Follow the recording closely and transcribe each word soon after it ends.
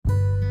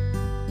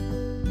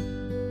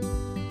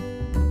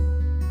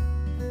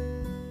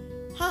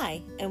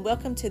Hi, and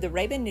welcome to the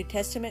Raven New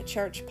Testament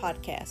Church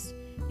podcast.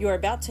 You are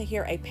about to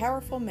hear a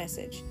powerful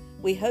message.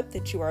 We hope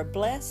that you are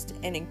blessed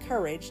and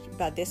encouraged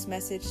by this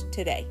message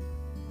today.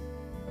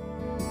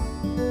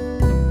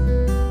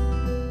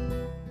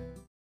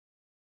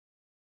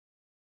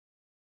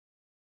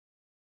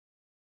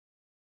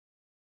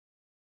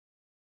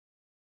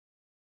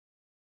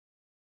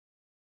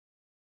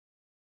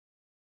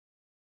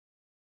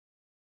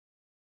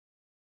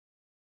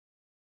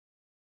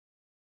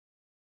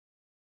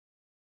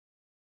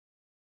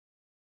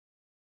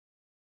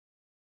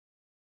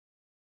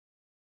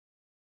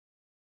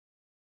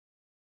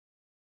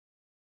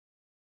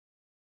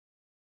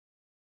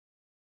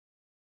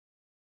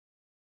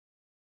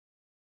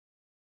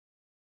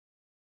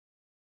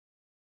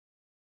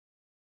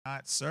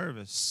 Night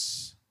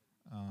service.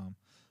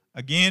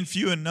 Again,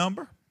 few in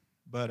number,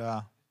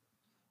 but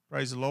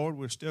praise the Lord.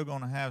 We're still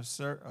going to have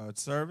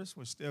service.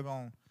 We're still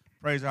going to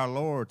praise our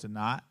Lord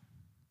tonight.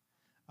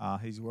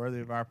 He's worthy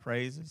of our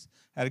praises.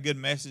 Had a good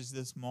message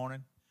this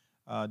morning.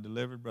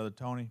 Delivered. Brother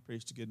Tony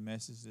preached a good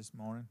message this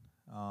morning.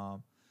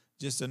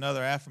 Just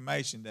another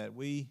affirmation that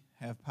we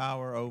have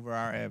power over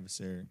our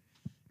adversary.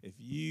 If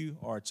you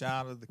are a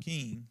child of the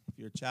King, if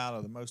you're a child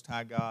of the Most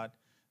High God,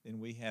 then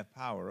we have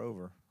power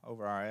over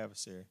our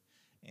adversary.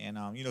 And,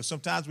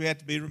 sometimes we have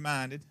to be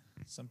reminded.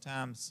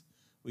 Sometimes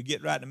we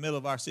get right in the middle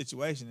of our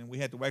situation and we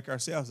have to wake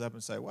ourselves up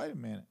and say, wait a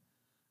minute,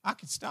 I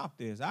can stop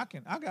this. I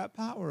got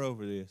power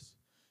over this.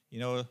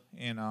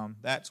 And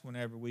that's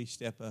whenever we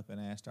step up and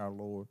ask our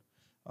Lord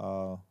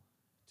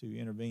to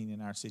intervene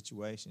in our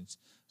situations.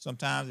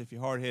 Sometimes if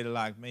you're hard-headed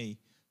like me,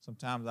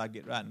 sometimes I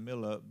get right in the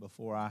middle of it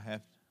before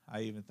I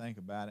even think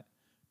about it.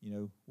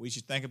 We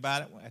should think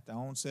about it at the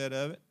onset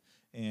of it.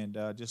 And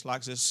just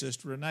like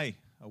Sister Renee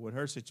with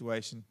her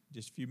situation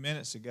just a few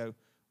minutes ago,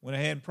 went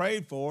ahead and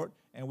prayed for it,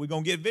 and we're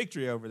going to get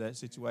victory over that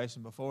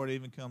situation before it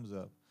even comes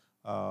up.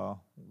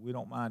 We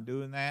don't mind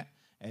doing that.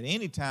 At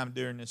any time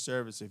during this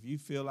service, if you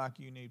feel like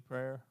you need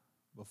prayer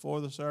before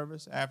the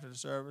service, after the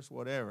service,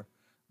 whatever,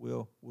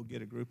 we'll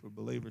get a group of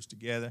believers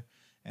together,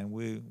 and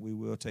we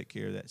will take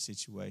care of that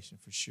situation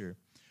for sure.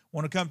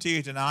 Want to come to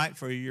you tonight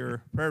for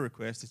your prayer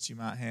requests that you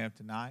might have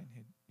tonight.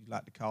 You'd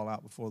like to call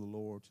out before the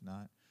Lord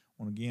tonight.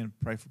 I want to again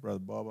pray for Brother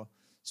Bubba,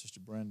 Sister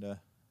Brenda,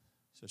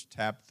 Sister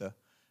Tabitha,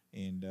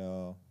 and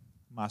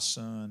my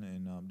son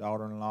and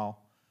daughter-in-law,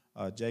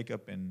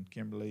 Jacob and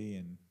Kimberly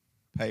and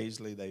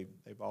Paisley.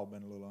 They've all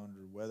been a little under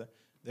the weather.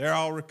 They're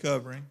all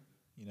recovering.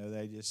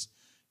 They just,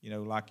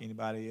 like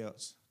anybody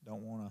else,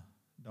 don't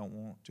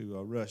want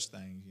to rush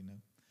things,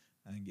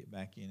 and get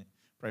back in it.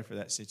 Pray for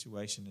that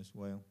situation as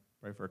well.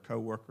 Pray for a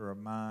coworker of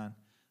mine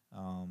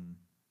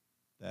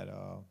that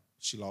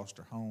she lost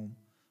her home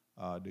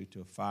due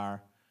to a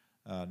fire.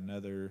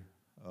 Another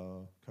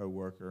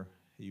co-worker,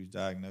 he was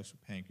diagnosed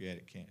with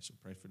pancreatic cancer.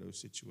 Pray for those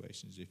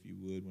situations if you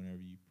would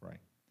whenever you pray.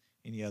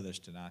 Any others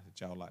tonight that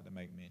y'all like to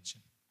make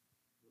mention?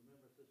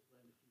 Remember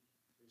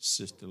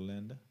Sister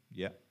Linda,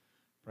 yep.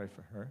 Pray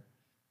for her.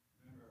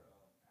 Remember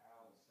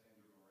Al and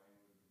Sandra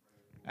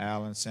Moran.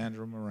 Al and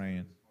Sandra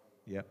Moran,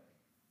 yep.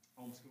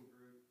 Homeschool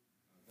group.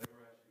 They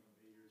were actually going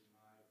to be here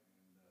tonight,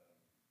 and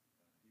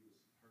he was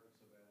hurting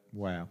so bad.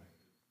 Wow.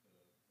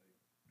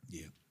 They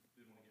Yeah.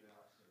 didn't want to get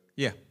out. So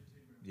Yeah.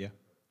 Yeah.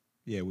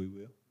 Yeah, we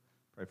will.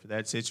 Pray for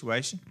that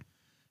situation.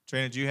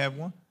 Trina, do you have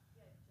one?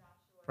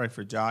 Pray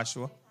for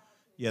Joshua.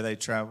 Yeah, they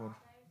traveled.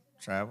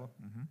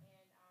 Mm-hmm.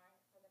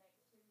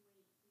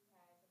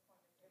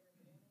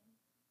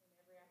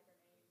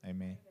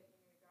 Amen.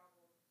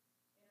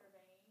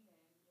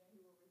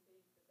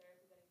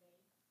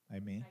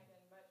 Amen.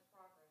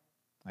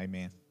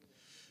 Amen.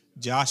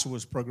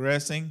 Joshua's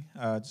progressing,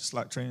 just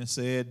like Trina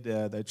said.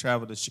 They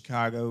traveled to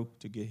Chicago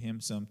to get him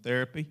some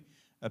therapy.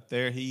 Up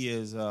there, he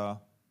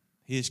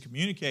is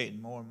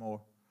communicating more and more,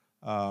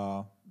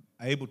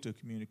 able to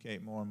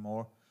communicate more and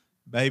more.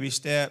 Baby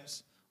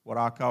steps, what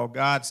I call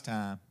God's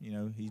time.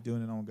 He's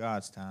doing it on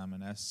God's time,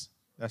 and that's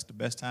the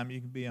best time you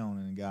can be on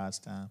in God's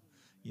time.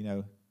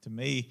 To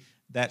me,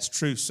 that's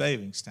true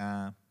savings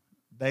time,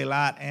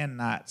 daylight and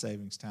night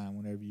savings time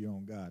whenever you're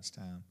on God's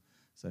time.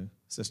 So,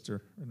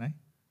 Sister Renee?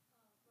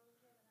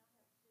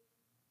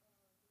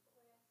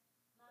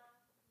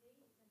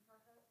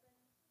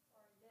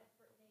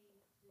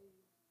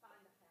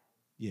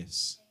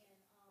 Yes. And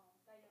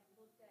they have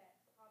looked at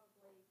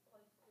probably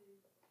close to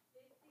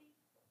 50.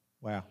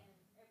 Wow.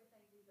 And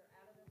everything's either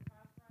out of their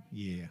price range.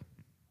 Yeah.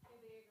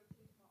 Too big or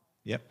too small.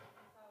 Yep.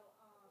 And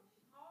so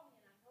she called me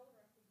and I told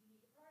her, I said, you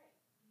need to pray.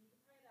 You need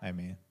to pray that.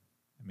 Amen.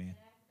 Amen.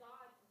 And ask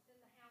God to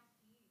send the house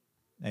to you.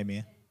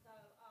 Amen. And so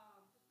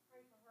just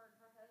pray for her and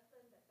her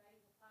husband that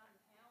they will find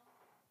the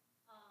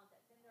house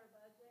that's in their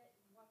budget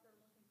and what they're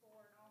looking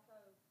for. And also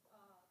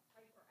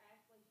pray for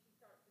Ashley. She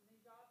starts a new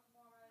job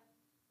tomorrow.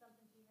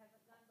 Something she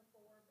hasn't done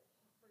before, but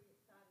she's pretty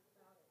excited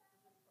about it. So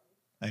just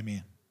pray.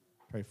 Amen.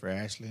 Pray for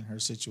Ashley and her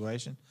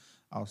situation.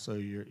 Also,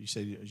 you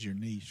said it was your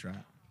niece,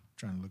 right?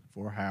 Trying to look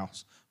for a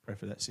house. Pray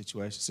for that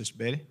situation. Sister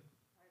Betty?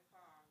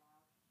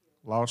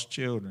 Lost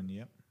children,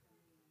 yep.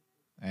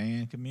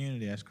 And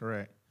community, that's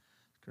correct.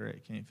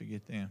 Correct. Can't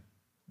forget them.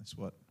 That's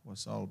what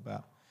it's all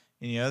about.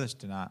 Any others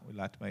tonight we'd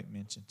like to make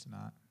mention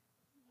tonight?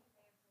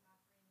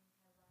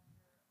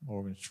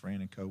 Morgan's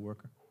friend and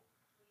co-worker.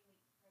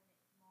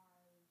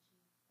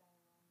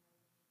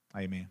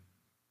 Amen.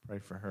 Pray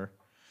for her.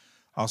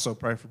 Also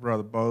pray for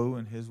Brother Bo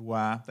and his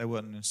wife. They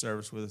wasn't in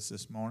service with us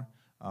this morning.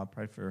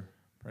 Pray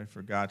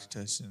for God to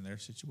touch in their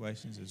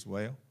situations as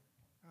well.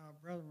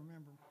 Brother,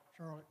 remember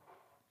Charlotte.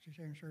 She's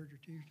having surgery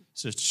Tuesday.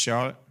 Sister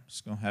Charlotte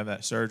is going to have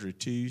that surgery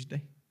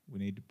Tuesday. We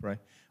need to pray.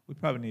 We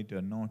probably need to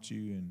anoint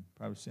you and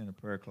probably send a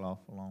prayer cloth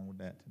along with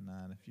that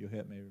tonight. If you'll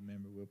help me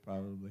remember, we'll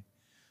probably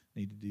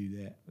need to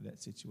do that with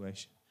that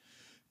situation.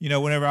 You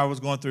know, whenever I was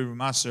going through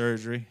my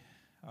surgery,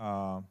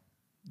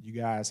 you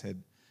guys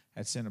had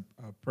sent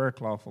a prayer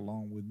cloth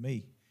along with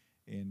me.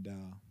 And,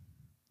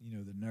 you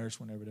know, the nurse,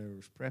 whenever they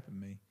was prepping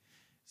me,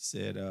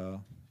 said,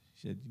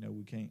 you know,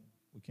 we can't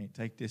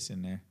take this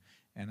in there.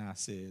 And I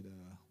said,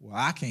 well,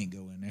 I can't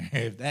go in there.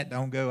 If that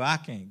don't go, I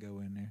can't go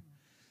in there.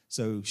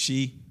 So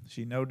she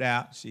no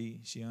doubt, she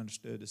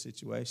understood the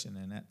situation,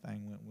 and that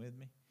thing went with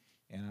me.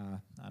 And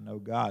I know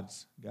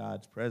God's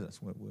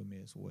presence went with me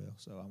as well.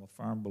 So I'm a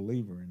firm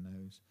believer in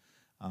those.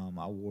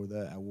 I wore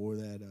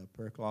that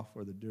prayer cloth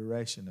for the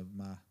duration of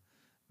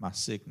my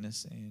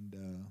sickness, and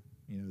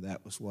you know,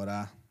 that was what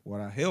I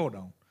held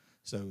on.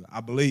 So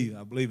I believe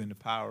in the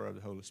power of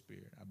the Holy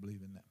Spirit. I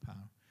believe in that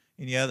power.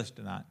 Any others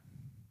tonight?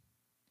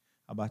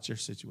 How about your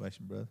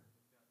situation, brother?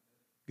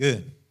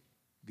 Good.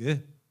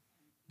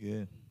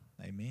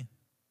 Amen.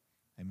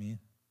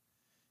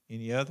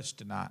 Any others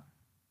tonight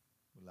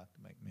would like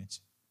to make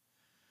mention?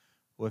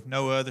 Well, if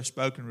no other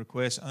unspoken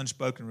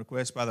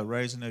requests by the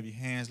raising of your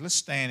hands, let's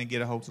stand and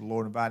get a hold of the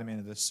Lord and invite him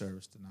into this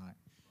service tonight.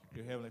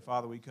 Dear Heavenly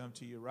Father, we come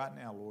to you right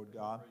now, Lord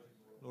God.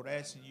 Lord,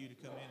 asking you to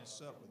come in and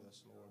sup with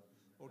us, Lord.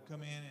 Lord,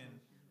 come in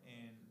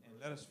and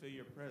let us feel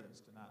your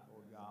presence tonight,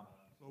 Lord God.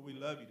 Lord, we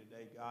love you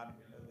today, God, and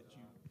we know that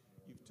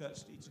you've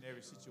touched each and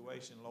every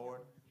situation,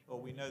 Lord.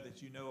 Lord, we know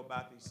that you know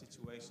about these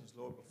situations,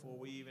 Lord, before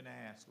we even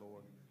ask,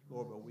 Lord.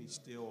 Lord, but we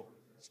still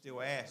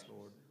ask,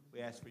 Lord. We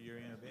ask for your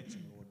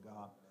intervention, Lord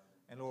God.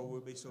 And, Lord,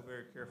 we'll be so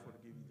very careful to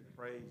give you the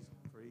praise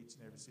for each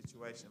and every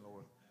situation,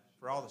 Lord.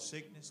 For all the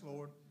sickness,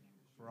 Lord,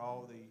 for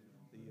all the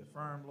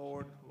affirmed,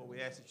 Lord, we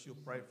ask that you'll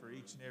pray for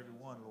each and every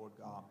one, Lord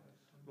God.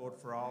 Lord,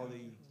 for all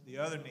the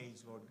other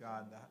needs, Lord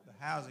God, the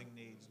housing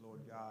needs,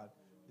 Lord God,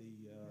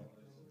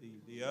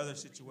 the other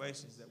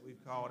situations that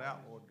we've called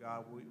out, Lord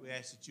God, we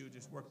ask that you would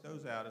just work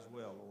those out as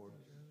well, Lord.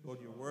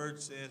 Lord, your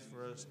word says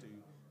for us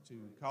to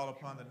call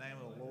upon the name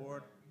of the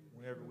Lord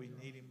whenever we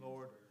need him,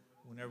 Lord,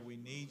 whenever we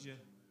need you.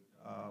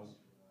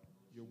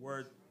 Your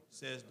word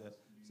says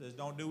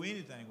don't do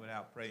anything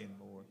without praying,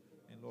 Lord.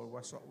 And, Lord,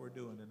 that's what we're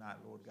doing tonight,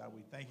 Lord God.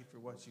 We thank you for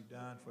what you've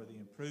done, for the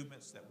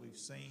improvements that we've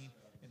seen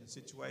in the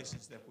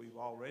situations that we've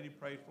already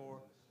prayed for.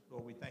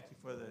 Lord, we thank you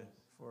for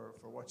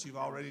what you've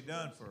already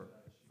done for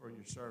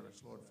your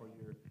service, Lord,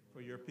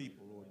 for your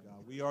people, Lord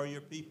God. We are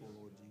your people,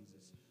 Lord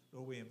Jesus.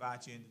 Lord, we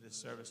invite you into this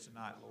service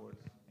tonight, Lord,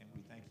 and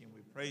we thank you and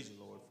we praise you,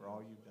 Lord, for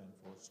all you've done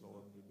for us,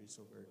 Lord. And we'll be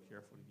so very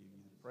careful to give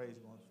you the praise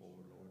going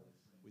forward, Lord.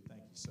 We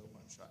thank you so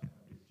much right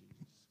now, dear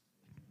Jesus.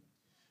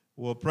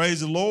 Well,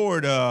 praise the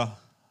Lord.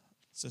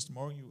 Sister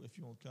Morgan, if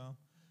you want to come.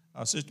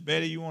 Sister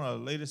Betty, you want to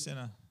lead us in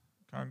a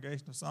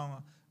congregational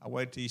song? I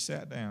waited till you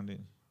sat down, didn't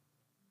you?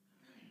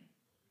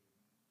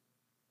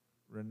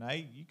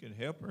 Renee, you can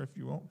help her if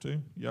you want to.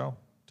 Y'all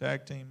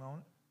tag team on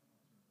it.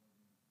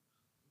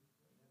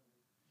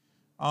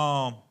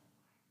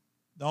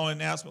 The only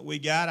announcement we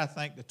got, I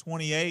think the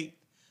 28th,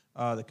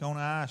 the Kona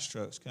Ice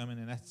Truck's coming,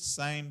 and that's the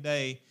same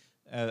day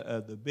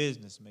of the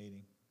business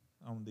meeting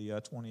on the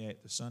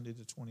 28th, the Sunday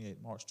the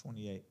 28th, March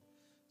 28th.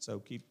 So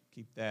keep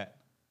that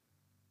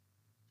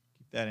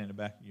in the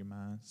back of your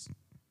minds.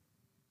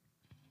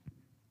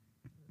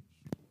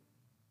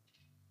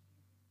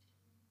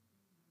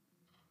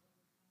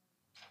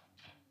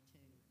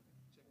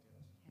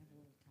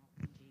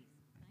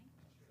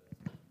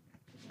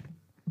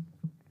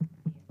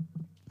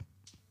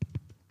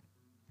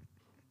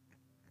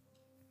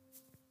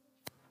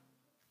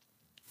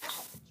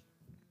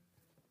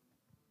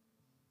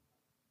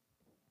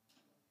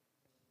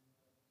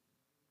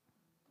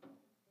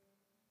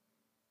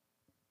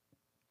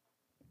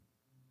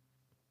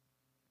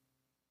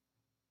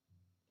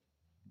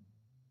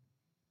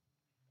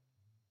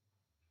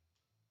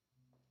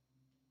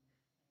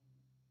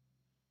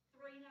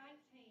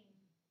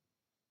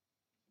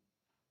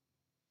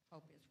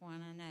 Hope it's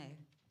one I know.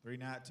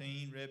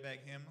 319,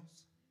 Redback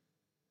Hymnals.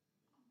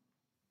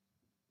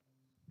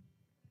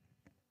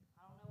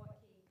 I don't know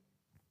what key.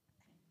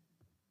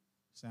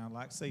 Sound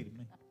like C to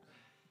me.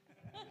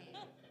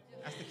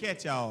 That's the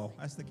catch-all.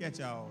 Is key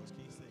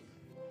C.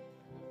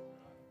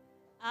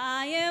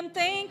 I am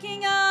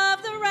thinking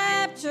of the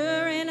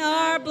rapture in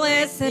our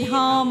blessed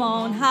home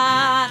on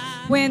high,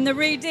 when the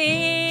redeemed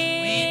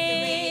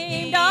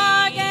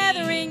are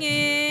gathering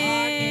in.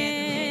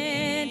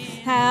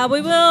 How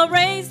we will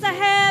raise the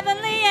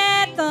heavenly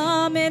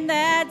anthem in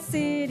that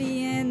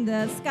city in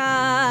the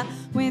sky,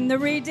 when the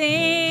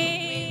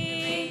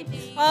redeemed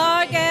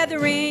are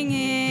gathering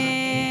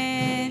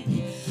in.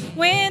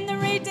 When the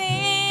redeemed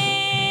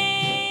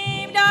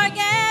are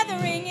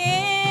gathering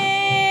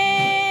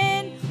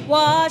in,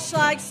 washed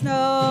like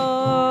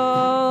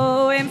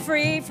snow and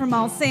free from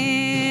all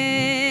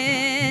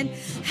sin,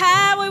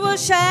 how we will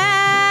shout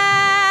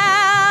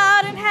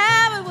and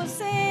how we will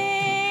sing.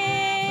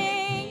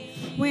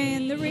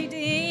 When the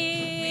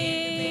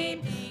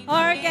redeemed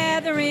are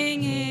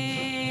gathering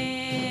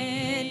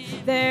in,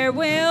 there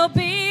will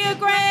be a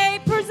great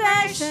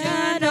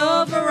procession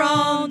over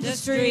on the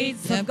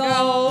streets of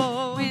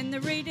gold. When the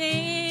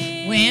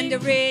redeemed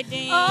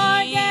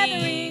are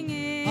gathering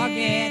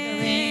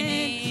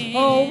in,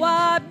 oh,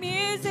 what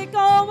music,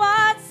 oh,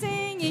 what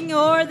singing,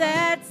 o'er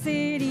that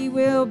city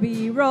will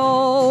be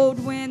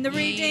rolled. When the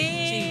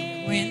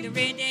redeemed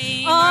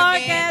are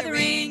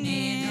gathering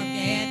in,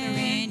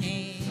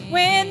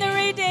 when the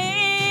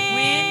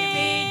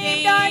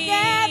redeemed are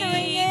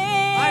gathering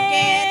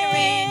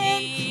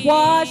in,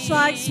 washed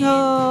like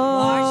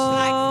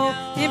snow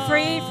and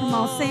free from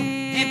all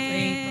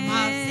sin,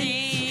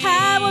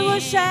 how we will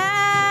shout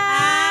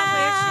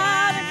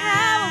and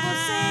how we will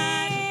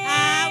sing.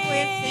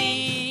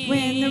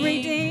 When the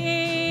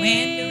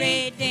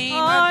redeemed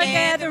are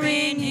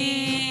gathering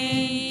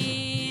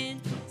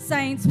in,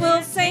 saints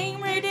will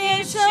sing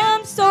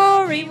redemption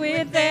story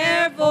with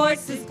their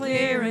voices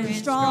clear and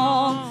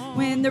strong.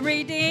 When the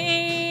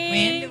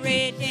redeemed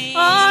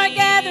are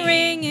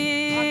gathering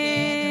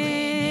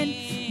in,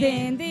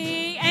 then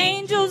the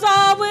angels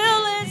all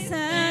will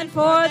listen,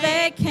 for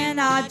they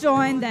cannot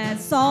join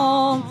that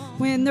song.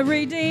 When the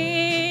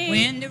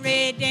redeemed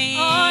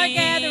are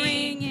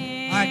gathering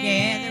in,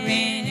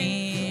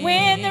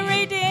 when the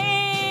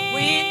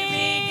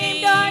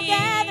redeemed are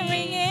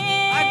gathering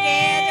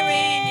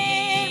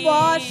in,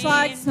 washed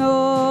like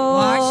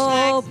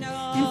snow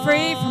and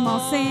free from all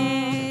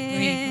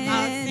sin,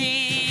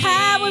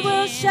 how we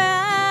will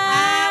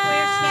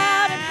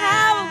shout and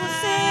how we will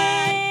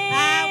sing.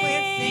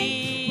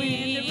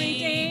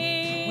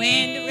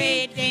 When the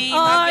redeemed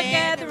are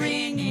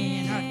gathering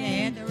in,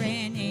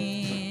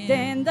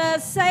 then the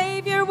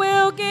Savior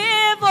will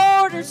give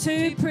orders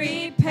to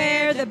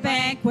prepare the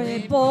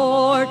banquet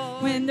board.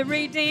 When the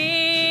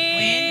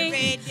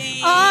redeemed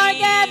are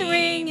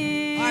gathering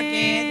in,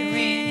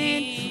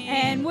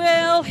 and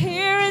we'll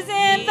hear His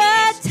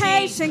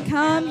invitation,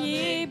 come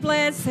ye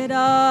blessed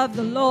of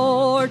the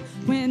Lord.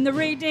 When the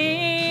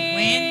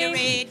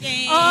redeemed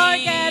are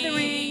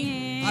gathering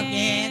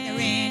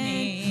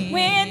in,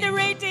 when the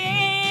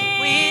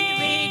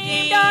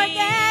redeemed are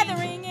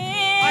gathering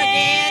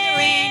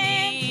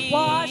in,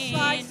 washed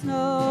like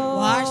snow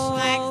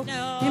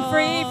and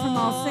free from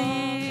all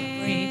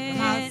sin,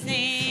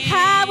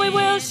 how we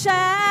will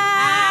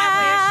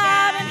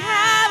shout and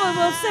how we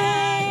will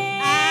sing.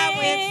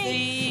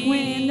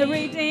 When the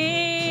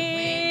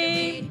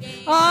redeemed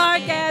are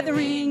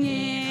gathering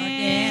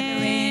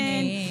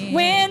in,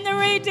 when the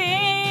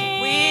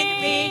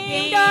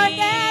redeemed are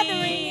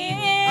gathering in,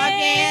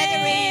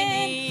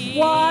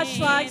 washed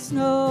like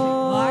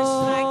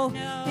snow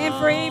and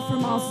free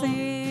from all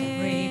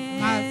sin,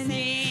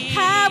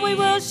 how we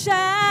will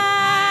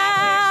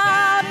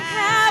shout and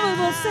how we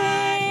will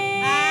sing.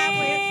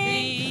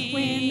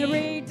 When the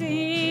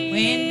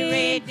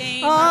redeemed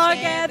are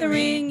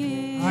gathering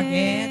in.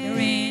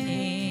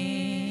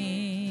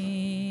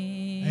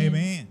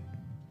 Amen.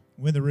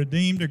 When the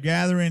redeemed are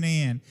gathering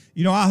in.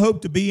 You know, I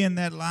hope to be in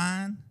that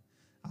line.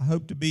 I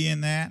hope to be in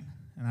that.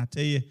 And I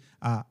tell you,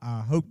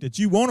 I hope that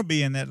you want to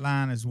be in that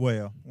line as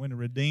well. When the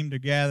redeemed are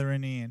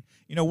gathering in.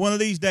 You know, one of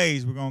these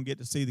days we're going to get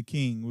to see the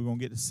King. We're going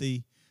to get to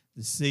see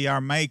our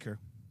Maker.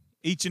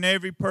 Each and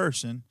every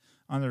person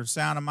under the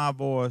sound of my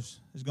voice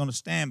is going to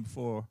stand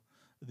before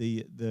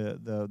the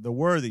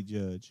worthy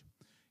judge.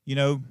 You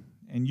know,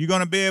 and you're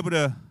going to be able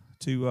to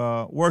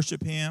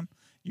worship Him.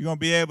 You're going to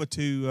be able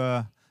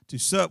to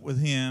sup with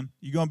Him.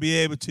 You're going to be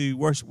able to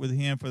worship with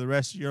Him for the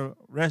rest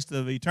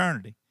of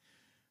eternity.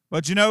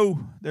 But you know,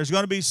 there's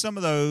going to be some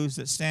of those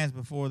that stands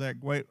before that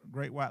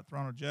great white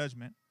throne of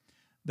judgment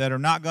that are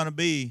not going to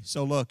be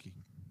so lucky.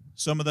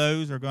 Some of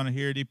those are going to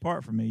hear,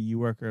 "Depart from me, you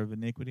worker of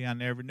iniquity, I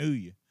never knew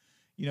you."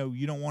 You know,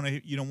 you don't want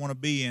to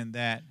be in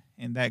that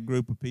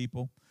group of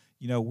people.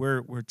 You know,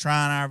 we're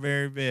trying our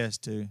very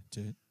best to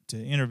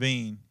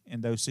intervene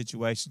in those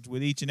situations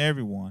with each and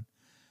every one.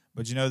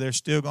 But you know, there's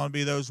still going to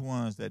be those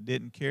ones that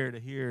didn't care to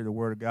hear the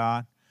word of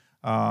God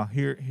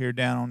here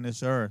down on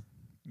this earth.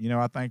 You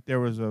know, I think there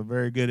was a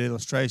very good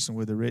illustration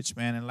with the rich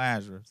man and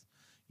Lazarus.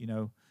 You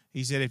know,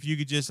 he said, if you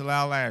could just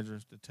allow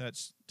Lazarus to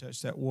touch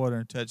that water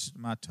and touch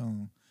my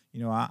tongue,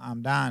 you know,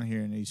 I'm dying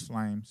here in these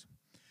flames.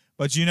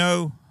 But you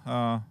know,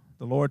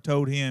 the Lord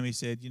told him, He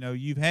said, you know,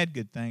 you've had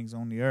good things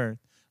on the earth.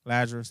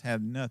 Lazarus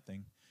had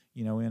nothing,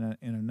 you know, in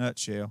a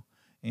nutshell.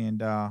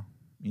 And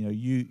you know,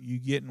 you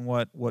getting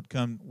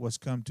what's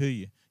come to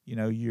you. You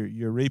know,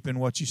 you're reaping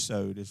what you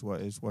sowed is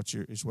what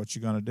you're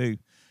going to do.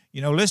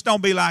 You know, let's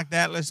don't be like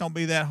that. Let's don't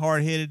be that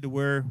hard-headed to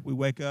where we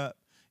wake up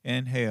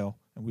in hell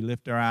and we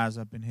lift our eyes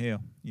up in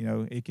hell. You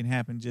know, it can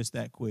happen just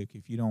that quick.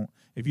 If you don't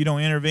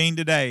intervene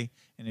today,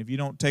 and if you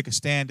don't take a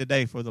stand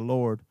today for the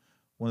Lord,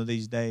 one of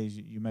these days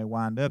you may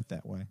wind up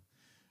that way.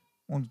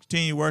 I want to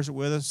continue to worship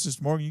with us.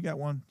 Sister Morgan, you got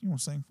one you want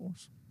to sing for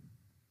us?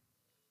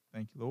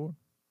 Thank you, Lord.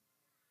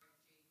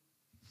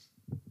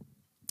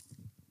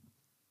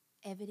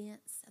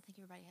 Evidence. I think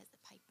everybody has the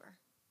paper.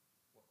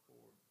 What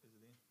chord is it in?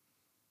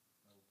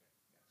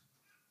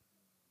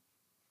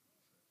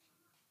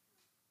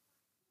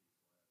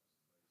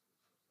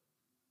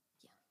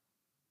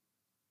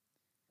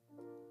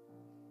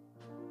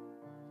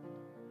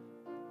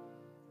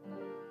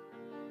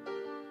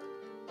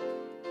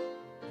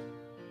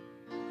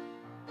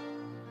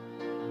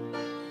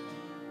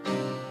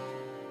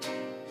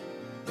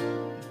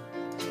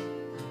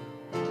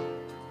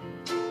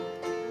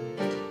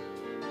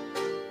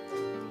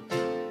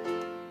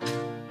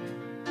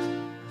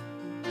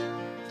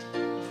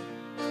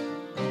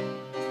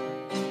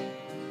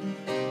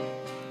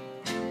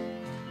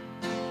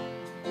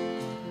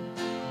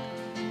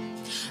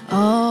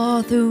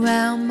 All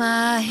throughout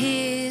my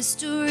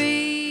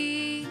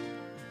history,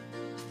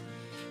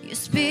 your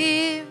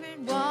spirit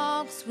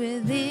walks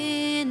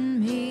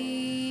within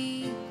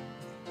me.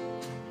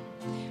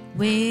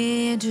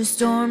 Winter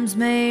storms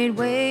made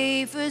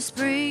way for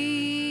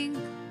spring,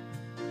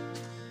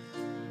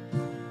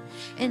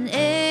 and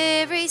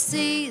every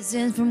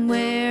season from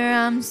where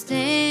I'm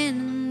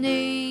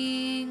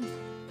standing,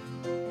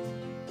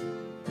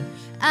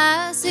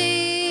 I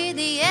see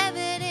the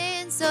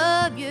evidence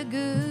of your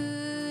goodness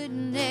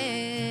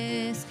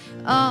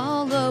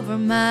all over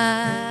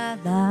my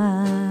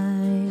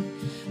life,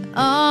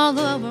 all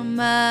over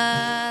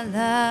my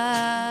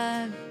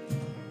life.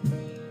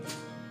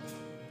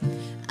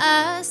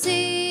 I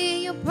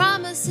see your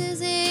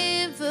promises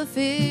in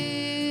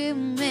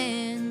fulfillment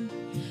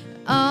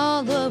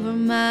all over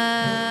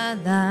my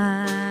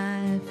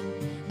life,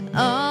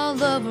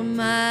 all over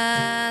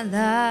my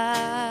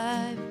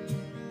life.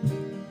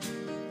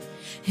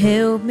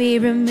 Help me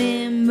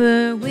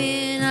remember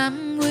when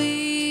I'm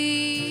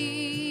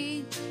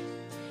weak.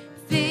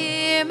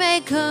 Fear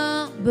may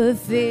come, but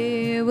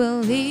fear will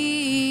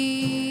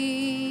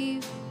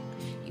leave.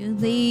 You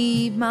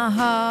lead my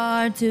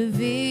heart to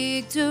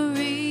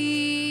victory.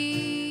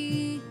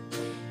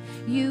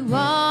 You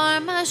are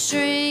my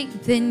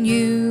strength, and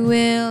you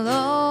will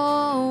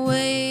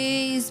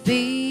always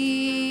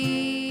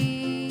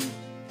be.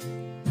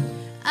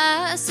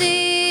 I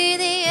see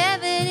the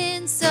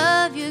evidence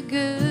of your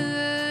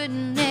goodness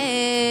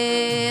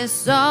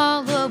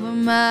all over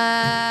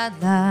my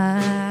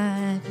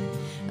life,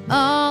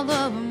 all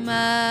over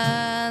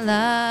my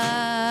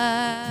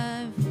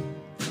life.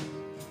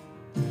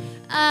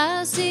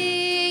 I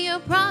see your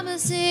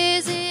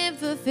promises in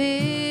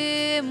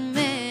fulfillment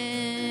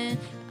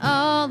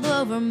all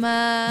over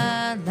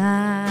my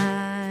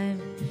life,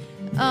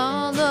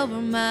 all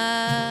over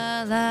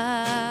my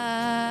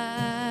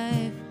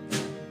life.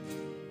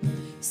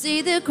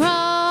 See the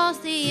cross,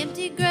 the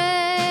empty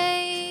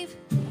grave,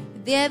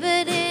 the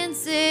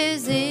evidence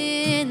is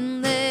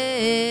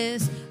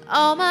endless.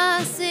 All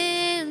my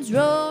sins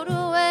rolled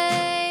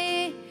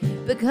away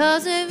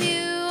because of you,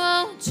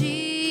 oh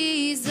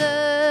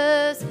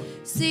Jesus.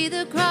 See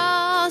the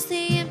cross,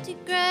 the empty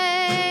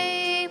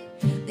grave,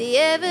 the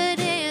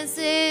evidence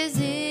is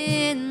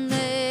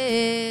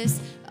endless.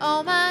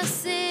 All my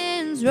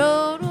sins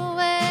rolled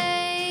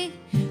away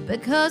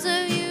because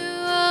of you,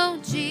 oh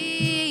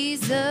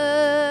Jesus.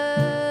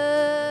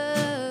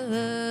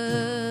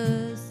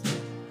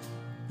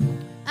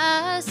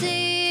 I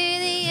see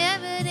the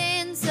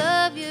evidence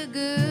of your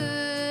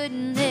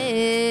goodness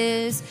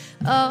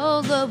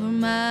all over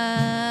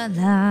my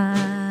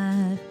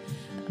life,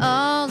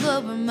 all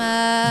over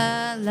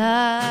my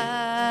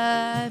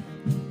life.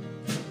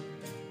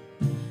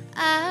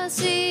 I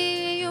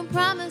see your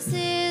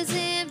promises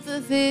in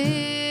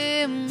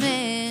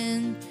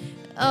fulfillment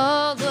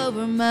all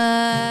over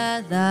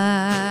my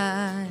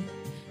life,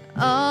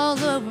 all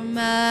over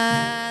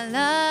my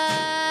life.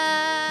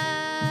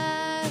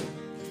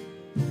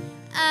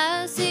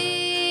 I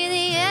see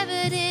the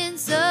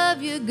evidence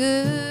of your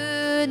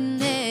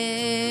goodness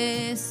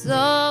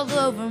all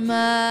over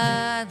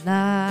my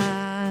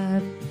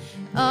life,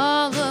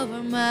 all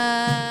over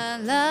my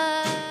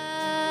life.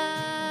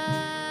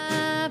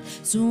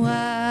 So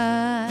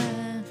why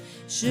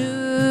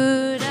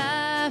should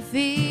I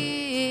fear?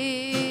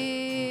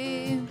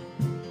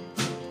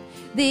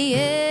 The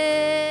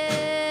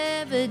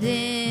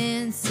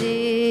evidence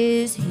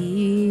is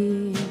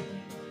here.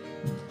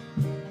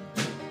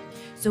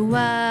 So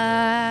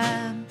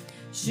why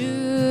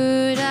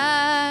should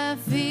I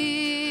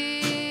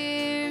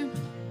fear?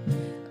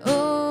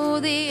 Oh,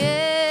 the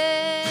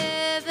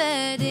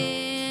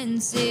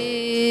evidence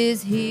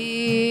is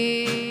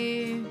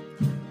here.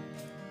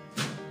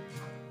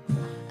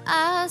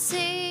 I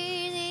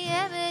see the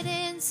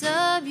evidence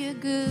of your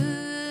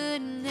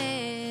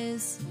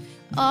goodness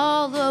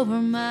all over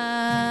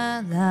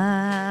my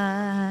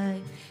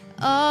life,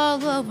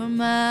 all over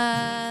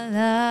my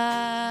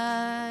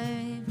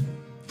life.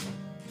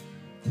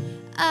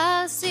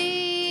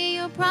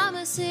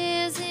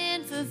 promises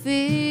in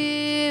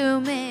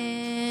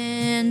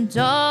fulfillment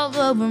all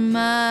over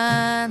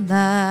my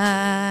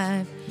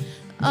life,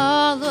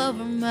 all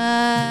over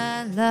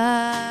my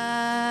life.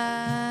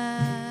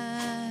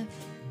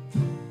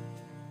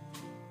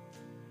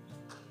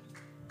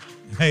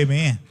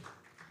 Amen.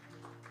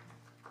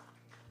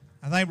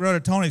 I think Brother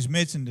Tony's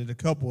mentioned it a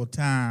couple of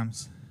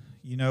times.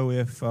 You know,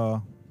 if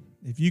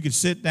you could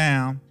sit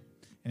down,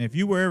 and if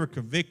you were ever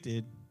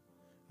convicted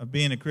of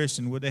being a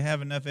Christian, would they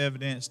have enough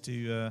evidence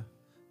to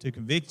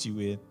convict you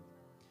with?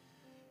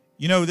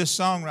 You know, this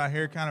song right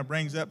here kind of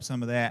brings up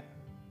some of that.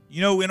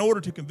 You know, in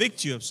order to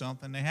convict you of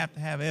something, they have to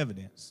have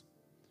evidence,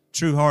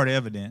 true hard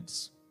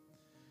evidence.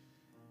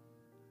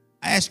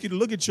 I ask you to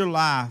look at your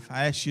life.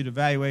 I ask you to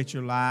evaluate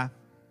your life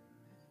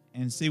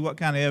and see what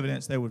kind of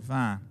evidence they would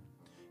find.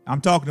 I'm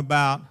talking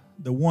about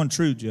the one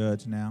true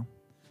judge now.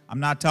 I'm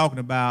not talking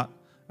about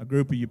a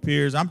group of your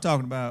peers. I'm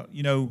talking about,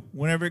 you know,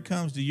 whenever it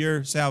comes to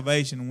your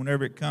salvation,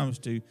 whenever it comes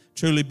to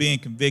truly being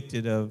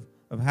convicted of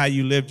how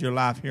you lived your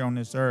life here on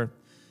this earth,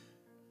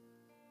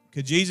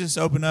 could Jesus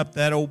open up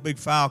that old big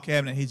file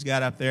cabinet he's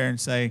got up there and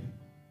say,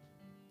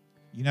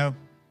 you know,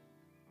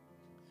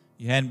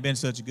 you hadn't been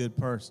such a good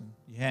person.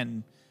 You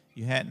hadn't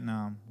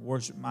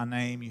worshiped my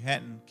name. You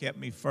hadn't kept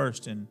me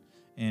first and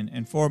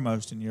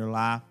foremost in your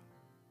life.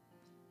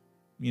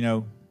 You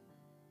know,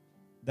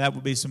 that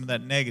would be some of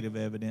that negative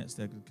evidence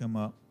that could come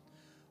up.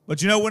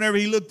 But, you know, whenever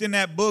he looked in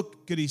that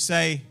book, could he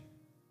say,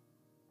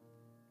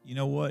 you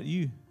know what,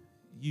 you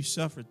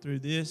suffered through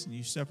this and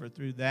you suffered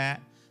through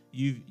that.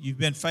 You've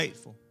been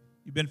faithful.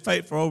 You've been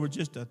faithful over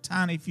just a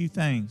tiny few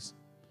things.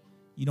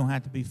 You don't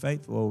have to be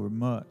faithful over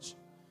much.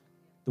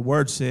 The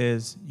word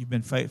says you've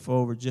been faithful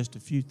over just a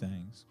few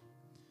things.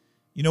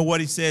 You know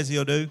what he says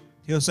he'll do?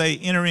 He'll say,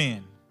 enter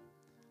in.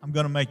 I'm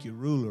going to make you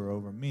ruler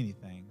over many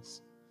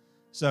things.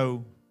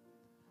 So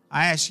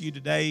I ask you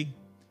today,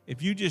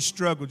 if you just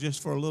struggle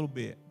just for a little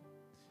bit,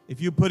 if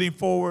you put him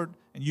forward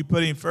and you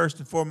put him first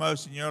and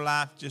foremost in your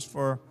life just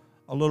for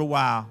a little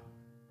while,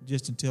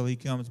 just until he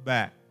comes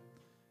back,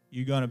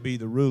 you're going to be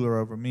the ruler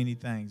over many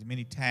things,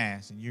 many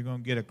tasks, and you're going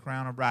to get a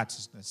crown of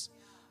righteousness.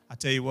 I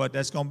tell you what,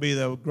 that's going to be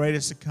the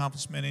greatest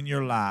accomplishment in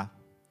your life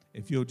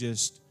if you'll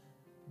just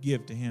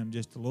give to him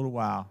just a little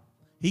while.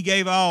 He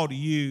gave all to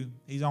you.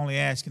 He's only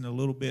asking a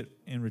little bit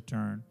in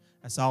return.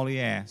 That's all he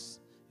asks.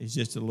 It's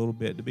just a little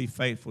bit, to be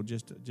faithful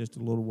just a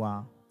little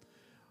while.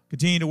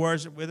 Continue to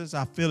worship with us.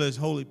 I feel his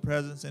holy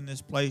presence in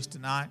this place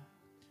tonight.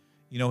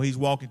 You know, he's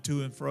walking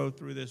to and fro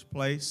through this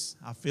place.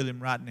 I feel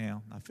him right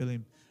now. I feel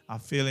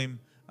him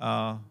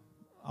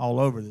all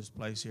over this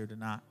place here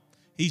tonight.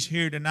 He's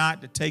here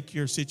tonight to take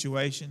your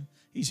situation.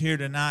 He's here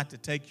tonight to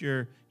take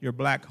your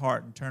black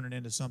heart and turn it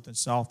into something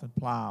soft and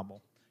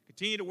pliable.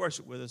 Continue to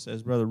worship with us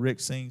as Brother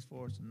Rick sings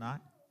for us tonight.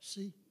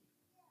 See?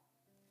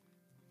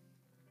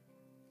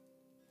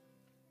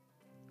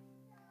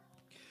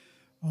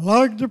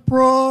 Like the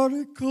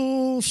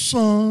prodigal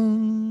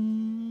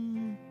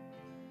son,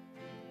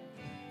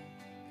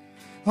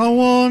 I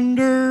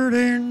wandered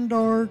in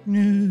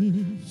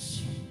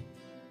darkness,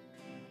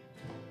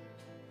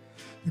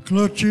 the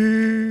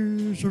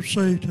clutches of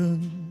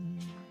Satan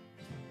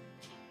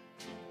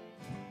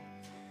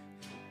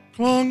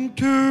clung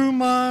to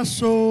my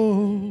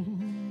soul.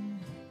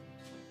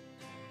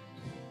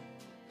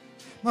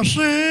 My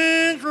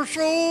sins were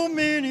so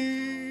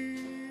many,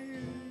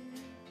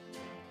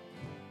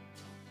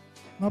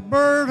 my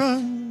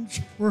burdens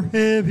were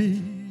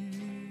heavy,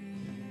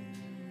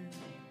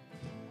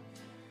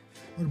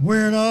 but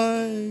when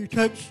I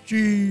touched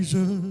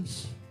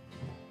Jesus,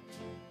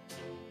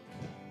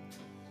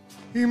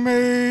 he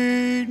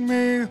made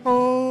me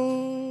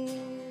whole.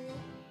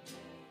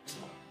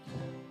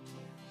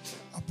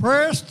 I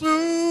pressed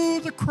through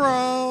the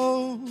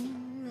crowd,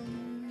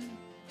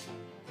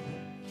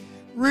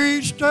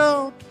 reached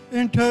out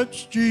and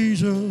touched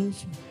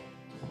Jesus.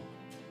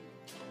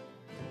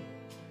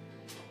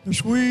 The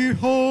sweet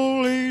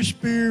Holy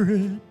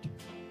Spirit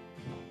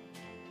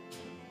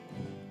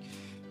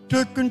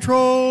took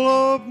control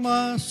of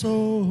my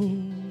soul.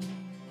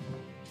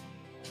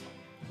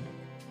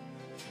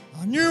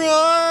 I knew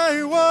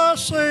I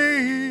was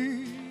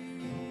saved,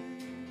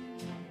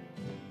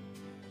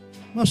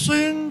 my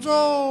sins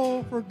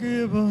all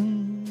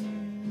forgiven.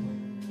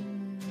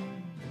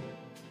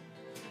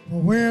 But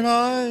when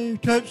I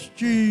touched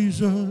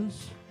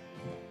Jesus,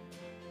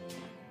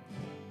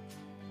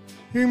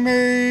 he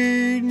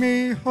made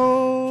me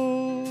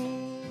whole.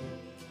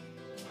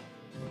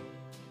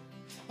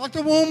 Like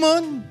the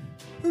woman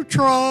who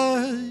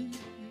tried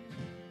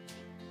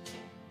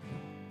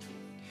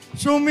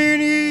so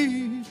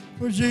many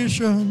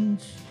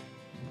physicians,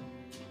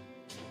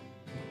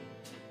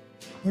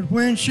 but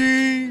when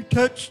she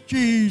touched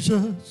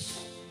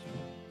Jesus,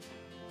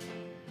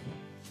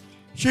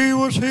 she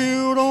was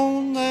healed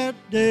on that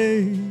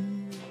day.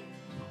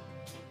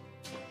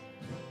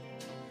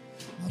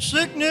 My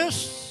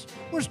sickness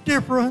was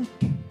different.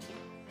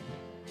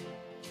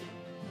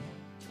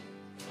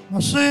 My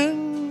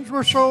sins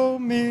were so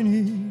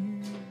many.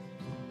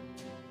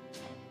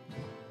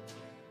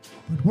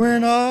 But But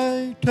when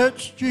I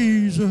touch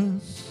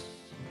Jesus,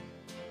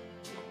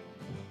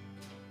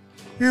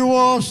 He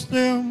washed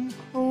them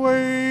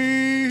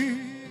away.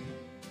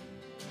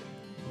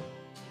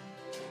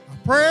 I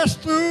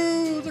pressed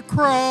through the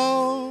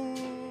crowd,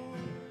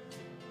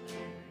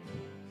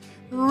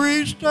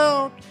 reached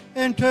out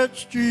and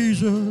touched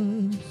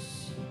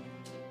Jesus.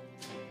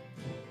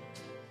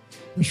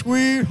 The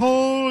sweet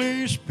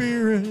Holy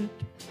Spirit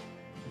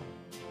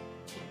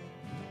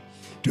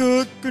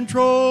took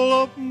control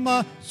of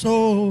my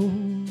soul.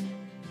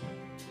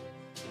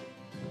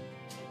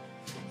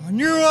 I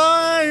knew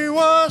I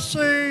was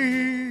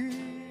saved,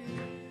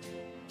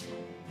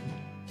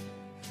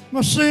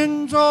 my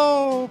sins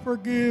all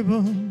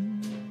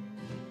forgiven.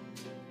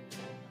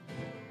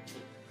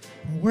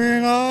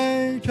 When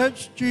I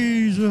touched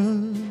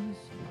Jesus,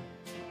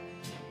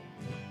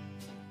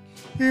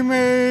 He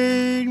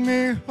made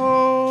me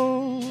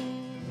whole.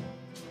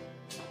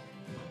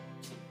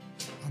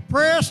 I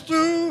pressed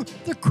through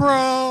the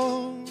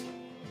crowd,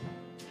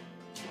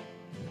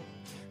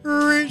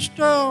 reached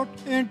out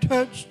and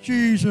touched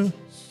Jesus.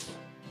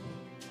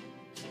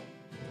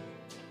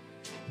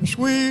 The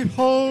sweet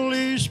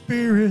Holy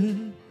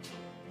Spirit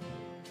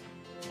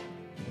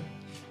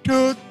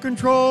took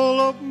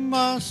control of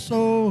my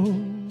soul.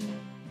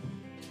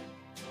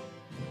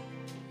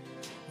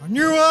 I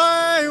knew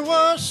I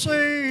was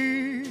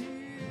saved,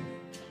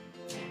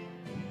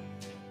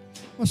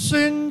 my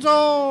sins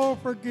all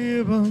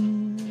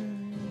forgiven.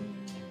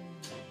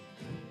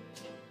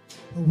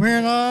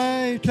 When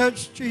I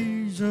touched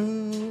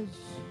Jesus,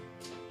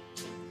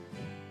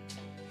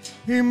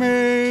 He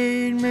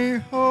made me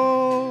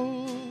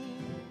whole.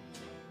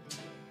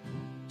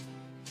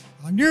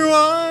 I knew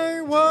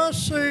I was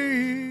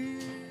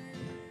saved,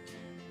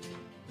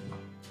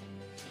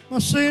 my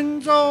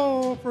sins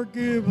all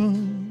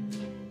forgiven.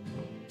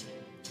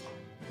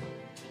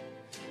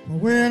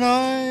 When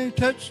I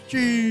touched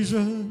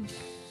Jesus,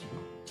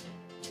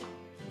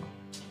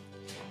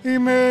 He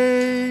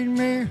made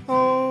me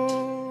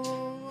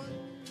whole.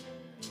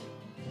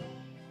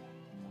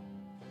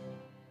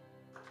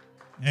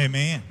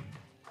 Amen.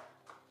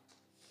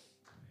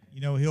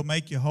 You know, He'll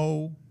make you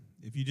whole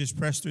if you just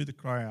press through the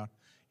crowd.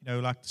 You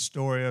know, like the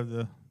story of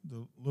the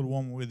little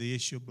woman with the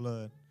issue of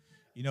blood.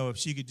 You know, if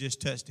she could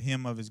just touch the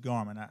hem of His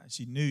garment,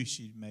 she knew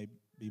she'd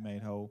be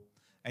made whole.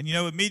 And, you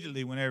know,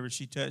 immediately whenever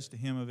she touched the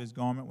hem of His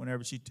garment,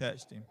 whenever she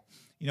touched Him,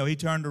 you know, He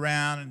turned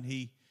around and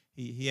he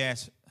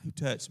asked, "Who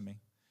touched me?"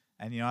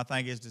 And, you know, I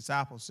think His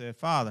disciples said,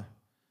 "Father,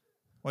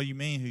 what do you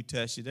mean who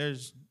touched you?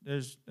 There's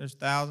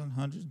thousands,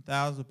 hundreds and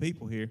thousands of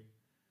people here.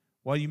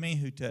 What do you mean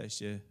who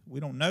touched you? We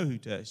don't know who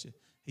touched you."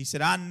 He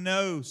said, "I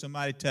know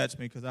somebody touched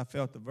me because I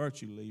felt the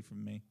virtue leave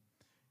from me."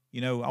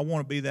 You know, I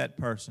want to be that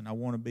person. I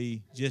want to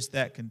be just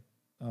that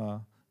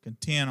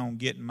content on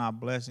getting my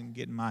blessing,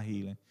 getting my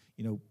healing.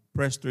 You know,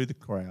 press through the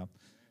crowd.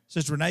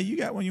 Sister Renee, you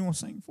got one you want to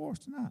sing for us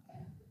tonight?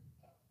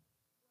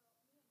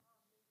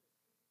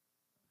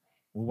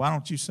 Well, why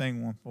don't you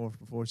sing one for us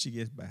before she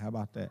gets back? How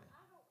about that?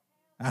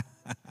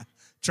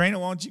 Trina,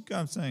 why don't you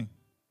come sing?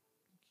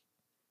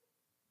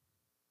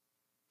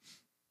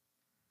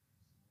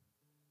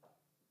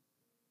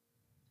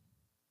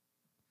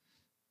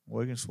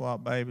 We can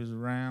swap babies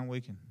around.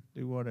 We can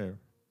do whatever.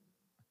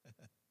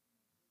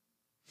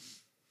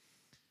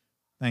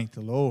 Thank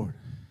the Lord.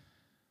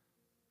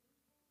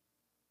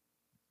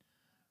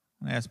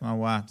 I'm going to ask my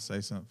wife to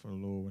say something for the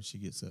Lord when she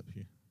gets up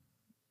here.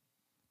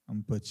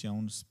 I'm going to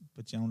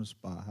put you on the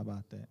spot. How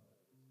about that?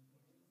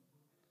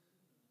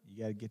 You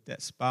got to get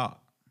that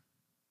spot.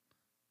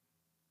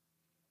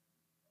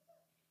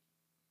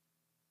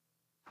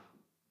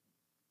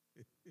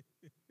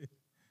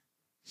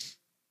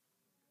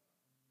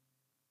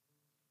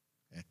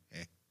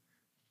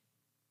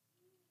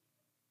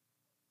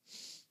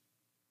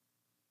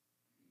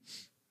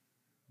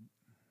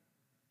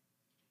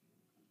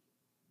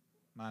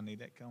 Might need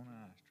that cone of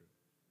ice tree.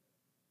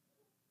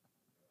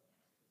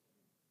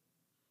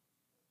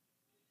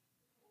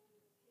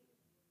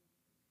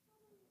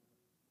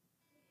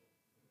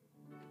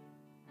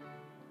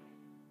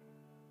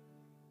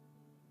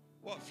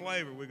 What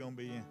flavor we gonna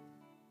be in?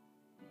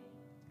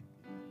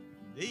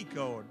 D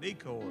chord.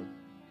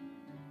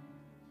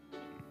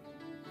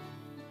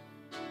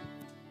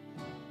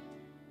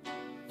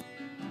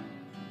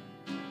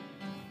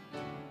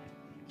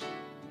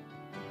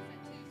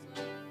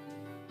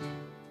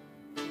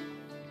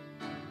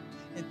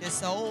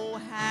 This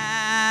old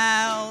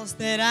house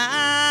that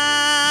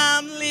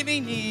I'm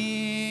living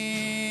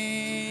in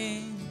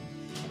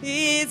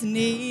is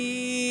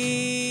needing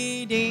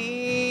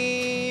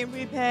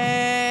repairs.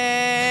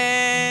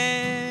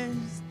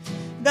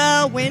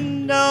 The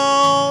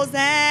windows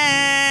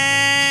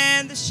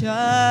and the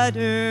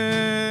shutters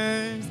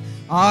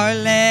are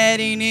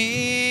letting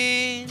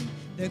in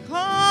the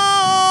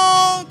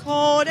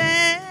cold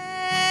air.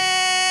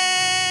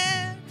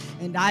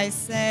 And I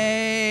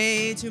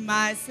say to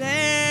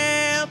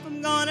myself,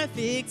 I'm gonna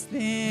fix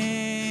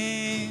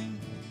them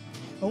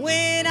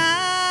when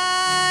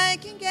I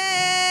can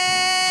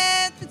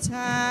get the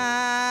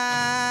time.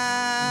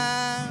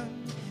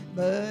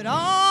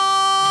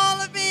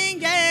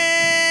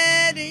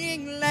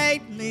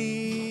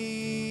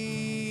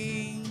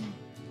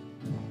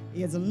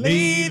 is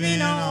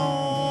leaving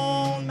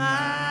on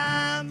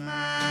my mind.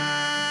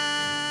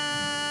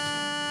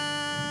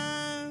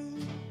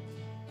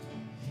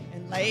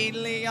 And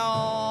lately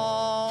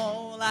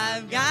all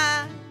I've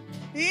got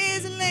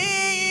is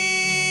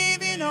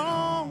leaving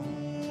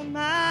on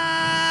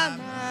my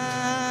mind.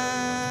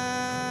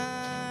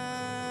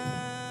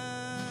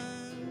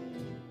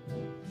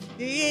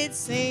 It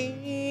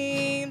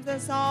seems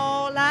that's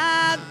all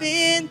I've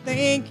been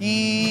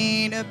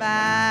thinking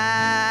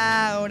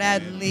about,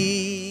 at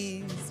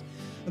least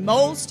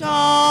most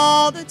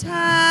all the time.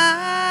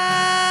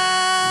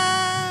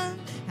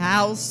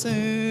 How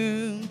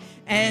soon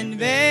and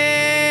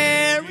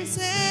very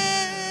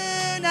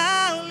soon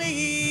I'll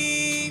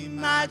leave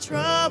my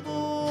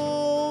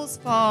troubles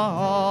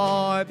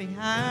far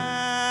behind.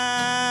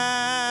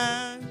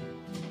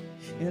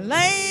 And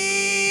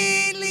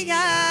lately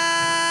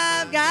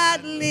I've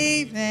got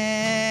leaving.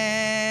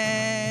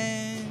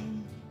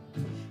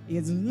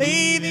 It's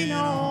leaving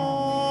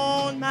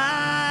on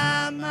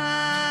my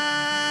mind.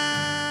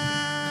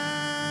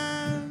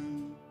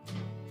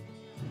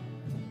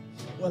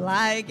 Well,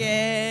 I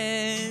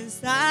guess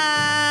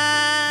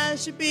I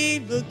should be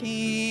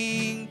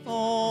looking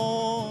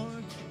for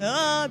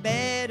a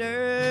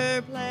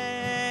better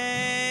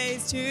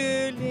place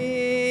to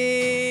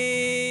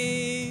live.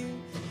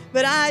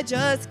 But I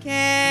just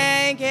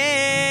can't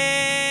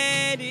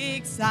get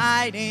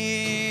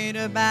excited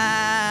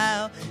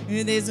about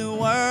this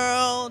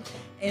world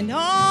and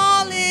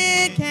all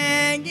it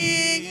can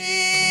give.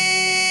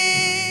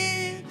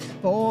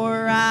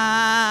 For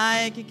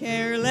I could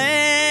care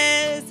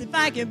less if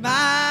I could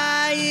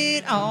buy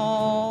it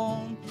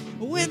all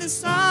with a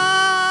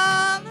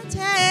solitary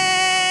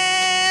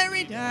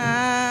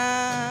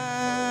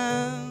dime.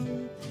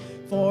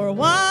 For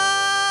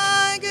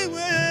what good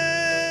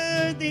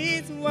would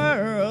this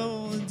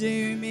world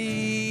do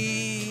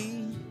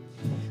me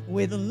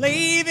with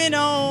leaving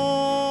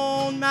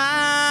on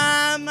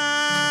my mind?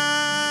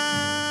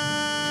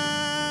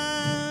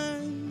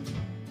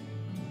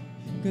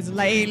 'Cause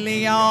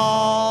lately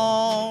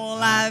all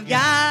I've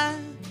got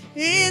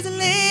is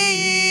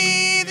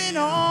leaving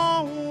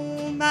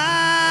on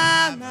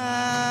my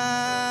mind.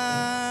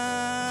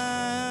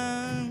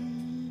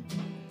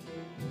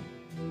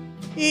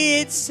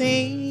 It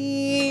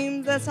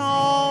seems that's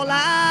all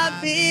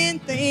I've been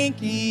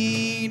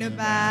thinking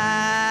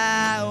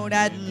about,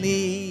 at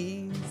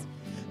least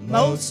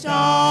most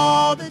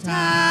all the time.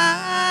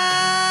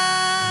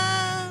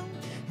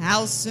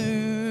 How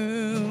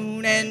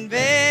soon and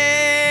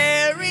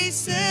very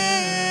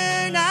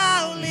soon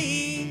I'll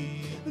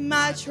leave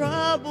my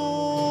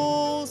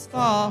troubles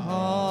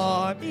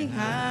far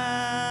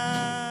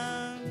behind.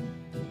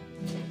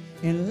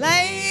 And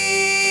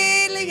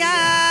lately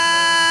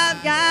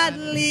I've got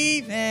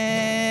leaving.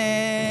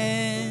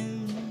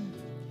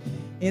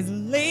 It's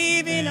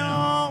leaving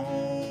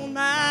on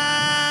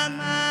my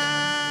mind.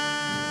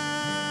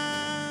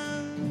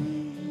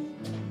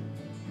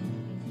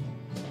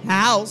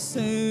 How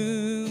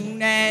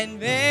soon and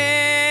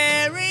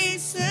very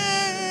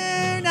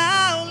soon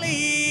I'll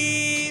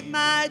leave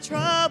my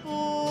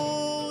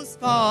troubles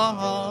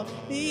far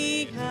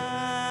behind.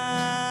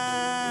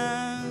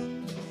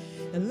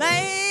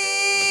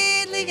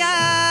 Lately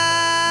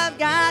I've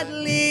got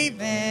leaving.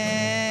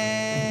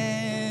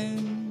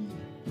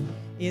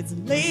 It's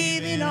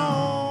leaving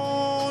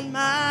on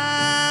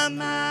my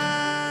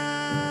mind.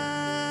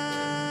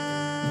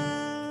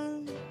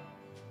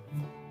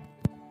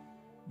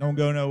 Don't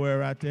go nowhere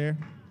right there.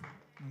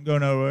 Don't go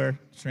nowhere,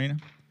 Trina.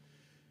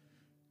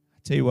 I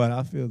tell you what,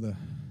 I feel the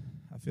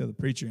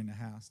preacher in the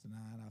house tonight.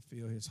 I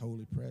feel his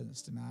holy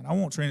presence tonight. I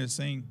want Trina to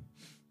sing.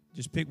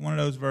 Just pick one of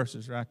those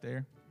verses right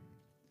there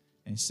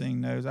and sing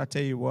those. I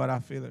tell you what, I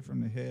feel it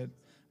from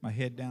my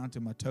head down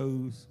to my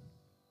toes.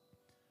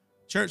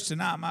 Church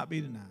tonight might be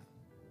tonight.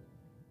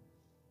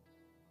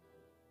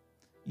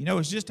 You know,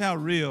 it's just how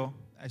real.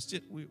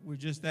 We're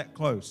just that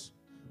close.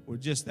 We're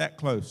just that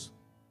close.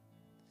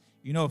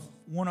 You know, if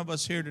one of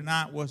us here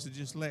tonight was to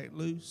just let it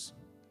loose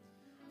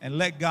and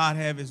let God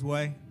have his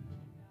way,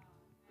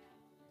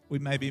 we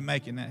may be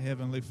making that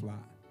heavenly flight.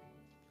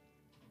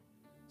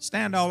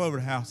 Stand all over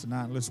the house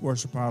tonight and let's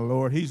worship our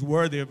Lord. He's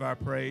worthy of our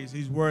praise.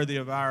 He's worthy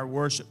of our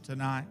worship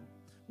tonight.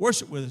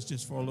 Worship with us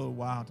just for a little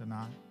while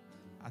tonight.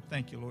 I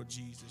thank you, Lord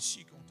Jesus.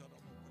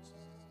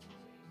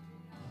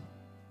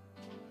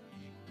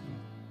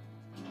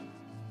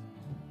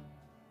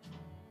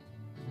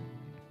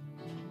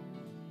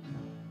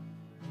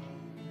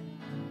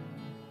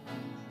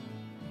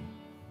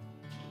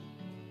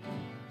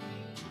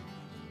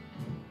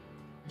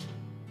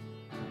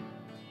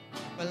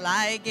 Well,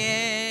 I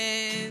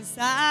guess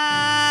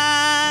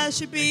I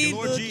should be Thank you,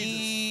 Lord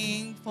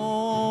looking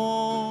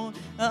for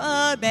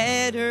a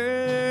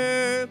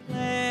better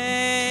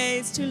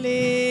place to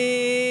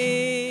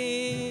live.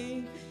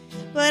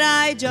 But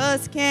I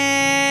just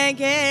can't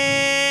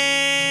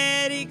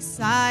get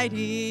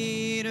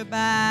excited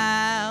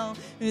about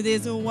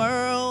this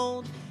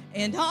world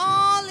and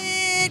all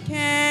it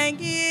can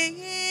give.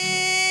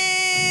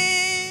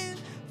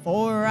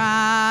 For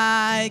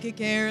I could could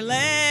care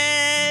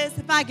less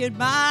if I could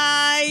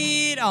buy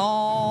it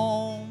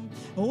all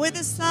with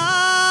a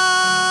solitary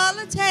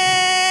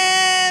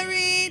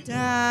dime.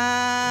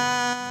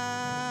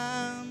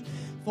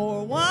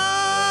 For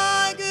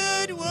what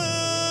good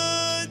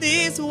would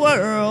this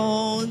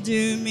world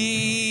do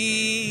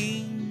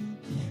me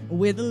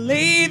with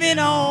leaving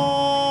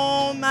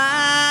on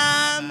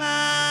my mind?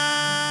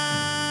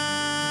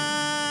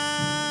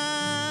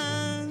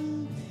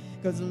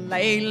 'Cause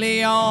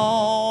lately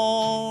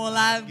all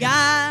I've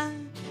got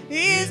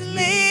is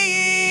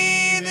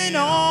living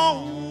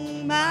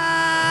on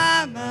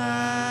my mind.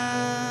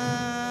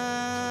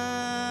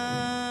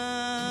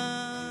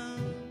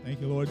 Thank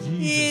you, Lord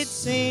Jesus. It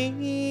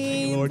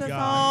seems Lord that's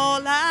God.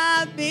 all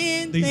I've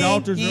been These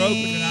altars are open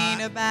thinking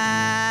tonight.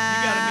 about.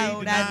 You got a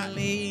need at tonight.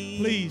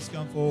 least. Please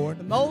come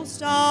forward.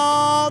 Most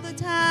all the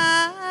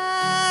time.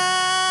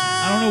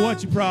 I don't know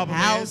what your problem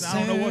is. I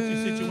don't know what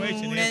your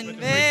situation is, but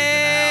the preacher's in the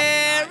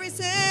house very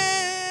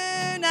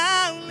soon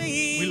I'll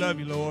leave. We love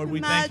you, Lord.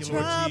 We my thank you,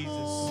 Lord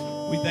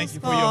Jesus. We thank you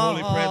for your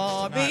holy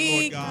presence tonight,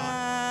 Lord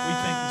God. We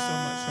thank you so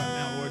much right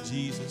now, Lord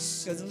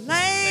Jesus. 'Cause Thank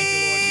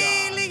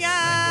lately you, Lord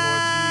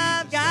God.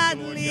 I've got Thank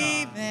you, Lord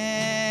Jesus. Thank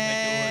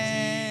you, Lord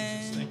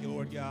Jesus. Thank you,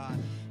 Lord God.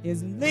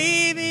 is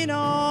leaving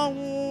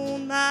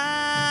on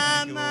my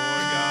Thank you, Lord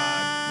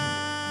God.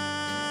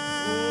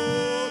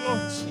 Oh, Lord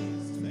mind.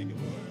 Jesus. Thank you,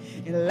 Lord.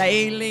 And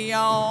lately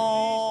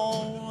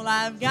all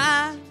I've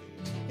got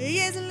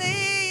is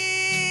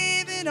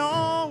living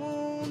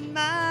on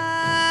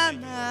my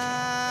mind.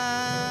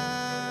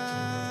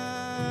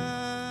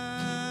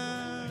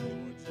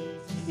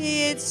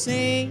 It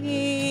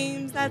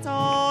seems that's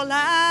all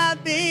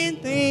I've been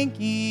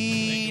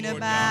thinking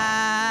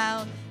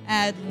about,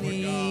 at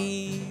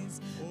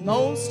least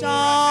most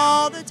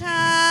all the time.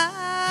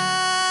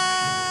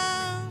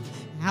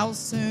 How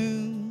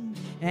soon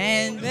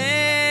and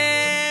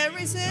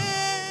very soon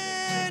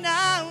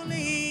I'll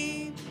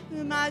leave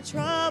my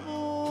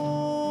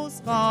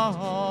troubles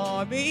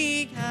far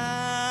behind.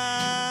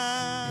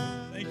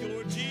 Thank you,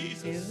 Lord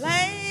Jesus. And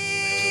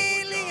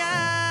lately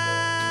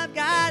I've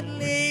got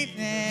leaving.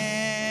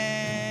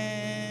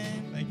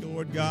 Thank you,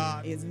 Lord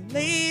God. It's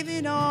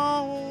leaving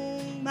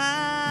on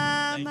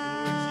my Thank you,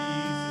 mind.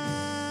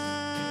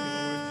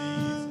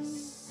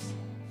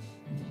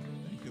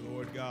 Thank you,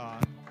 Lord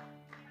God.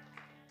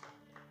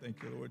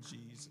 Thank you, Lord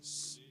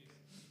Jesus.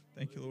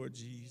 Thank you, Lord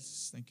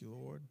Jesus. Thank you,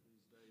 Lord.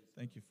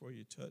 Thank you for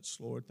your touch,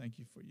 Lord. Thank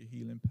you for your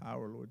healing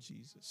power, Lord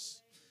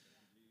Jesus.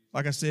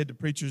 Like I said, the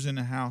preacher's in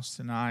the house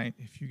tonight.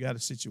 If you got a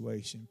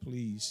situation,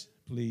 please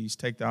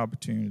take the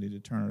opportunity to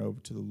turn it over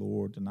to the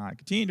Lord tonight.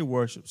 Continue to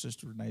worship.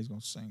 Sister Renee's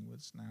going to sing with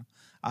us now.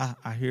 I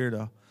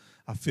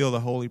feel the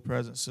holy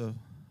presence of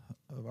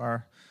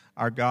our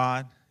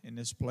God in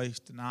this place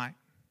tonight.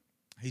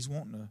 He's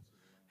wanting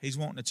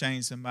to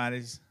change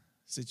somebody's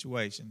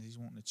situation. He's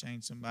wanting to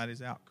change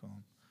somebody's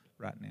outcome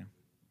right now.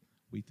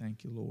 We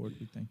thank you, Lord.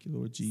 We thank you,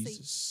 Lord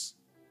Jesus.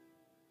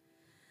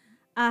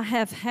 I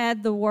have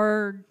had the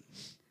word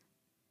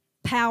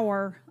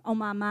power on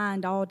my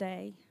mind all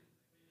day.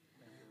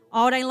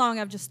 All day long,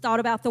 I've just thought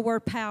about the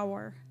word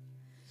power.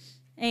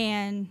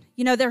 And,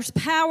 you know, there's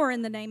power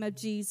in the name of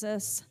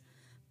Jesus.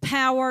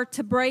 Power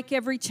to break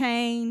every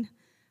chain.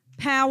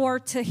 Power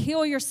to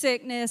heal your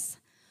sickness.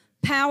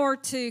 Power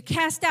to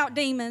cast out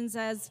demons,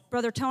 as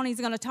Brother Tony's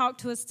going to talk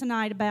to us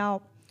tonight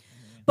about.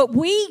 But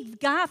we've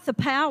got the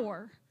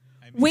power.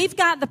 We've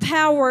got the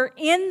power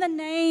in the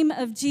name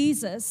of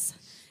Jesus.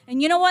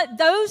 And you know what?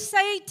 Though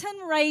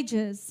Satan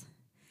rages,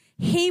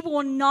 he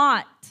will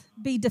not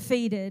be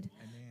defeated.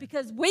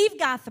 Because we've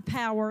got the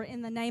power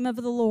in the name of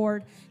the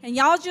Lord. And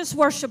y'all just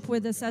worship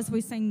with us as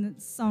we sing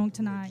this song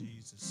tonight.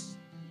 Jesus.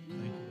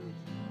 Thank you, Lord.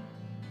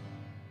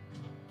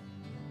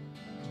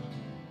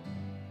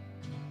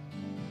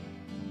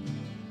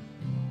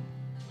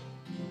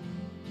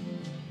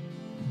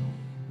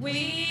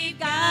 We've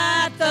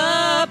got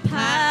the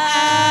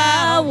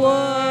power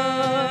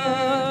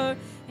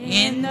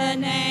in the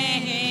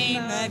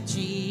name of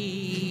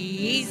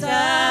Jesus.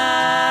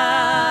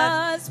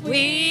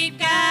 We've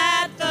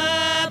got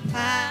the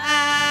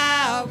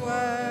power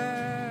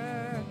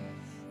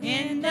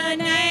in the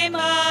name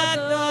of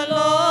the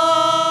Lord.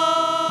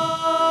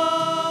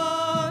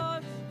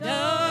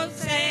 Though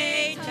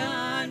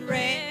Satan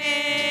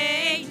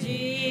rages,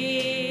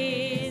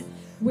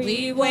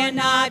 we will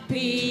not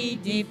be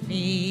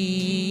defeated.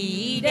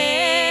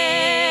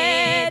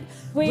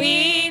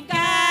 We've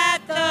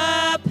got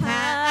the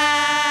power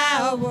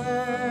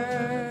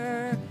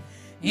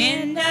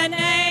in the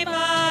name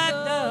of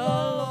the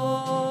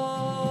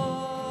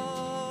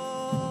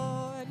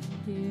Lord.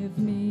 Give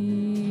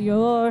me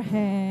your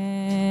hand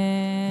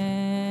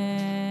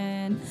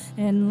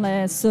and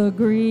let's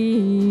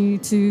agree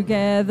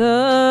together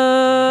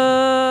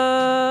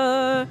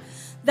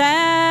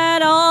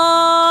that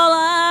all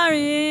our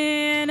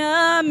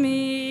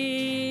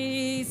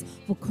enemies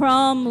will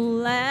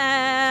crumble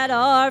at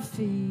our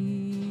feet.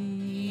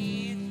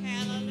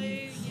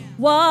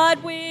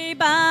 What we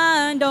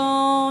bind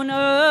on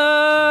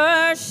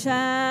earth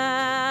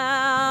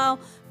shall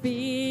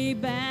be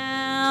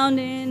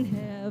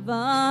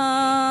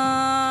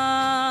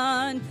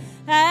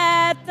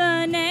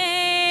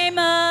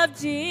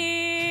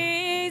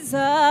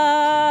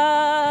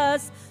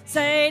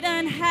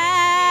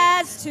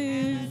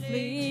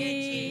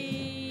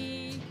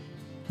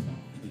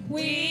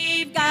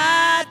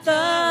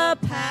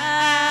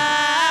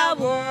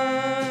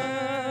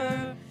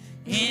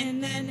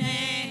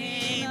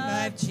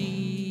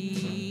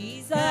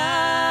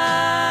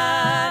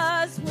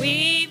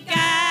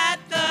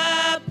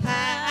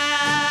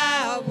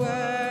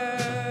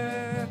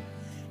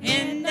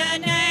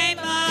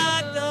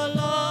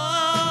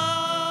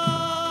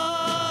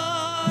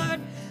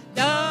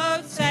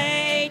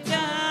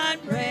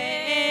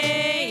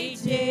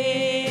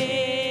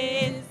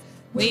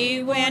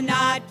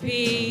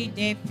be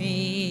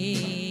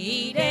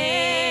defeated.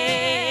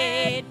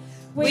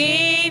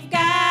 We've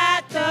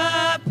got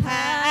the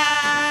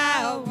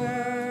power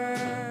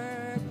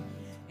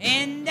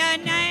in the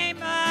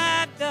name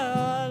of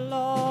the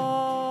Lord.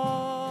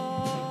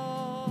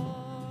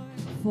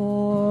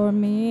 For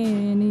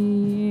many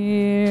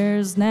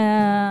years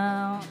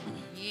now,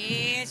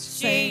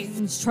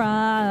 Satan's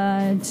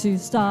tried to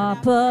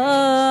stop us,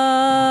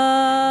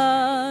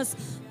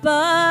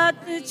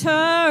 but the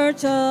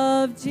Church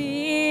of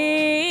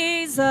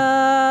Jesus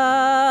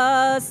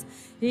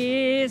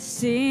is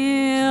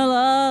still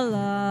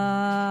alive,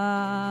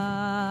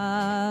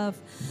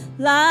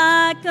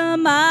 like a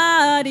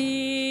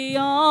mighty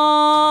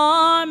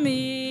army.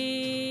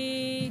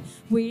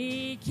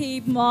 We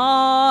keep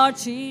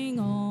marching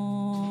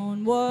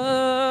onward,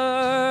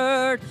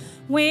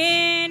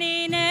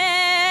 winning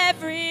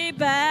every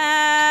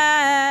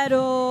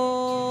battle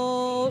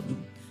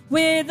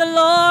with the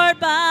Lord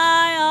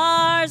by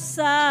our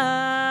side.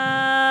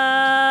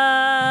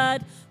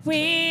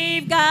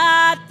 We've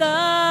got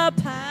the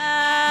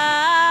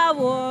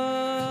power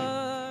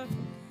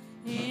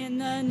in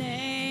the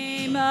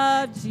name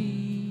of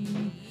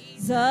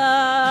Jesus.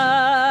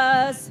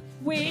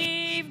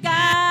 We've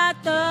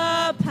got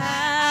the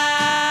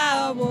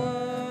power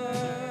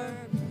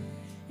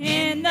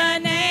in the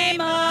name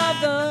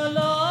of the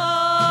Lord.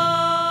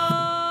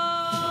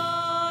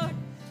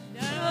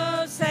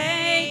 Though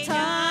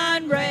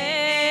Satan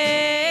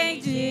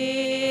rages,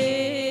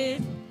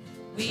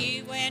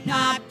 we will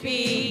not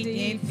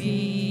be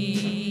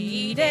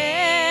defeated.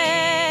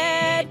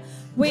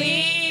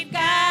 We've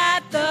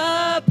got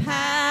the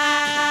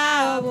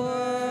power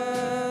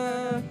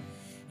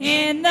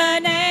in the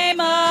name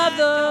of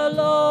the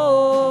Lord.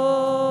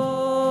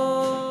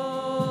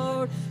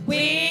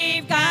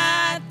 We've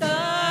got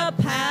the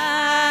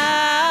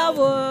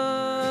power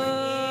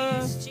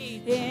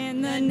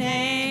in the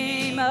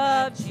name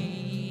of Jesus.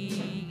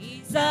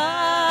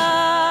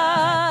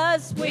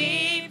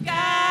 We've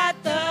got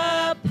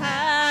the power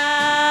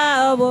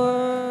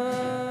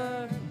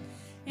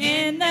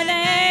in the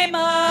name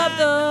of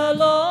the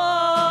Lord.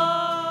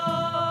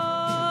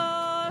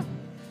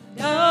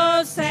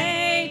 Though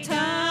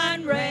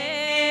Satan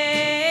rages,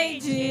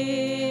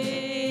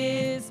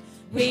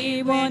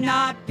 we will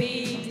not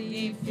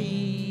be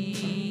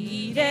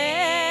defeated.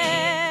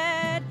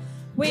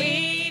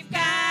 We've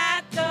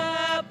got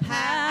the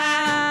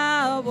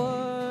power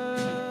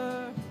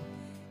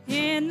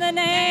in the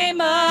name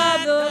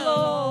of the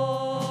Lord.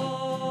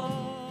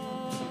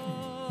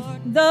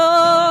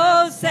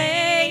 Though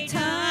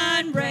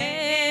Satan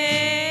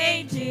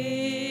rages,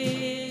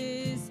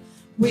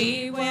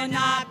 we will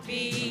not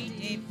be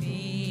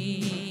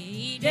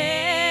defeated.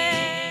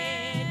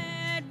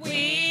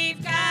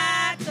 We've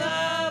got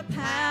the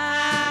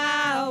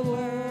power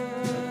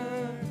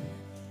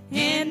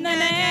in the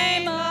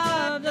name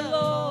of the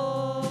Lord.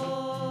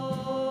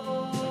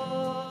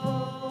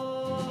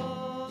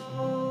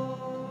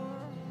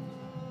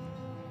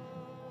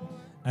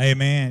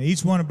 Amen.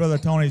 Each one of Brother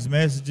Tony's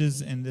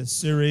messages in this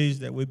series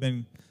that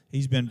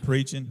he's been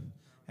preaching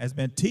has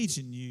been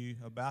teaching you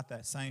about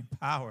that same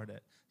power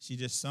that she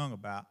just sung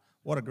about.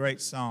 What a great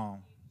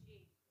song.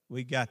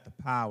 We got the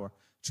power.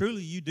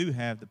 Truly, you do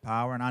have the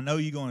power, and I know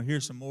you're going to hear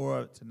some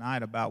more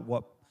tonight about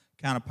what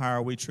kind of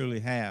power we truly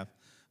have.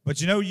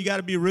 But you know, you got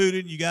to be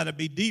rooted, you got to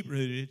be deep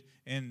rooted,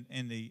 and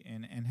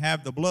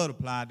have the blood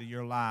applied to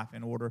your life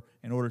in order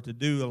to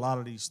do a lot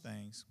of these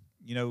things.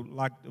 You know,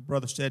 like the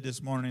brother said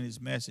this morning in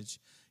his message,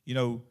 you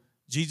know,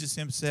 Jesus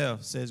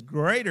himself says,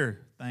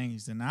 greater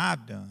things than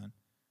I've done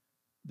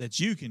that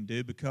you can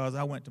do because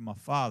I went to my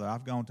Father.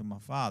 I've gone to my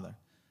Father.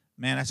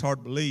 Man, that's hard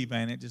to believe,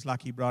 ain't it? Just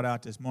like he brought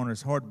out this morning,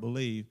 it's hard to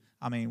believe.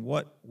 I mean,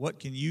 what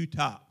can you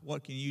top?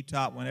 What can you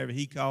top whenever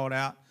he called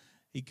out?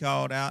 He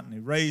called out and he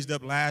raised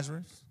up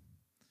Lazarus.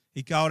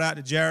 He called out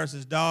to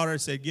Jairus' daughter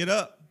and said, get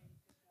up.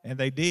 And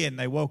they did, and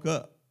they woke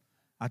up.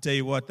 I tell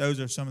you what, those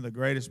are some of the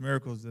greatest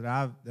miracles that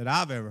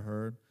I've ever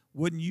heard.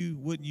 Wouldn't you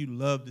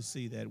love to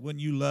see that?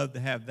 Wouldn't you love to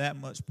have that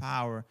much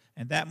power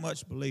and that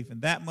much belief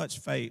and that much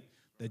faith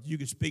that you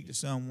could speak to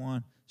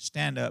someone,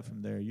 stand up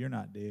from there. You're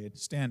not dead.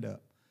 Stand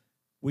up.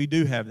 We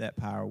do have that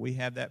power. We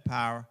have that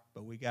power,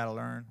 but we got to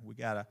learn. We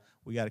got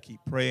to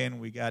keep praying.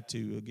 We got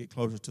to get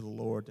closer to the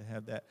Lord to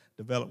have that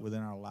develop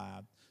within our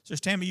lives.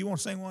 Sister Tammy, you want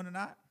to sing one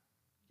tonight?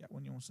 Got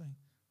one you want to sing?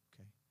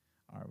 Okay.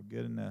 All right, we're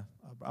good enough.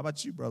 How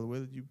about you, Brother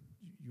Willard? You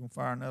want to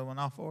fire another one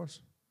off for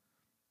us?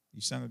 You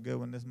sung a good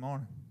one this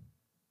morning.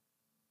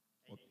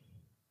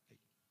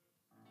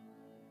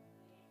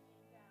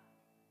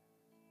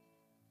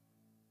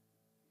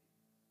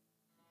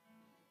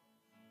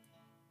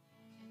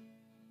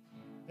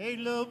 A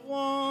loved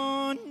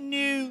one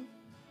knew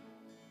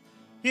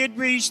he'd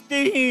reached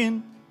the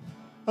end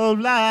of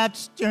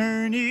life's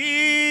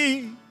journey.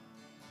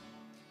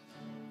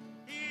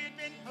 He'd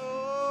been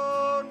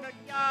holding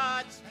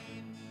God's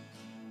hand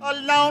a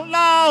long,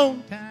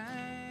 long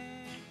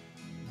time.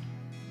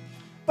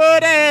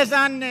 But as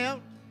I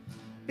knelt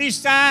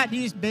beside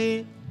his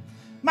bed,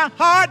 my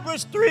heart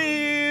was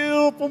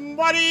thrilled from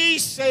what he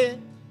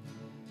said.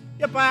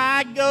 If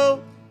I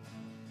go,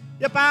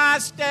 if I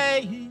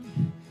stay,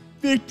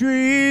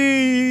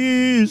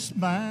 victory is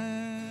mine.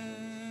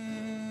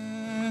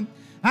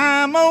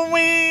 I'm a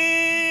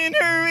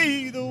winner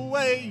either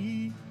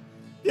way.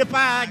 If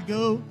I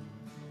go,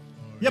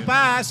 if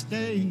I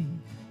stay,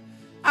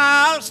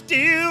 I'll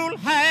still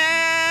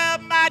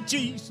have my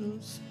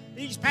Jesus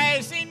these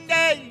passing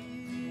days.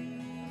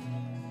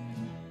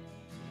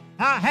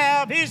 I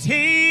have his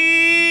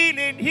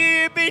healing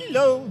here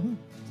below,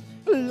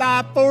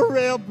 life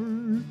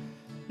forever.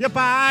 If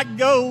I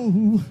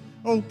go,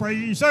 oh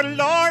praise the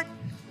Lord,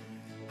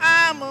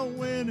 I'm a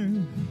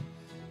winner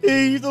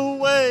either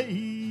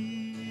way.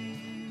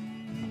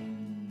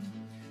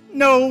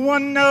 No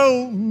one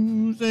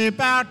knows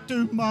about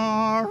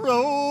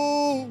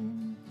tomorrow.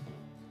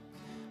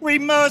 We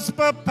must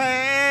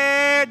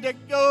prepare to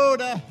go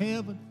to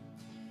heaven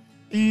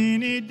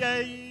any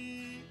day.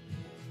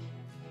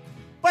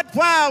 But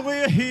while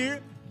we're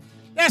here,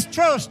 let's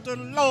trust the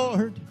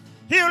Lord.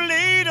 He'll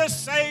lead us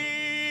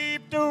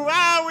safe to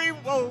our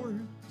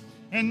reward.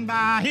 And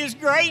by his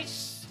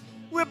grace,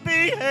 we'll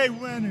be a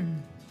winner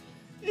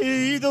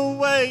either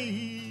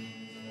way.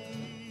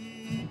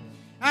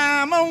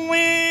 I'm a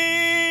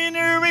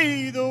winner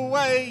either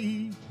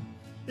way.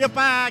 If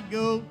I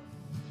go,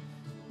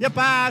 if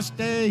I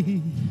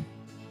stay,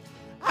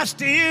 I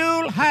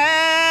still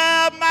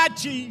have my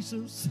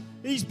Jesus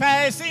these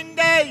passing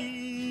days.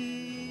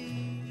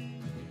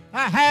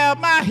 I have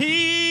my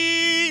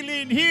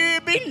healing here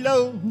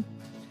below,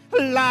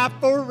 life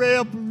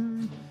forever.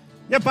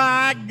 If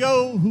I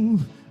go,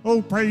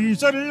 oh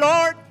praise the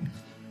Lord,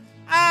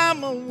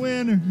 I'm a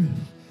winner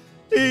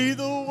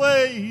either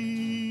way.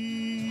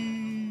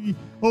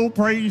 Oh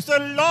praise the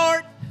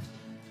Lord,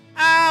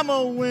 I'm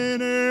a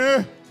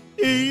winner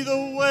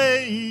either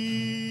way.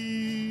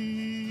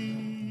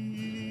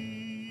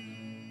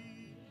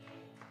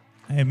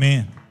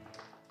 Amen.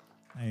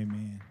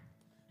 Amen.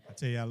 I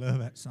tell you, I love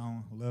that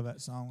song. I love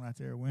that song right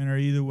there. Winner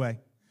either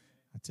way.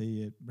 I tell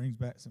you, it brings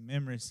back some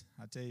memories.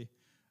 I tell you,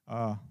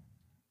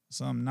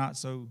 some not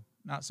so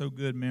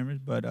good memories,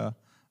 but I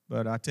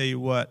tell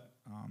you what,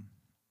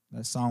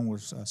 that song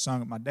was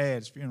sung at my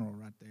dad's funeral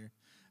right there.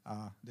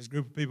 This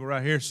group of people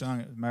right here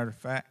sung it, as a matter of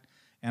fact,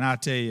 and I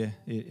tell you,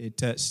 it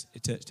touched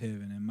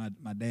heaven. And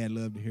my dad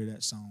loved to hear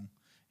that song,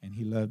 and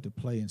he loved to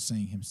play and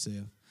sing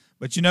himself.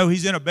 But you know,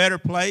 he's in a better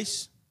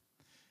place.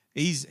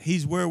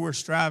 He's where we're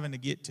striving to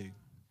get to.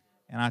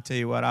 And I tell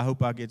you what, I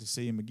hope I get to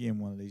see him again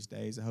one of these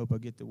days. I hope I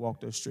get to walk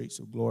those streets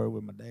of glory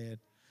with my dad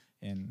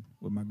and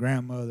with my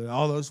grandmother,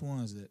 all those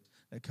ones that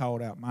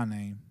called out my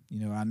name.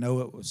 You know, I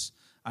know it was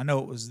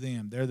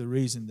them. They're the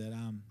reason that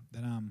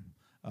I'm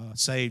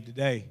saved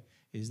today.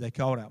 Is they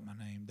called out my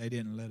name. They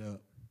didn't let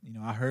up. You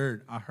know, I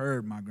heard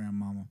my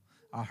grandmama.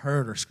 I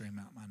heard her scream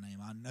out my name.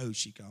 I know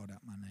she called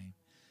out my name,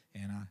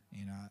 and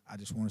I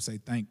just want to say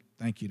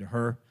thank you to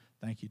her.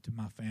 Thank you to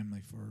my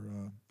family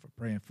for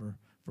praying for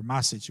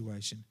my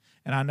situation.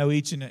 And I know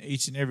each and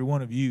every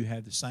one of you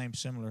had the same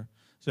similar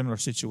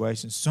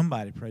situations.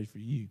 Somebody prayed for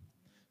you.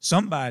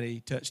 Somebody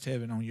touched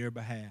heaven on your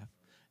behalf.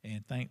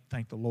 And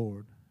thank the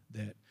Lord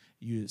that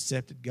you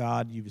accepted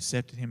God, you've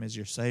accepted him as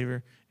your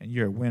Savior, and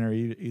you're a winner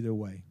either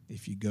way,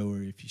 if you go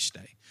or if you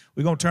stay.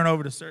 We're going to turn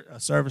over the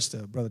service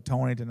to Brother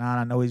Tony tonight.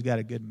 I know he's got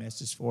a good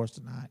message for us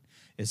tonight.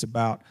 It's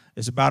about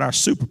our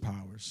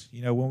superpowers.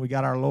 You know, when we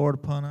got our Lord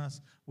upon us,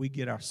 we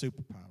get our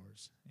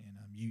superpowers, and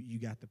you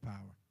got the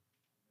power.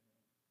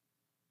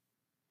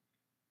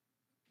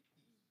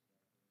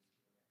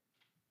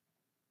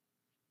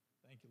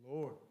 Thank you,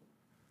 Lord.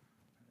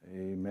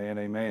 Amen,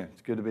 amen.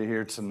 It's good to be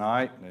here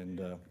tonight,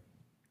 and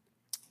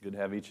good to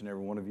have each and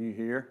every one of you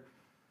here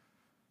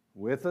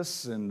with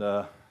us. And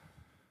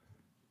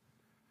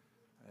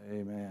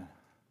amen.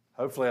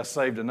 Hopefully I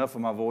saved enough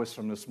of my voice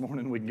from this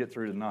morning we can get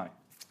through tonight.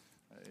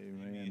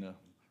 Amen.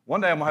 One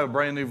day I'm going to have a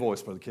brand new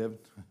voice, Brother Kevin.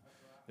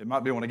 It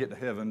might be when I get to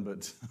heaven,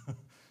 but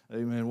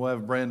amen, we'll have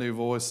a brand new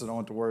voice, so I don't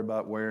have to worry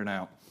about wearing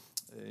out.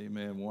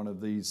 Amen, one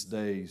of these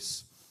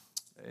days.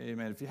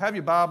 Amen. If you have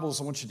your Bibles,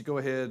 I want you to go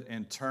ahead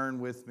and turn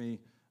with me,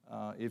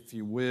 if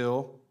you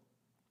will.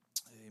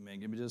 Amen.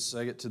 Give me just a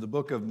second to the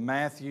book of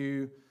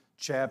Matthew,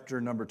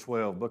 chapter number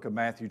 12. Book of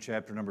Matthew,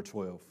 chapter number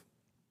 12.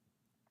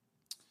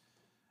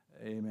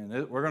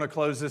 Amen. We're going to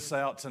close this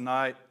out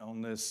tonight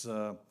on this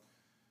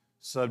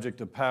subject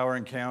of power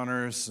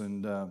encounters,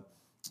 and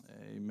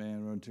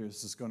amen.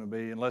 This is going to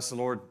be, unless the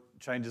Lord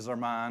changes our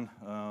mind,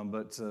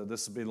 but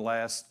this will be the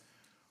last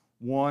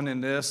one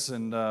in this,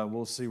 and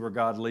we'll see where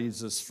God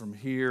leads us from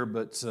here.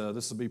 But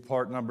this will be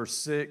part number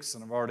 6,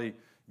 and I've already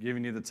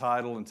given you the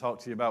title and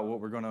talked to you about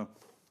what we're going to,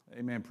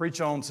 amen,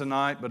 preach on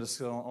tonight, but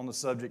it's on the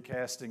subject,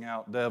 casting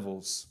out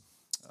devils.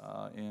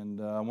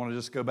 And I want to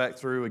just go back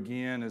through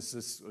again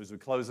as we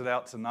close it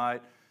out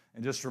tonight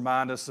and just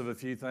remind us of a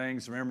few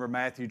things. Remember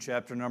Matthew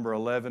chapter number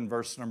 11,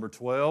 verse number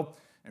 12.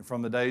 And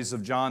from the days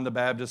of John the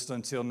Baptist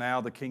until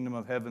now, the kingdom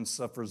of heaven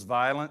suffers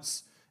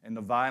violence, and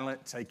the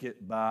violent take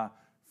it by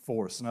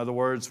force. In other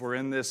words, we're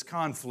in this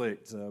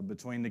conflict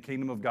between the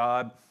kingdom of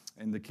God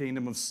and the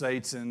kingdom of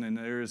Satan, and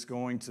there is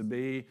going to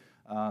be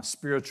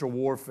spiritual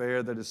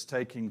warfare that is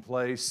taking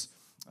place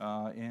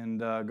and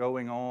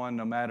going on,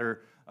 no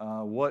matter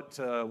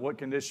what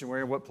condition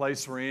we're in, what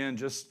place we're in,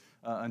 just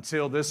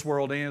until this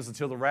world ends,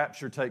 until the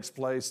rapture takes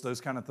place.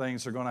 Those kind of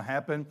things are going to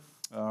happen,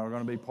 are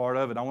going to be part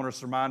of it. I want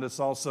to remind us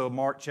also of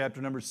Mark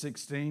chapter number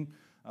 16,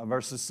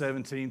 verses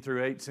 17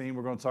 through 18.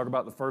 We're going to talk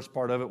about the first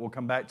part of it. We'll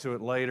come back to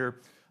it later.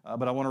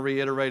 But I want to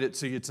reiterate it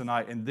to you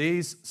tonight. And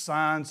these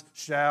signs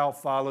shall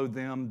follow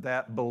them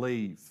that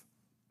believe.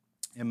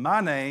 In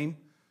my name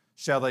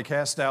shall they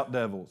cast out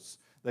devils.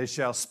 They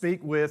shall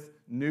speak with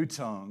new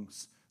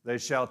tongues. They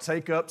shall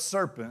take up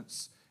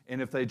serpents.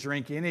 And if they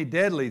drink any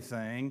deadly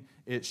thing,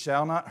 it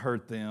shall not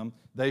hurt them.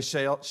 They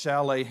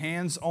shall lay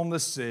hands on the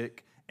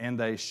sick, and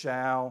they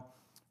shall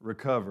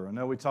recover. I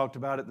know we talked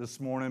about it this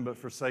morning, but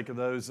for sake of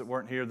those that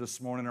weren't here this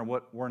morning or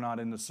what were not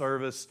in the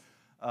service,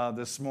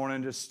 this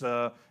morning, just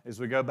as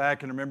we go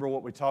back and remember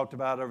what we talked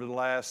about over the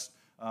last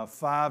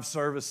 5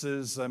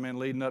 services,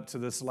 leading up to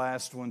this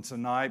last one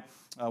tonight.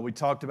 We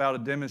talked about a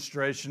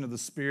demonstration of the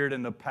Spirit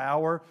and the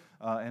power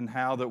and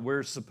how that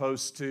we're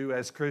supposed to,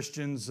 as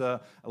Christians,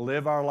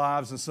 live our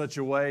lives in such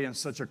a way, in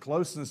such a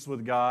closeness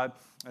with God,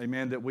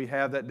 amen, that we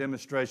have that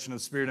demonstration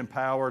of Spirit and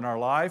power in our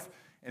life.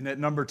 And that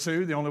number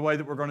 2, the only way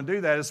that we're going to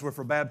do that is if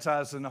we're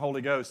baptized in the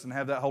Holy Ghost and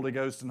have that Holy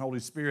Ghost and Holy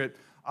Spirit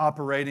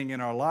operating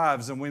in our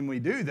lives. And when we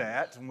do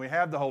that, and we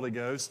have the Holy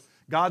Ghost,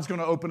 God's going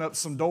to open up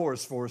some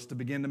doors for us to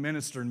begin to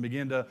minister and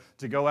begin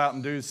to go out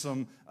and do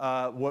some,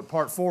 what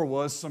part 4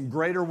 was, some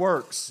greater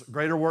works.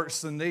 Greater works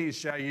than these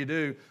shall you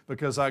do,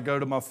 because I go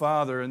to my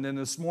Father. And then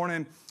this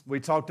morning, we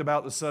talked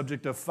about the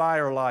subject of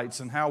fire lights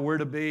and how we're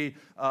to be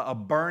a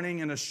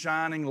burning and a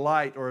shining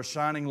light, or a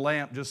shining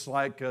lamp, just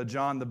like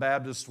John the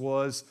Baptist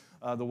was,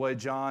 the way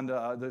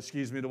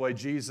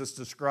Jesus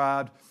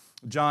described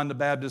John the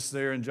Baptist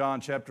there in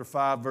John chapter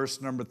 5,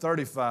 verse number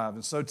 35.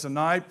 And so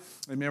tonight,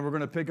 amen, we're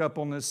going to pick up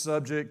on this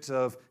subject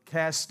of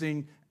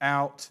casting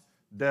out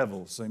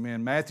devils.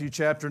 Amen. Matthew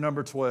chapter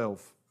number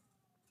 12.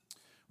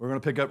 We're going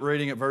to pick up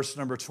reading at verse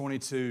number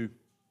 22.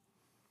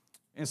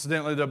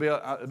 Incidentally, there'll be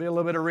a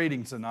little bit of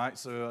reading tonight,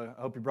 so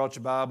I hope you brought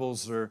your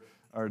Bibles or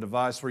a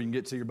device where you can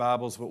get to your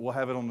Bibles, but we'll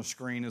have it on the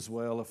screen as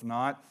well if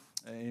not.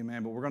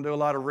 Amen. But we're going to do a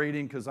lot of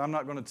reading, because I'm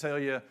not going to tell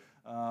you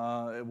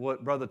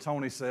what Brother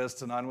Tony says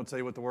tonight. I'm going to tell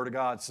you what the Word of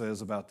God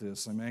says about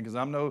this. Amen. Because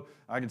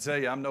I can tell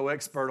you, I'm no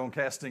expert on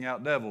casting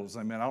out devils.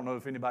 Amen. I don't know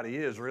if anybody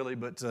is really,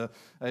 but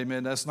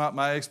amen, that's not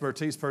my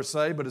expertise per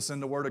se, but it's in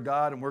the Word of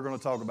God, and we're going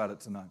to talk about it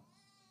tonight.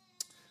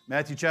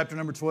 Matthew chapter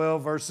number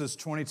 12, verses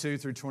 22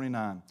 through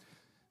 29.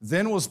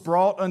 Then was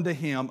brought unto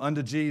him,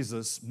 unto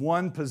Jesus,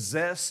 one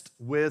possessed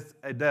with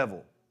a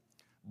devil,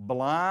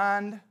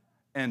 blind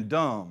and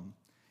dumb,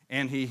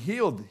 and he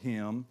healed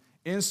him,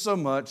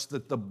 insomuch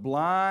that the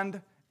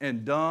blind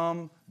and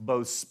dumb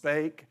both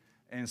spake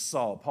and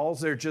saw.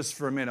 Pause there just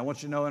for a minute. I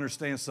want you to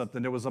understand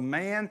something. There was a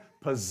man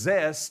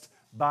possessed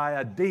by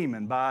a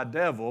demon, by a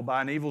devil,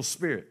 by an evil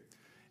spirit.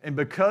 And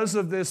because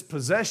of this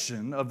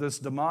possession of this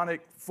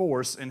demonic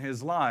force in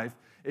his life,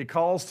 it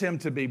caused him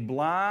to be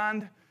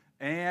blind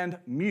and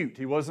mute.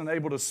 He wasn't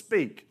able to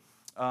speak.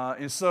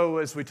 And so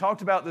as we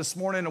talked about this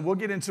morning, and we'll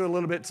get into it a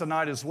little bit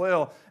tonight as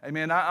well,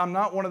 amen, I'm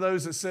not one of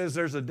those that says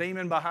there's a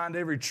demon behind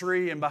every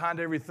tree and behind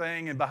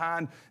everything and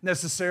behind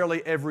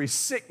necessarily every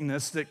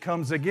sickness that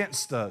comes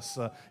against us.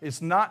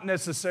 It's not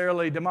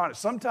necessarily demonic.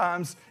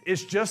 Sometimes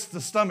it's just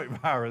the stomach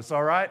virus,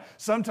 all right?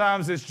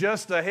 Sometimes it's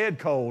just a head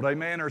cold,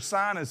 amen, or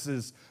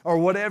sinuses or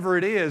whatever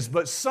it is.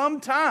 But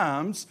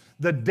sometimes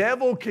the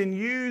devil can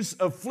use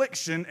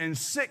affliction and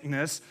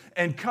sickness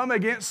and come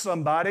against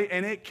somebody,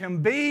 and it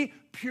can be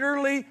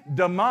purely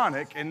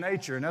demonic in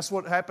nature, and that's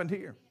what happened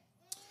here.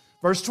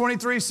 Verse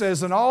 23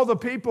 says, and all the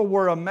people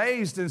were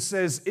amazed and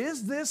says,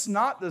 is this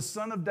not the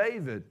son of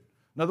David?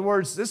 In other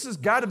words, this has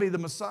got to be the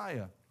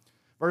Messiah.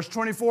 Verse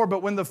 24,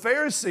 but when the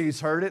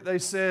Pharisees heard it, they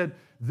said,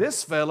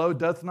 this fellow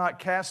doth not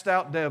cast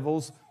out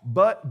devils,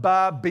 but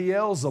by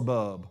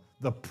Beelzebub,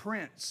 the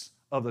prince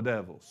of the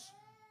devils.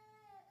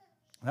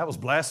 That was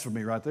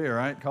blasphemy right there,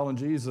 right? Calling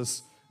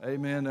Jesus,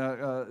 amen,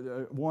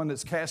 one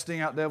that's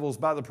casting out devils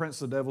by the prince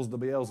of devils, the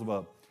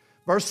Beelzebub.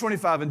 Verse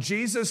 25, and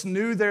Jesus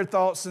knew their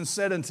thoughts and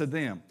said unto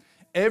them,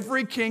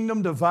 every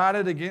kingdom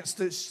divided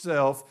against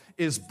itself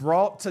is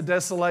brought to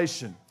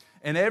desolation,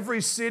 and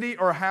every city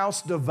or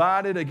house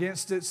divided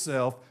against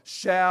itself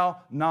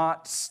shall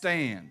not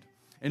stand.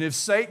 And if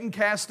Satan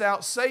cast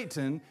out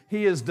Satan,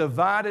 he is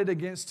divided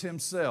against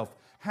himself.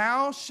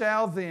 How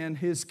shall then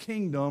his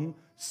kingdom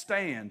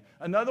stand?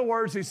 In other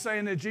words, he's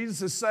saying that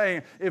Jesus is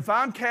saying, if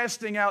I'm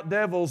casting out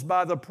devils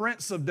by the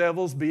prince of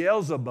devils,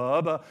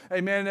 Beelzebub,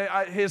 amen,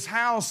 his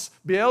house,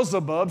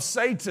 Beelzebub,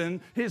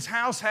 Satan, his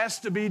house has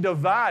to be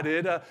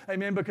divided,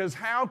 amen, because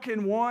how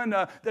can one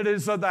that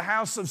is of the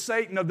house of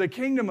Satan, of the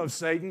kingdom of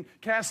Satan,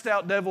 cast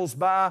out devils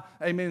by,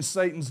 amen,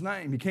 Satan's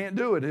name? You can't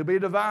do it. It'll be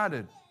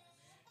divided.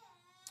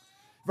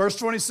 Verse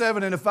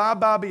 27, and if I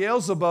by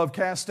Beelzebub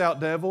cast out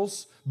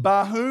devils,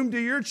 by whom do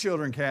your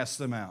children cast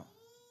them out?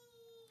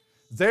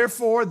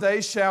 Therefore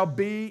they shall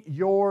be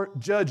your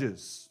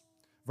judges.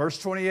 Verse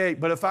 28,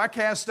 but if I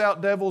cast out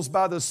devils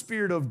by the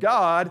Spirit of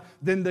God,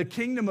 then the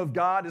kingdom of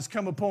God has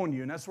come upon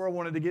you. And that's where I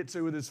wanted to get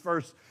to with this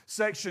first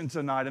section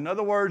tonight. In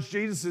other words,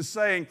 Jesus is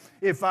saying,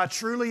 if I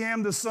truly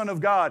am the Son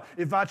of God,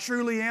 if I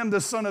truly am the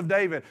Son of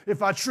David,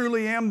 if I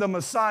truly am the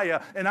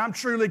Messiah, and I'm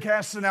truly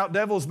casting out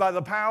devils by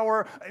the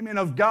power, amen,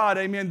 of God,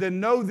 amen, then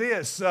know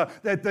this,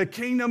 that the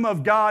kingdom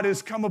of God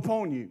has come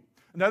upon you.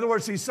 In other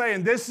words, he's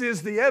saying this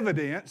is the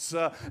evidence,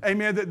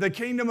 amen, that the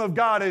kingdom of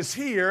God is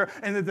here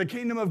and that the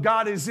kingdom of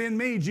God is in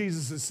me,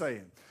 Jesus is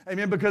saying.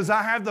 Amen, because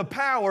I have the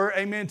power,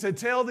 amen, to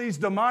tell these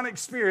demonic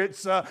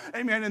spirits,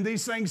 amen, and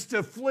these things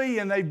to flee,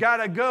 and they've got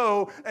to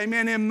go,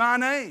 amen, in my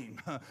name,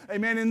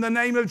 amen, in the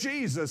name of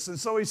Jesus. And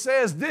so he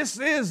says, this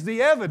is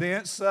the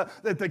evidence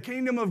that the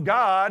kingdom of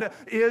God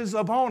is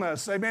upon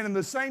us, amen. And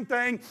the same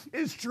thing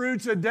is true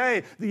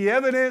today. The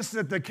evidence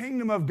that the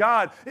kingdom of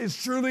God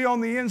is truly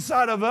on the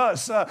inside of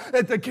us,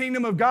 that the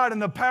kingdom of God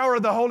and the power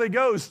of the Holy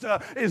Ghost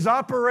is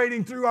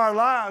operating through our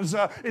lives,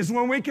 is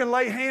when we can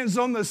lay hands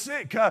on the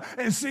sick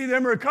and see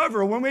them recover.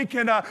 When we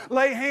can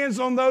lay hands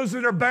on those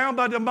that are bound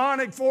by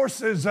demonic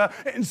forces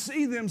and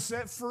see them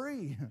set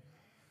free.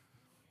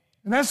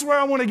 And that's where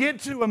I want to get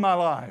to in my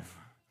life.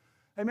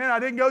 Amen. I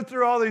didn't go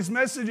through all these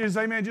messages,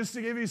 amen, just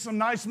to give you some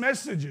nice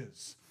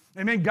messages.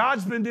 Amen.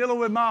 God's been dealing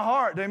with my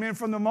heart. Amen.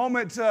 From the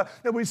moment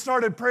that we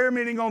started prayer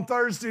meeting on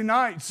Thursday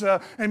nights,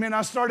 amen,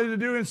 I started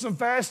doing some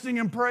fasting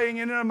and praying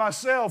in and of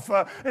myself.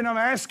 And I'm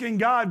asking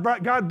God,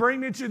 God,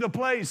 bring me to the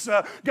place,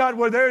 God,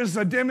 where there's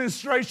a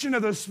demonstration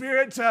of the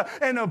Spirit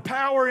and of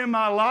power in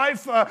my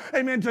life,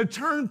 amen, to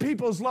turn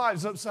people's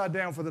lives upside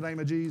down for the name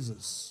of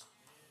Jesus.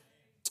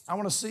 I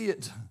want to see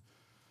it.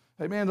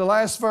 Amen. The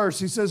last verse,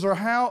 he says, or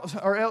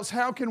else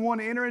how can one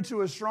enter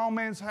into a strong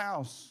man's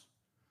house?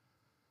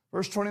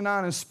 Verse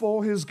 29, and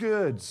spoil his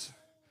goods,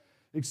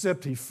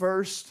 except he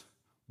first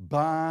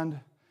bind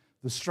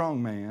the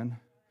strong man,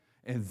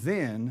 and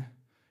then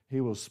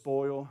he will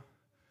spoil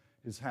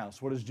his house.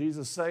 What is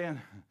Jesus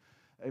saying?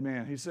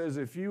 Amen. He says,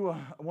 if you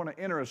want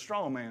to enter a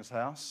strong man's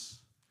house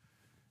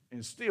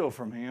and steal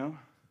from him,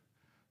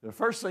 the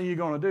first thing you're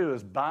going to do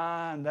is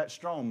bind that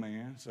strong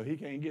man so he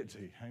can't get to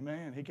you.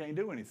 Amen. He can't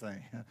do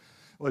anything.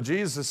 What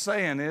Jesus is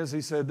saying is,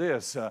 he said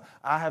this,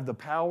 I have the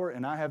power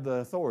and I have the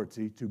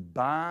authority to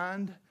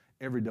bind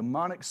every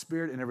demonic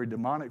spirit and every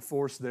demonic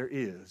force there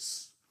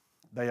is.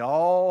 They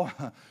all,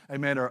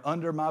 amen, are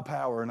under my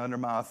power and under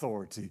my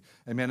authority.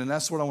 Amen. And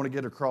that's what I want to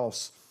get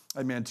across,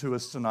 amen, to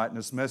us tonight in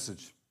this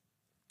message.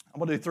 I'm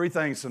going to do three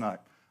things tonight.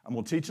 I'm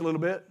going to teach a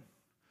little bit.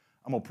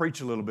 I'm going to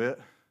preach a little bit.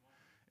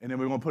 And then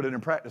we're going to put it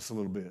in practice a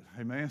little bit.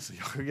 Amen. So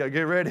you got to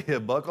get ready.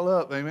 Buckle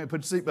up. Amen.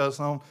 Put your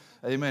seatbelts on.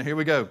 Amen. Here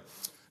we go.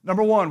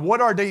 Number one,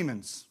 what are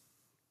demons?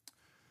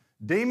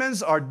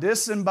 Demons are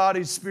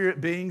disembodied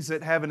spirit beings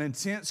that have an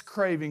intense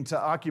craving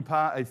to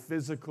occupy a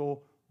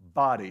physical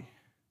body.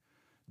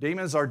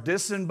 Demons are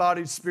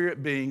disembodied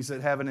spirit beings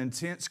that have an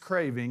intense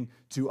craving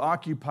to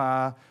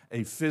occupy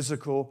a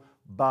physical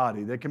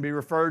body. They can be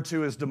referred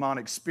to as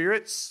demonic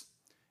spirits,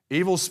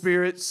 evil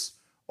spirits,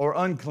 or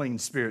unclean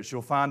spirits.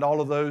 You'll find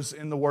all of those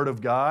in the Word of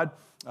God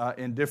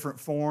in different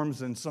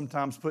forms and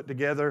sometimes put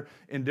together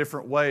in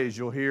different ways.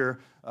 You'll hear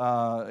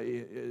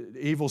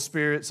evil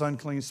spirits,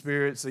 unclean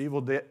spirits,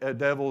 evil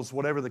devils,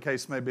 whatever the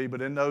case may be,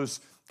 but in those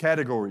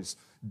categories.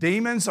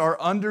 Demons are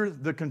under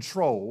the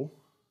control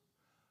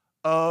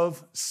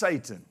of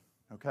Satan,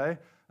 okay?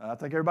 I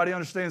think everybody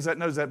understands that,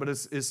 knows that, but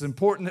it's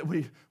important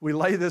that we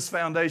lay this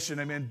foundation.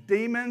 Amen.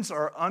 Demons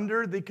are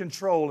under the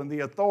control and the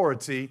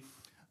authority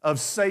of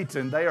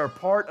Satan. They are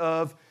part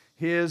of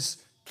his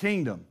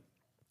kingdom.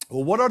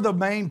 Well, what are the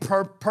main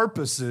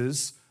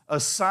purposes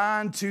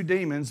assigned to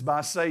demons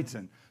by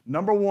Satan?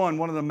 Number one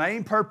of the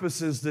main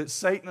purposes that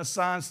Satan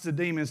assigns to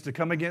demons to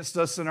come against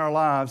us in our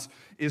lives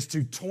is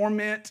to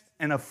torment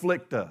and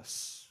afflict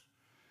us.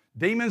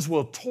 Demons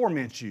will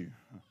torment you.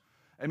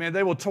 Amen.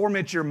 They will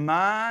torment your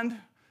mind.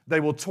 They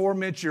will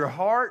torment your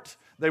heart.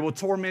 They will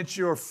torment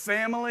your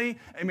family.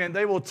 Amen.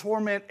 They will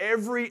torment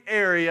every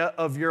area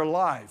of your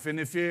life. And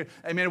if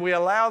we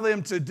allow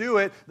them to do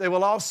it, they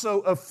will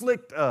also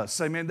afflict us.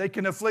 Amen. They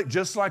can afflict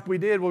just like we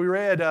did when we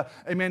read,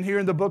 amen, here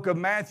in the book of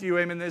Matthew.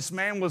 Amen. This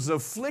man was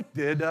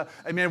afflicted,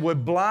 amen,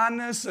 with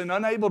blindness and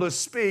unable to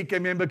speak.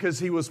 Amen. Because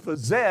he was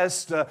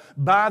possessed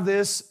by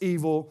this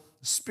evil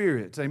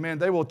spirit. Amen.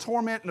 They will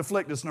torment and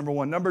afflict us, number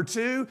one. Number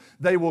two,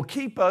 they will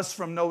keep us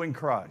from knowing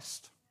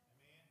Christ.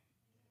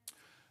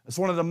 It's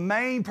one of the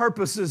main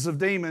purposes of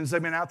demons,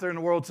 amen, out there in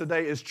the world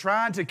today is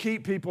trying to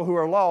keep people who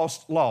are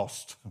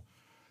lost.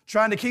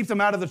 Trying to keep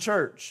them out of the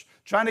church.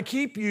 Trying to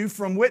keep you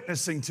from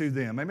witnessing to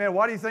them. Amen.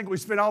 Why do you think we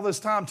spend all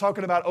this time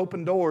talking about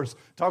open doors,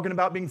 talking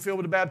about being filled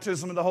with the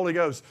baptism of the Holy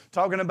Ghost,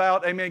 talking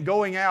about, amen,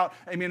 going out,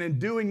 amen, and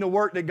doing the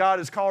work that God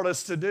has called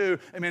us to do,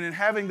 amen, and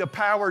having the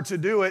power to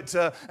do it,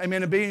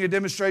 amen, and being a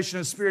demonstration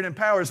of spirit and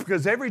power? It's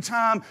because every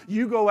time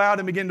you go out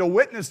and begin to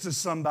witness to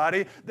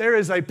somebody, there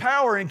is a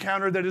power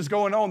encounter that is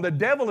going on. The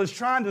devil is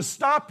trying to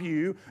stop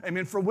you,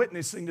 amen, from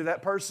witnessing to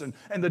that person.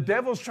 And the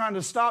devil's trying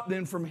to stop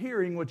them from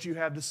hearing what you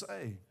have to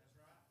say.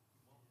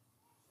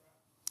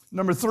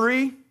 Number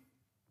three,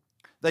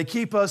 They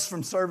keep us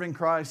from serving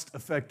Christ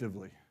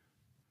effectively.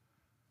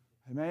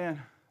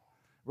 Amen.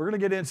 We're going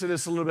to get into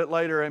this a little bit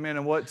later, amen,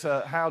 and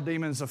how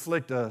demons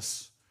afflict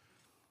us.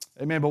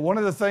 Amen. But one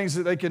of the things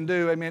that they can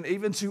do, amen,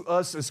 even to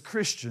us as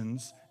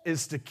Christians,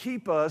 is to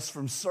keep us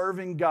from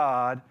serving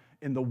God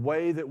in the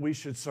way that we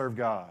should serve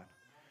God.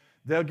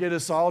 They'll get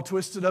us all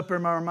twisted up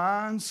in our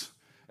minds.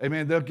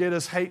 Amen. They'll get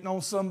us hating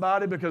on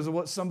somebody because of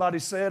what somebody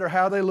said or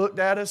how they looked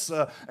at us.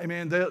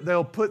 Amen.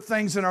 They'll put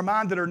things in our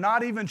mind that are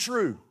not even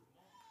true.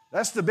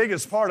 That's the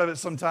biggest part of it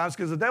sometimes,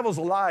 because the devil's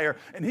a liar,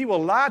 and he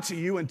will lie to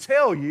you and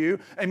tell you,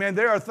 amen,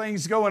 there are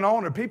things going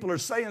on, or people are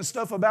saying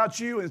stuff about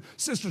you, and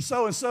Sister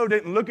so-and-so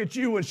didn't look at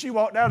you when she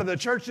walked out of the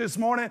church this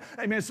morning,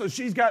 amen, so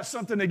she's got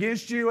something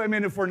against you,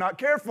 amen. If we're not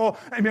careful,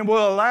 amen,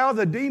 we'll allow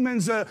the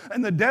demons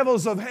and the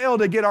devils of hell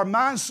to get our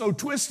minds so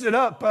twisted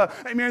up,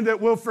 amen, that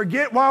we'll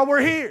forget why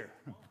we're here.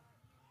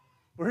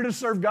 We're here to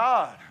serve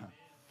God.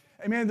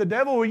 Amen. The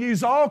devil will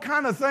use all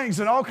kind of things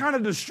and all kind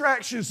of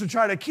distractions to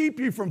try to keep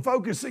you from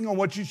focusing on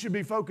what you should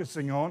be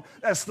focusing on.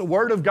 That's the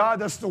Word of God.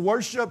 That's the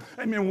worship.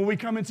 Amen. When we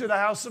come into the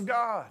house of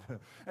God.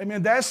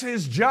 Amen. That's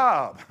his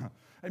job.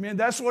 Amen.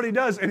 That's what he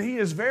does. And he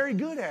is very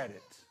good at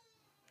it.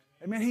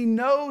 Amen. He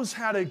knows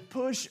how to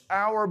push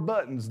our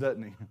buttons,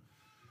 doesn't he?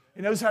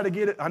 He knows how to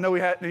get it. I know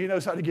he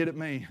knows how to get at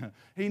me.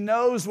 He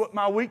knows what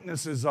my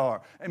weaknesses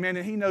are. Amen.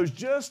 And he knows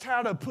just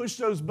how to push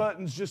those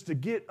buttons just to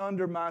get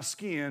under my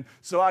skin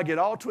so I get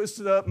all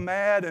twisted up,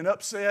 mad, and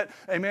upset.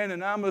 Amen.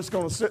 And I'm just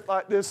going to sit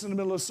like this in the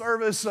middle of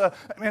service.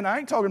 Amen. I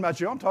ain't talking about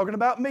you. I'm talking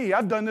about me.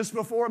 I've done this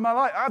before in my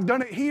life. I've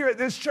done it here at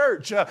this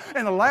church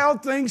and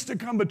allowed things to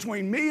come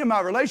between me and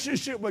my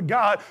relationship with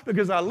God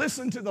because I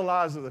listened to the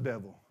lies of the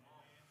devil.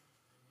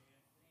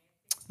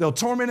 They'll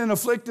torment and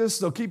afflict us.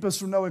 They'll keep us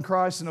from knowing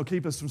Christ, and they'll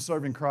keep us from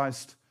serving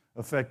Christ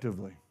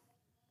effectively.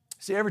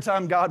 See, every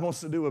time God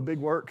wants to do a big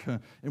work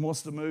and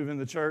wants to move in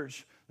the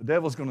church, the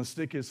devil's going to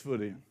stick his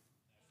foot in.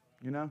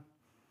 You know?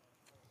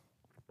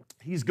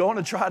 He's going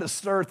to try to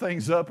stir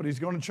things up, and he's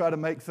going to try to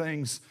make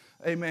things,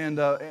 amen,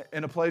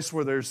 in a place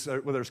where there's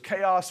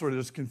chaos, where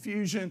there's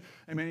confusion.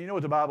 Amen. You know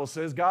what the Bible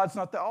says? God's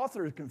not the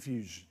author of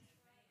confusion.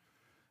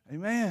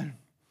 Amen.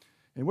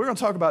 And we're going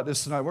to talk about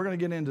this tonight. We're going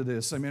to get into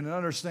this. Amen. And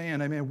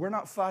understand, amen, we're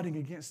not fighting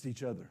against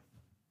each other.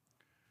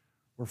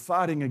 We're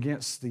fighting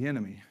against the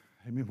enemy,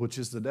 amen, which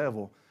is the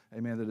devil,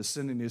 amen, that is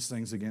sending these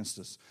things against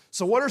us.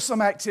 So what are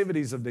some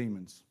activities of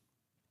demons?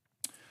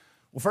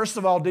 Well, first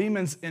of all,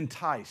 demons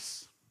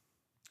entice.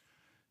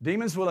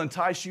 Demons will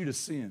entice you to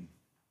sin.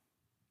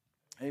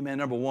 Amen,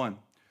 number one.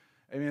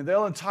 Amen,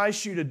 they'll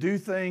entice you to do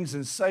things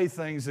and say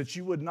things that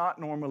you would not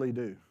normally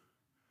do.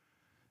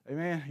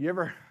 Amen.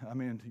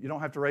 You don't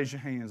have to raise your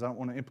hands. I don't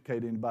want to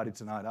implicate anybody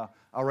tonight.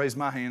 I'll raise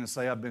my hand and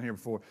say I've been here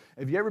before.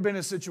 Have you ever been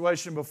in a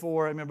situation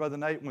before, amen, Brother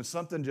Nate, when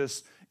something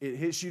it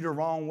hits you the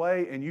wrong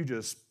way and you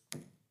just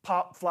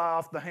fly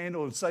off the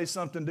handle and say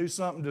something, do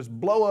something, just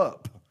blow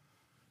up?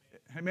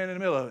 Amen, in the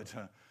middle of it.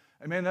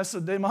 Amen, that's a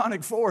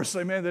demonic force,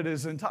 amen, that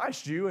has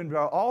enticed you, and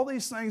all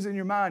these things in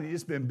your mind, you've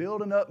just been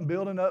building up and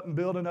building up and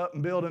building up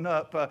and building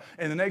up,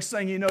 and the next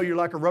thing you know, you're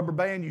like a rubber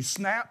band, you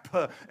snap,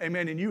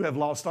 amen, and you have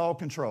lost all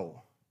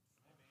control.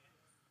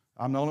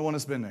 I'm the only one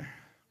that's been there.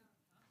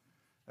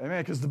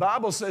 Amen. Because the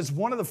Bible says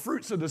one of the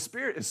fruits of the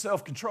Spirit is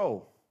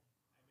self-control.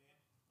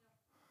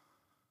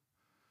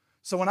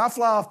 So when I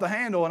fly off the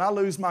handle and I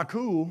lose my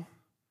cool,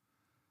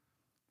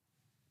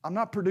 I'm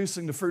not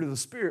producing the fruit of the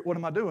Spirit. What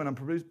am I doing? I'm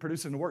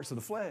producing the works of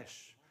the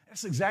flesh.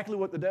 That's exactly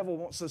what the devil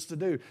wants us to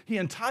do. He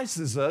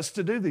entices us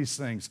to do these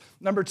things.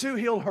 Number two,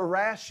 he'll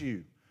harass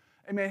you.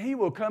 Amen. He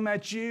will come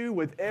at you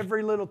with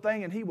every little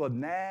thing, and he will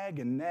nag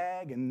and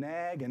nag and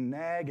nag and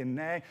nag and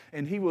nag,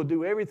 and he will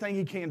do everything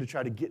he can to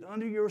try to get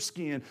under your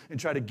skin and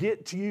try to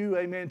get to you,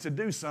 amen, to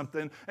do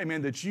something,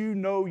 amen, that you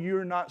know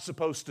you're not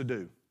supposed to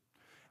do.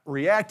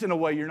 React in a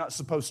way you're not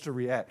supposed to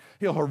react.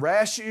 He'll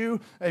harass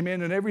you,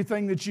 amen, in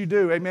everything that you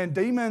do. Amen.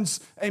 Demons,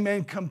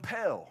 amen,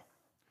 compel.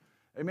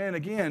 Amen.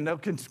 Again,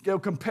 they'll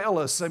compel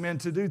us, amen,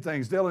 to do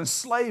things. They'll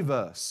enslave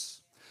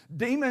us.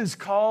 Demons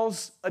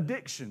cause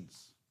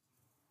addictions.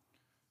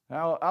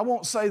 Now, I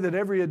won't say that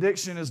every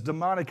addiction is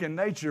demonic in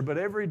nature, but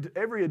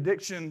every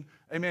addiction,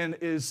 amen,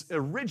 is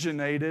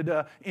originated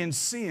in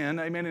sin,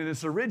 amen, and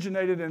it's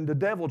originated in the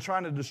devil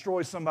trying to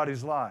destroy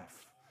somebody's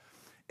life.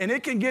 And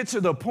it can get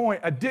to the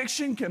point,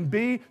 addiction can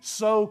be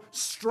so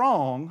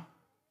strong,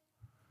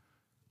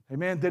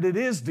 amen, that it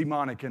is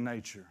demonic in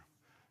nature.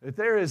 That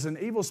there is an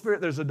evil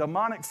spirit, there's a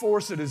demonic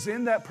force that is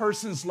in that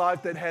person's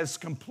life that has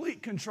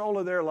complete control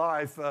of their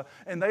life,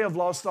 and they have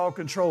lost all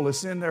control.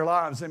 It's in their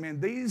lives.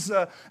 These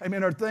are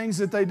things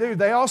that they do.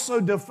 They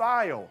also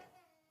defile.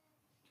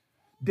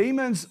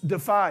 Demons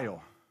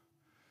defile.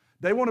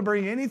 They want to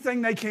bring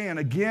anything they can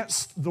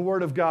against the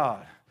Word of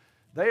God.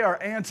 They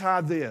are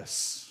anti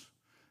this.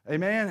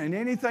 Amen. And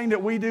anything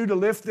that we do to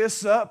lift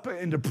this up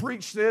and to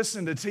preach this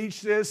and to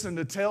teach this and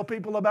to tell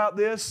people about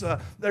this,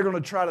 they're going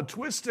to try to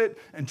twist it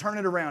and turn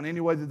it around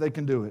any way that they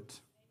can do it.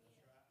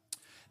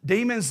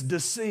 Demons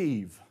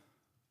deceive.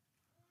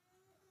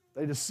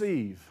 They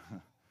deceive.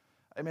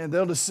 Amen.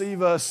 They'll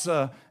deceive us,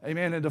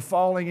 amen, into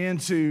falling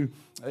into,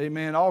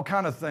 amen, all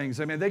kind of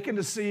things. Amen. They can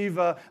deceive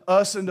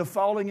us into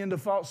falling into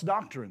false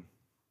doctrine.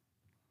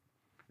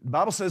 The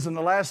Bible says in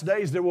the last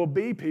days there will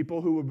be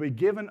people who will be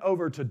given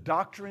over to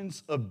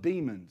doctrines of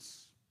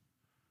demons.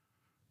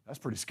 That's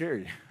pretty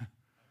scary.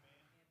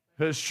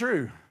 It's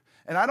true.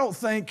 And I don't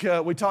think,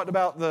 we talked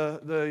about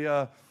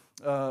the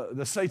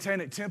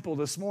satanic temple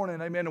this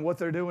morning, amen, and what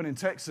they're doing in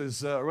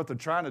Texas, or what they're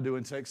trying to do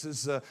in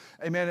Texas,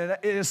 amen. And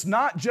it's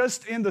not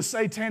just in the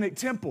satanic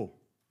temple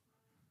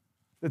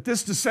that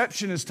this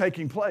deception is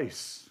taking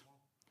place.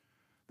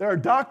 There are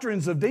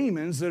doctrines of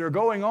demons that are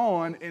going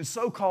on in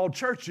so-called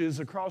churches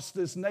across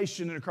this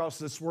nation and across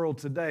this world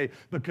today,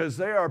 because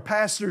there are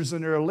pastors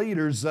and there are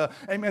leaders,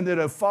 amen, that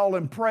have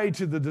fallen prey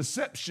to the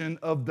deception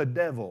of the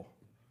devil,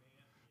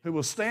 who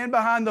will stand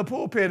behind the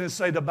pulpit and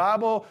say, the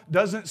Bible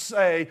doesn't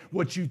say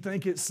what you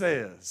think it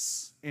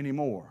says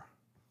anymore.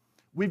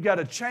 We've got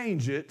to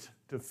change it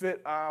to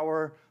fit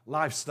our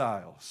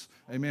lifestyles.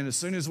 Amen. As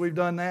soon as we've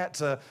done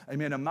that,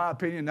 amen, in my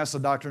opinion, that's the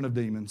doctrine of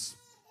demons.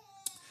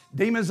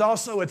 Demons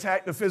also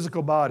attack the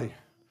physical body.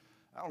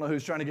 I don't know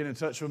who's trying to get in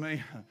touch with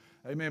me.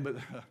 Amen, but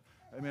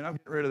amen, I'm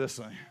getting rid of this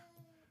thing.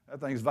 That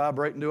thing's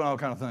vibrating, doing all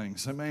kind of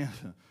things. Amen.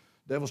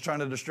 Devil's trying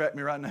to distract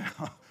me right now.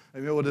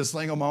 Amen, with this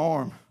thing on my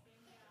arm.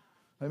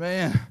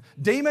 Amen.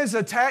 Demons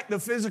attack the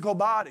physical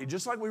body,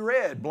 just like we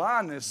read.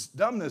 Blindness,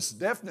 dumbness,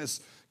 deafness,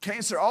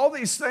 cancer, all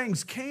these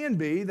things can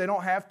be, they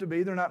don't have to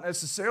be, they're not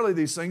necessarily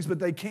these things, but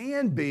they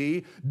can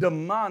be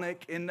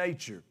demonic in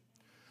nature.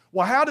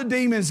 Well, how do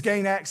demons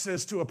gain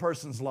access to a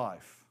person's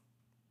life?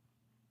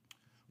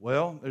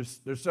 Well,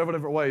 there's several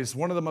different ways.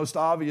 One of the most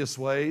obvious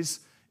ways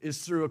is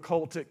through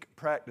occultic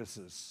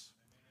practices.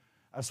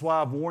 That's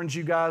why I've warned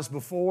you guys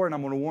before, and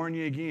I'm going to warn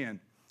you again.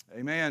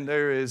 Amen.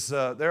 There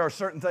are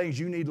certain things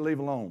you need to leave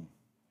alone,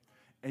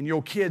 and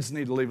your kids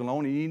need to leave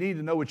alone, and you need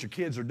to know what your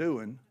kids are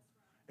doing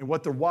and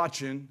what they're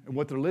watching and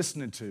what they're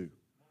listening to.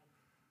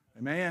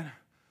 Amen.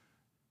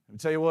 Let me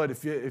tell you what,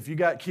 if you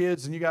got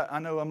kids and I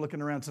know I'm looking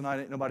around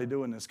tonight, ain't nobody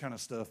doing this kind of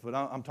stuff, but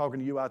I'm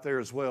talking to you out there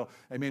as well.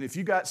 Amen. If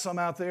you got some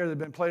out there that have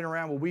been playing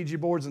around with Ouija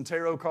boards and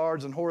tarot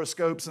cards and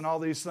horoscopes and all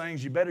these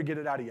things, you better get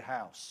it out of your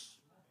house.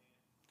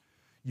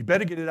 You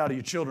better get it out of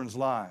your children's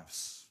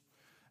lives.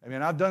 I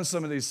mean, I've done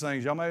some of these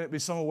things. Y'all may be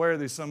some aware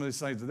of some of these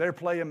things. They're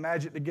playing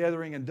Magic the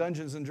Gathering and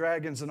Dungeons and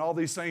Dragons and all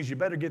these things. You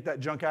better get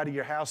that junk out of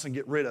your house and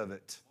get rid of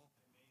it.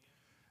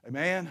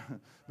 Amen?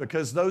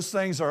 Because those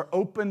things are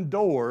open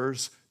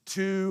doors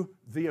to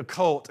the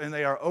occult, and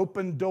they are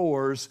open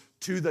doors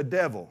to the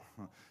devil.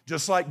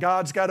 Just like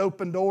God's got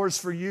open doors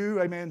for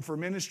you, amen, for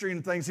ministry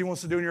and things He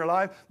wants to do in your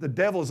life, the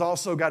devil's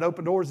also got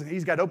open doors, and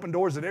he's got open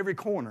doors at every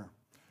corner.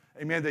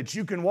 Amen, that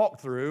you can walk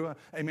through,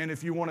 amen,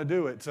 if you want to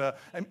do it.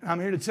 I'm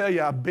here to tell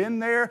you, I've been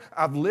there,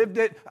 I've lived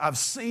it, I've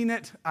seen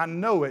it, I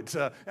know it.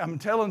 I'm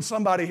telling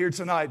somebody here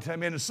tonight,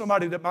 amen, and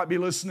somebody that might be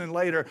listening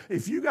later,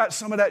 if you got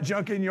some of that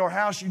junk in your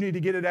house, you need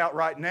to get it out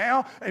right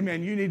now.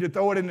 Amen, you need to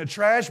throw it in the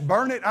trash,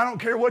 burn it, I don't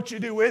care what you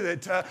do with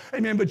it.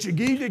 Amen, but you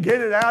need to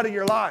get it out of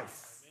your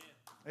life.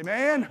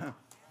 Amen?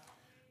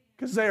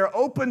 Because they are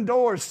open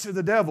doors to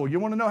the devil. You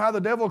want to know how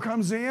the devil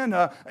comes in?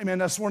 Amen,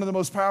 that's one of the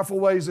most powerful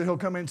ways that he'll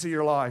come into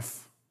your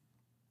life.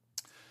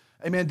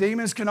 Amen.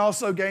 Demons can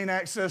also gain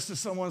access to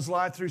someone's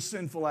life through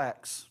sinful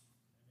acts.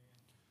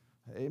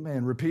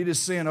 Amen. Repeated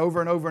sin over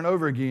and over and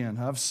over again.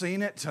 I've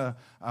seen it.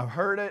 I've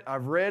heard it.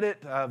 I've read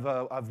it.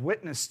 I've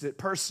witnessed it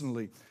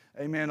personally.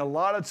 Amen. A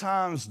lot of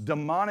times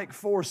demonic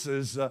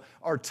forces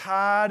are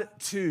tied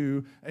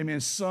to,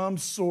 amen, some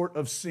sort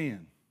of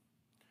sin.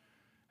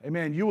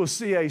 Amen. You will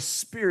see a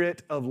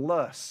spirit of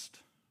lust.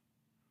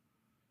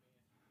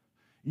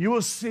 You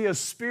will see a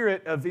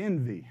spirit of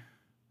envy.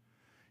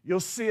 You'll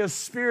see a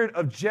spirit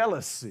of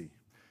jealousy.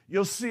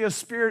 You'll see a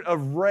spirit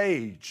of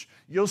rage.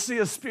 You'll see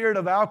a spirit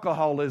of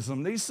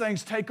alcoholism. These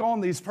things take on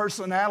these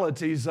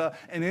personalities and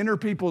enter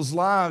people's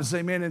lives,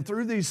 amen. And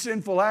through these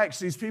sinful acts,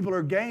 these people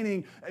are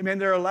gaining, amen,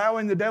 they're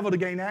allowing the devil to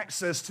gain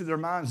access to their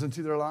minds and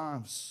to their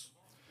lives.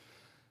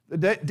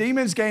 The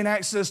demons gain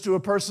access to a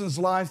person's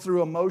life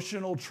through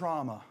emotional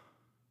trauma.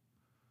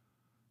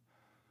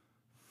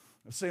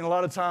 I've seen a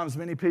lot of times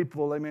many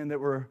people, amen, that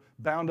were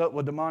bound up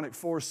with demonic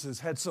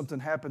forces had something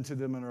happen to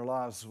them in their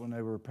lives when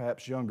they were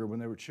perhaps younger, when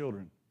they were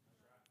children.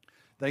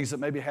 Things that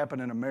maybe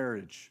happened in a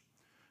marriage,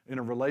 in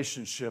a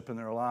relationship in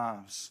their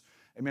lives.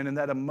 Amen, and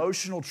that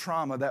emotional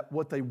trauma, that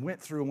what they went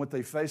through and what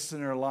they faced in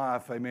their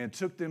life, amen,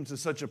 took them to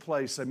such a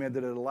place, amen,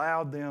 that it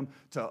allowed them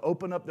to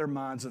open up their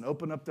minds and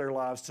open up their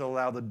lives to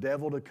allow the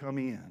devil to come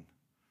in,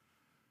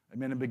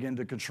 amen, and begin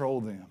to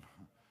control them.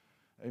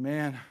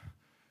 Amen.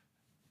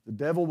 The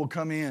devil will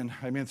come in,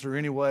 amen, through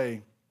any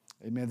way,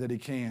 amen, that he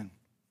can.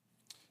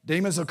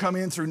 Demons will come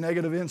in through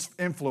negative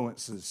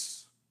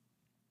influences.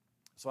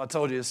 So I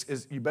told you,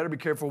 you better be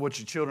careful what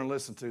your children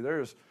listen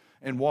to.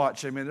 and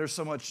watch. Amen. There's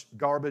so much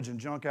garbage and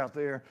junk out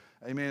there.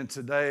 Amen.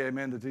 Today,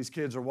 amen, that these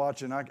kids are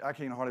watching. I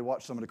can't hardly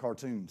watch some of the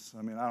cartoons.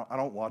 I mean, I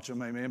don't watch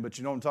them, amen, but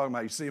you know what I'm talking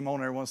about. You see them on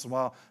there once in a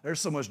while.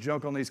 There's so much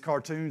junk on these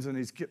cartoons and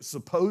these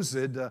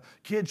supposed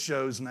kid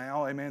shows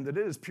now, amen, that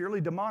it is purely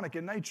demonic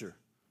in nature.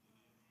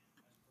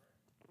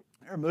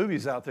 There are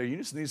movies out there. You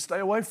just need to stay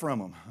away from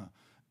them.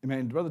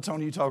 Amen. Brother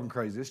Tony, you talking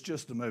crazy. It's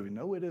just a movie.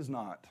 No, it is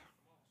not.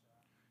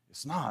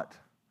 It's not.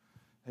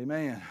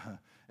 Amen.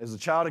 As a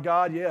child of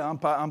God, yeah,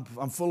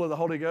 I'm full of the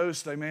Holy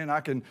Ghost. Amen.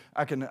 I can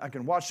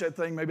watch that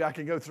thing. Maybe I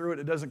can go through it.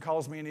 It doesn't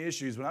cause me any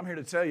issues. But I'm here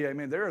to tell you,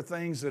 amen, there are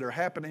things that are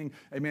happening,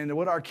 amen,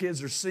 what our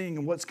kids are seeing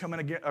and what's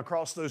coming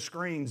across those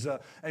screens,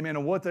 amen,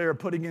 and what they are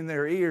putting in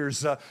their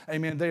ears.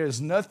 Amen. There is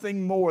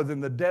nothing more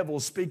than the devil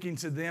speaking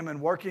to them and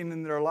working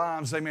in their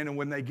lives. Amen. And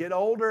when they get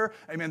older,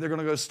 amen, they're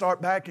going to go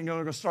start back and they're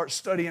going to start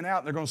studying out.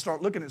 And they're going to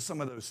start looking at some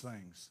of those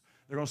things.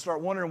 They're going to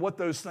start wondering what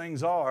those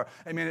things are.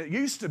 Amen. It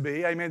used to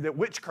be, amen, that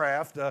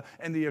witchcraft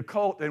and the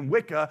occult and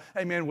Wicca,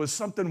 amen, was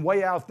something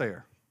way out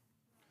there.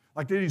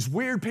 Like these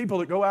weird people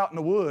that go out in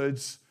the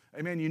woods,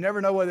 amen, you never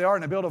know where they are,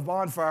 and they build a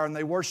bonfire and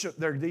they worship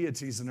their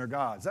deities and their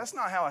gods. That's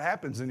not how it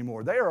happens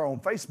anymore. They are on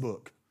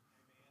Facebook.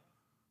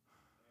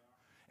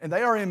 And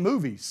they are in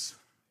movies.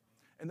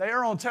 And they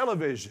are on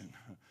television.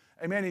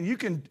 Amen, and you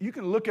can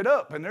look it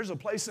up, and there's a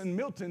place in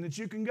Milton that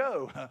you can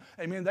go.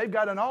 Amen, they've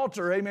got an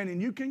altar, amen,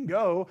 and you can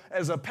go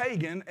as a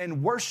pagan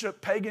and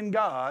worship pagan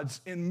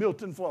gods in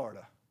Milton,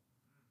 Florida.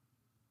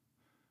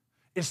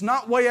 It's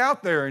not way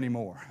out there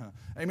anymore.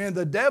 Amen,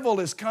 the devil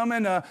is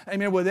coming,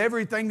 amen, with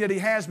everything that he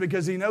has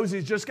because he knows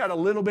he's just got a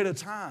little bit of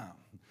time.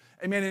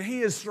 Amen, and he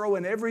is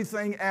throwing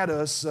everything at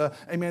us,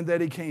 amen,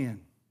 that he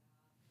can.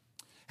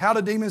 How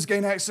do demons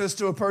gain access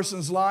to a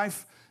person's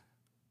life?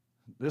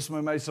 This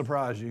one may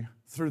surprise you.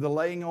 Through the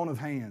laying on of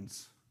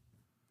hands.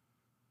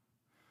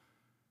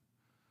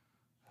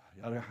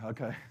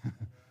 Okay.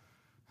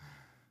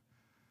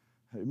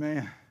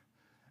 Amen.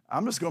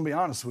 I'm just going to be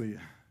honest with you.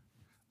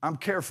 I'm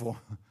careful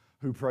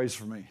who prays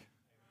for me.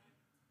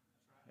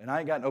 And I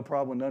ain't got no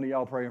problem with none of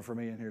y'all praying for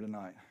me in here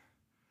tonight.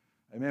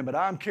 Amen. But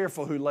I'm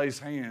careful who lays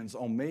hands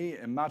on me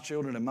and my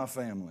children and my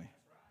family.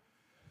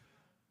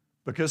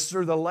 Because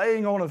through the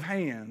laying on of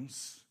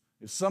hands,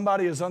 if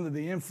somebody is under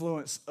the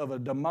influence of a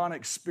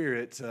demonic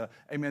spirit,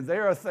 amen,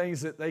 there are things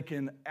that they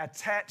can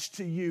attach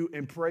to you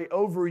and pray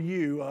over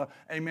you,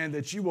 amen,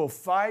 that you will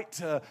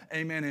fight,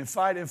 amen, and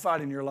fight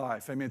in your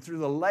life. Amen. Through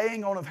the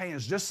laying on of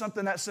hands. Just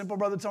something that simple,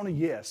 Brother Tony?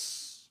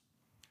 Yes.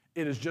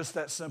 It is just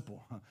that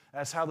simple.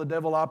 That's how the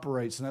devil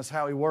operates, and that's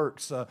how he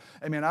works.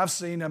 Amen. I'm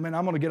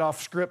going to get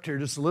off script here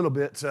just a little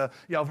bit. Y'all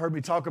have heard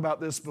me talk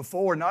about this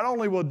before. Not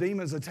only will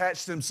demons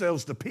attach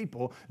themselves to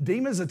people,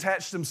 demons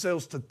attach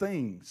themselves to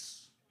things.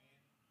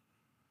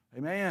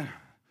 Amen.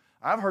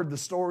 I've heard the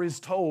stories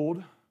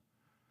told,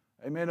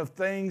 amen, of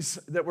things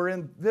that were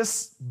in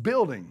this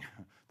building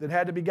that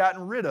had to be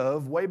gotten rid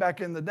of way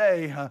back in the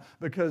day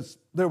because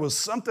there was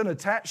something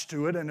attached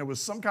to it and there was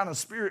some kind of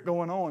spirit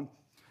going on.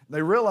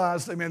 They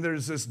realized, amen,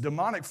 there's this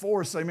demonic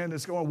force, amen,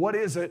 that's going, what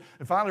is it?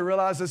 And finally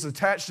realized it's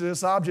attached to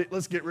this object.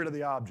 Let's get rid of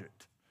the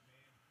object.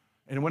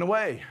 And it went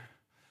away.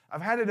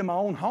 I've had it in my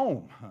own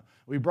home.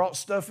 We brought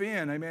stuff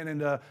in, amen,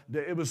 and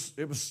it was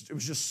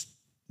just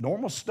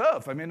normal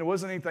stuff. I mean, there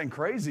wasn't anything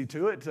crazy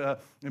to it.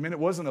 It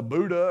wasn't a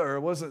Buddha or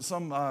it wasn't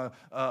some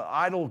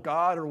idol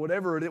god or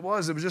whatever it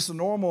was. It was just a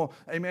normal,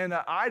 amen,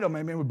 item.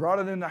 Amen. We brought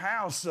it in the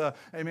house,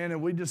 amen,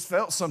 and we just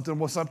felt something.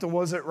 Well, something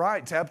wasn't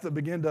right. Tabitha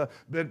began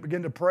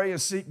to pray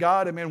and seek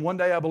God. Amen. One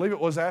day, I believe it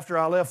was after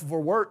I left for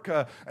work.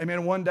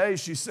 Amen. One day,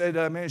 she said,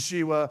 amen,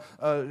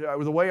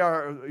 the way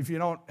if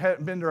you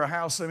haven't been to our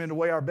house, amen, the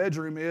way our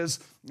bedroom is,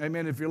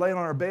 amen, if you're laying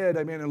on our bed,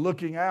 amen, and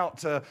looking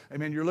out,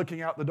 amen, you're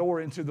looking out the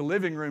door into the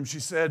living room. She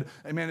said,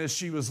 amen, as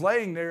she was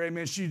laying there,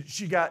 amen,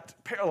 she got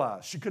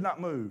paralyzed. She could not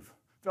move.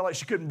 Felt like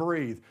she couldn't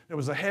breathe. There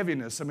was a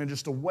heaviness.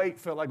 Just a weight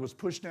felt like it was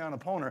pushed down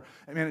upon her.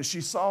 Amen, and she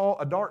saw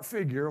a dark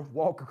figure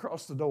walk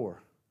across the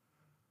door,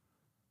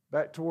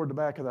 back toward the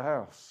back of the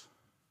house.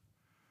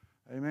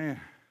 Amen.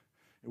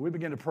 And we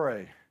began to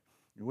pray.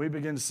 And we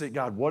begin to seek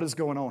God. What is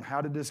going on?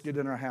 How did this get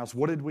in our house?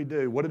 What did we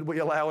do? What did we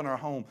allow in our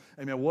home?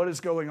 Amen. What is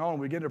going on?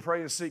 We begin to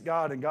pray and seek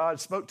God, and God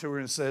spoke to her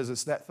and says,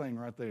 it's that thing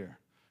right there.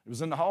 It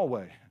was in the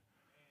hallway.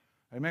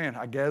 Amen.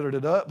 I gathered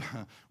it up.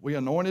 We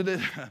anointed it,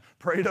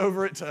 prayed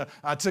over it.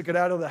 I took it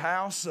out of the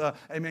house.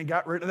 Amen.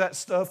 Got rid of that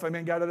stuff.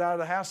 Amen. Got it out of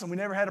the house, and we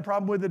never had a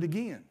problem with it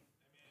again.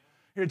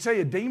 Here to tell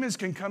you, demons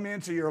can come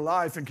into your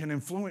life and can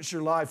influence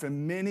your life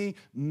in many,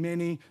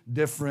 many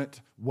different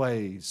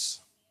ways.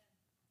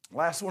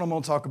 Last one I'm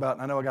going to talk about,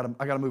 and I know I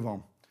got to move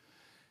on.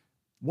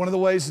 One of the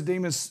ways the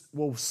demons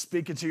will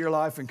speak into your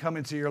life and come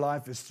into your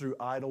life is through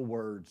idle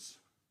words.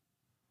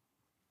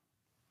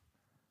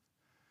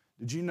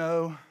 Did you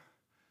know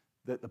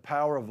that the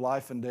power of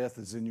life and death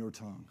is in your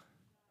tongue?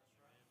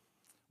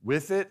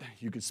 With it,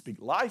 you can speak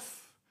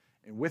life,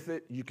 and with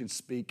it, you can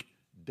speak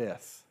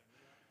death.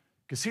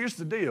 Because here's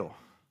the deal.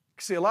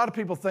 See, a lot of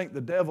people think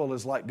the devil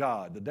is like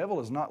God. The devil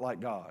is not like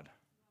God.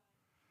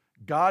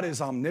 God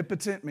is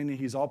omnipotent, meaning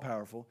He's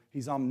all-powerful.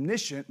 He's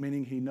omniscient,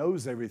 meaning He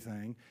knows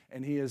everything.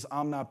 And He is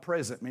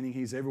omnipresent, meaning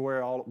He's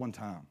everywhere all at one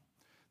time.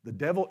 The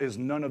devil is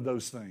none of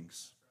those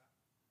things.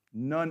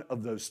 None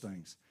of those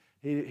things.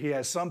 He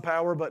has some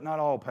power, but not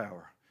all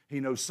power. He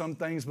knows some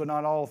things, but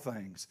not all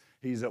things.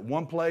 He's at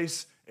one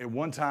place at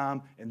one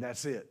time, and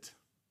that's it.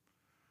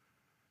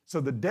 So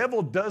the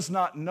devil does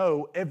not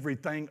know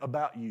everything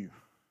about you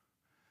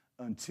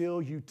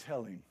until you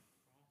tell him.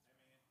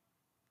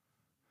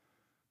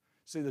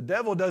 See, the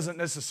devil doesn't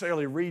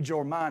necessarily read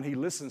your mind. He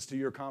listens to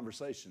your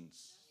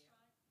conversations.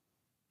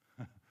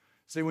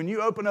 See, when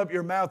you open up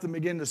your mouth and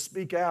begin to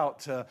speak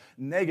out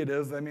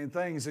negative,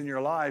 things in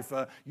your life,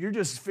 you're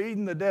just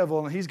feeding the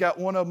devil, and he's got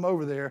one of them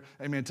over there,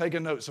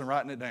 taking notes and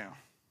writing it down.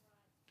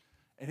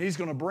 And he's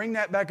going to bring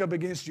that back up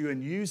against you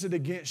and use it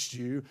against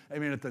you,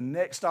 at the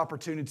next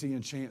opportunity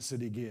and chance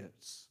that he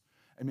gets.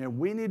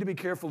 We need to be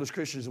careful as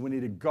Christians, and we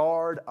need to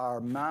guard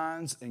our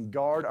minds and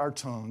guard our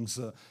tongues,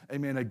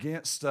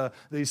 against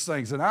these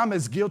things. And I'm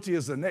as guilty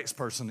as the next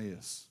person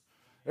is.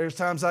 There's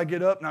times I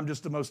get up and I'm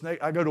just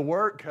I go to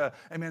work,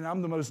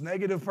 I'm the most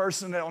negative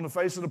person on the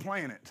face of the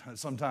planet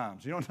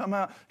sometimes. You know what I'm talking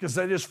about? Because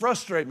they just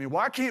frustrate me.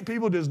 Why can't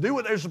people just do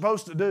what they're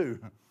supposed to do?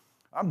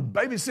 I'm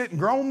babysitting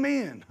grown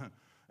men.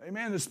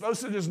 They're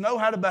supposed to just know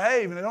how to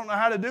behave, and they don't know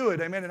how to do it.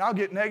 And I'll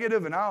get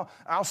negative, and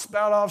I'll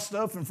spout off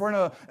stuff in front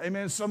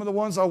of, some of the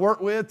ones I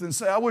work with and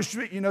say, I wish,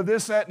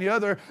 this, that, and the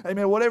other.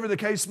 Whatever the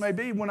case may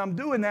be. When I'm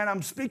doing that,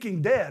 I'm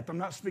speaking death. I'm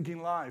not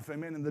speaking life.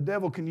 And the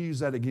devil can use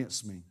that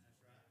against me.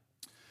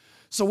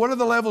 So what are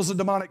the levels of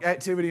demonic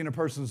activity in a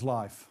person's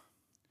life?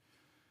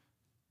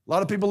 A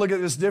lot of people look at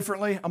this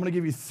differently. I'm going to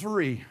give you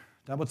 3.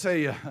 I'm going to tell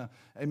you,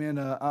 I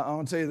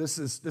want to tell you this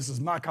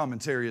is my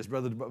commentary, as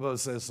Brother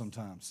says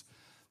sometimes.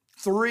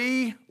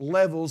 3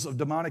 levels of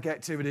demonic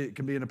activity that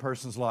can be in a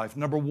person's life.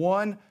 Number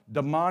 1,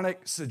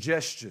 demonic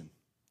suggestion.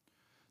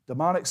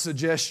 Demonic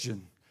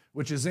suggestion,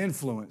 which is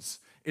influence.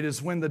 It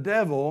is when the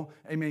devil,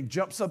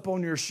 jumps up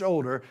on your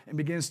shoulder and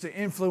begins to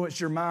influence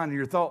your mind and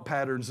your thought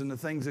patterns and the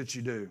things that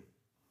you do.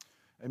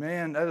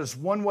 Amen. That is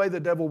one way the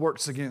devil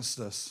works against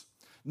us.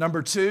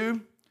 Number 2,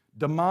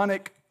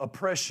 demonic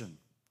oppression.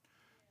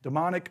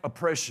 Demonic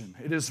oppression.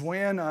 It is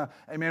when,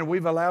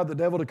 we've allowed the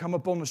devil to come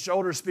up on the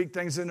shoulder, speak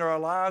things into our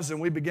lives,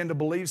 and we begin to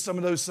believe some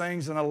of those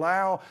things and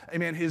allow,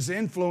 his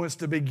influence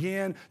to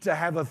begin to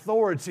have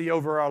authority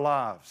over our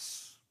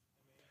lives.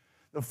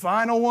 The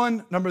final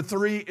one, number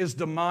 3, is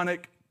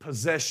demonic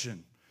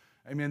possession.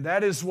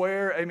 That is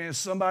where,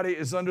 somebody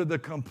is under the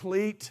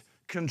complete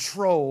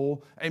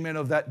control,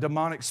 of that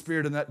demonic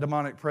spirit and that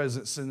demonic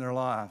presence in their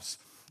lives.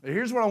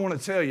 Here's what I want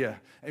to tell you.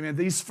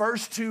 These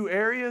first 2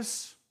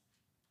 areas,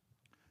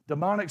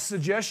 demonic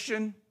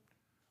suggestion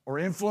or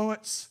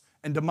influence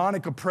and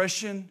demonic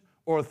oppression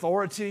or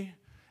authority,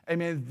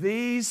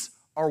 these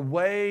are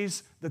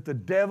ways that the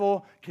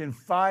devil can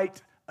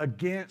fight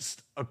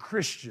against a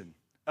Christian,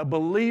 a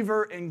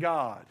believer in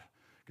God.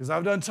 Because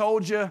I've done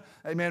told you,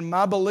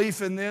 my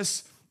belief in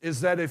this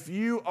is that if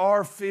you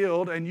are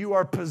filled and you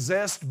are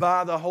possessed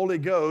by the Holy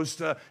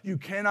Ghost, you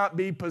cannot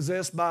be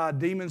possessed by a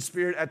demon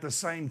spirit at the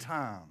same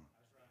time.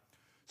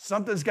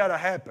 Something's got to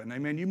happen.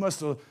 You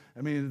must have,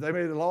 they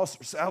may have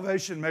lost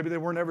salvation. Maybe they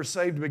were never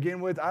saved to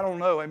begin with. I don't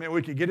know.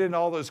 We could get into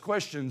all those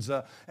questions.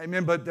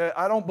 But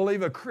I don't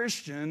believe a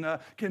Christian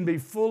can be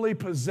fully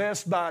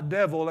possessed by a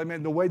devil,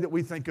 the way that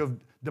we think of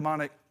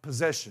demonic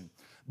possession.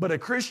 But a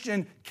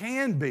Christian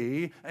can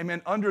be,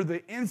 under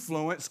the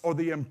influence or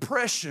the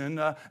impression,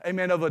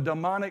 of a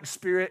demonic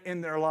spirit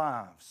in their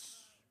lives.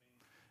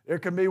 There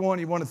can be one,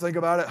 you want to think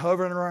about it,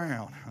 hovering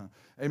around.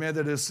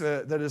 That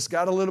has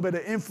got a little bit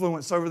of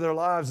influence over their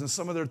lives and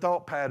some of their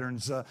thought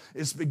patterns.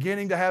 It's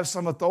beginning to have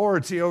some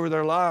authority over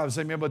their lives,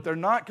 but they're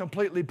not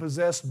completely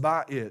possessed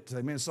by it.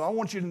 So I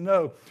want you to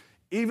know,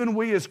 even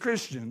we as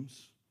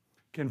Christians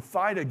can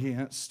fight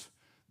against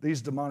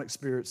these demonic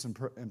spirits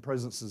and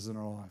presences in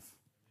our life.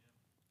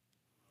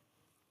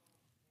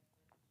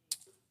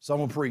 So I'm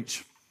going to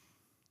preach.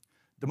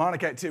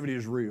 Demonic activity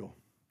is real.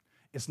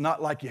 It's not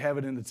like you have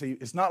it in the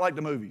TV. It's not like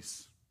the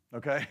movies.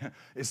 Okay?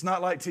 It's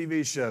not like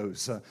TV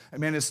shows.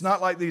 It's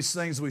not like these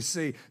things we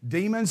see.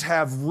 Demons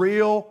have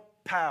real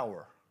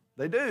power.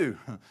 They do.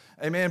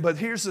 But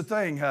here's the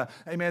thing.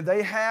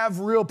 They have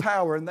real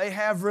power and they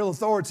have real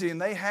authority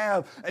and they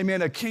have,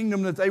 a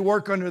kingdom that they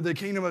work under, the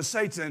kingdom of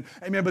Satan.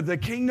 But the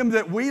kingdom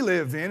that we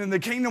live in and the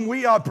kingdom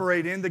we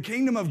operate in, the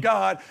kingdom of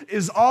God,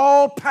 is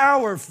all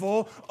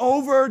powerful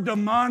over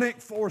demonic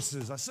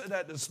forces. I said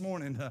that this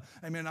morning.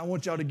 I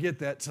want y'all to get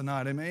that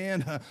tonight.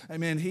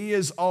 Amen. He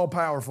is all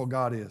powerful.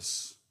 God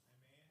is.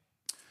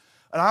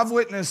 And I've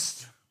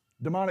witnessed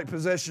demonic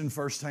possession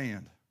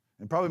firsthand.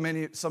 And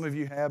probably some of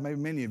you have, maybe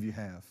many of you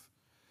have.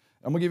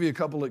 I'm going to give you a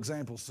couple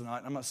examples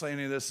tonight. I'm not saying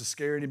any of this to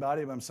scare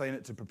anybody, but I'm saying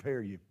it to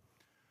prepare you.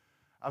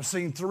 I've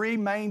seen 3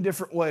 main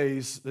different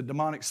ways that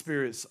demonic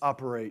spirits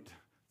operate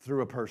through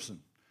a person.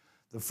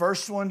 The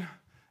first one,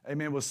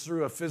 was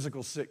through a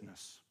physical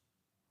sickness.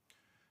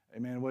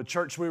 Amen. What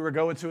church we were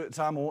going to at the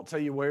time, I won't tell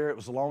you where, it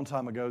was a long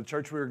time ago. The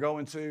church we were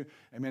going to,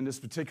 amen,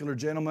 this particular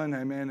gentleman,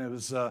 amen, it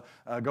was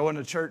going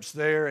to church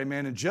there,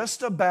 amen, and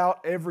just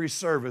about every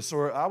service,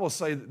 or I will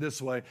say it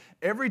this way,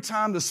 every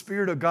time the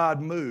Spirit of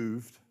God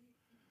moved,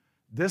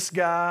 this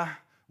guy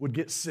would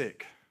get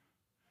sick.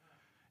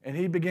 And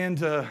he began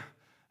to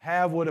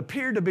have what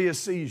appeared to be a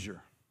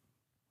seizure.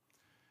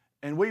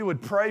 And we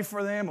would pray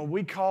for them, and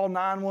we'd call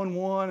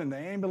 911, and the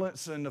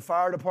ambulance and the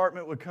fire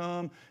department would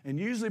come. And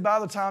usually by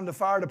the time the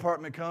fire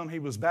department come, he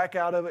was back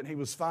out of it, and he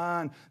was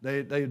fine.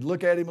 They'd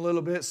look at him a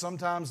little bit.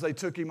 Sometimes they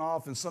took him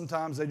off, and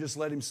sometimes they just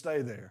let him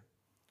stay there.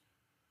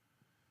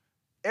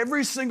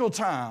 Every single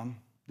time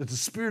that the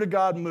Spirit of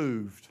God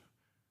moved,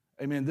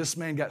 amen, this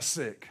man got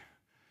sick.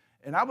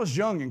 And I was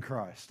young in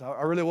Christ.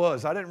 I really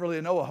was. I didn't really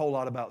know a whole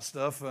lot about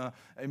stuff.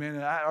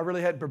 Amen. I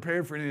really hadn't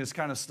prepared for any of this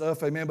kind of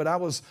stuff. Amen. But I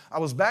was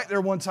back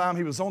there one time.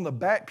 He was on the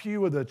back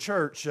pew of the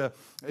church.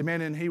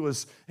 Amen. And he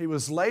was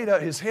laid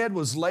up. His head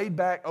was laid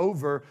back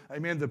over,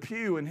 amen, the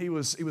pew. And he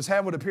was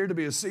having what appeared to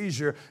be a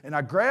seizure. And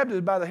I grabbed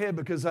him by the head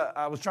because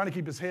I was trying to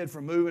keep his head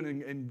from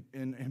moving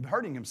and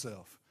hurting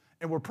himself.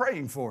 And we're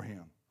praying for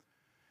him.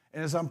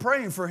 And as I'm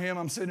praying for him,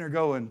 I'm sitting there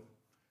going,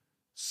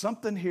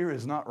 something here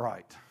is not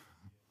right.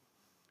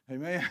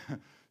 Amen.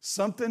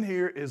 Something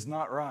here is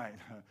not right.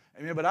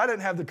 Amen. But I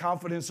didn't have the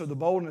confidence or the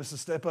boldness to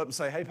step up and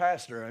say, hey,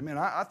 Pastor, amen,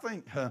 I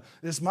think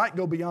this might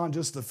go beyond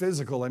just the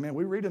physical. Amen.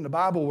 We read in the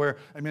Bible where,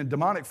 amen,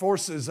 demonic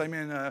forces,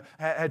 amen,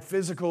 had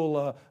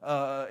physical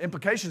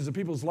implications in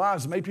people's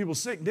lives, made people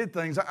sick, and did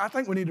things. I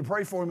think we need to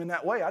pray for him in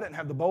that way. I didn't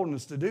have the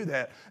boldness to do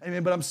that.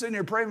 Amen. But I'm sitting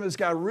here praying for this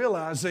guy,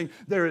 realizing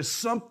there is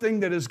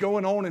something that is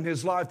going on in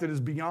his life that is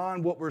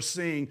beyond what we're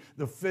seeing,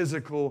 the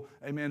physical,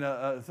 amen,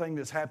 thing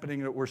that's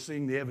happening that we're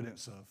seeing the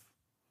evidence of.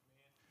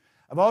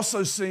 I've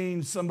also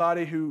seen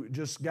somebody who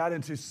just got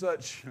into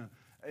such,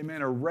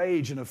 amen, a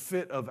rage and a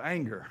fit of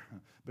anger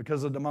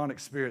because of demonic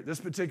spirit. This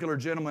particular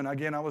gentleman,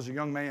 again, I was a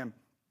young man.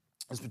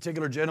 This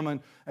particular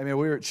gentleman, amen,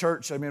 we were at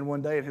church, amen,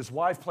 one day, and his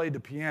wife played the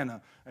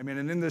piano. Amen,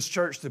 and in this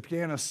church, the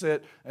piano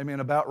set, amen,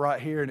 about right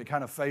here, and it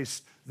kind of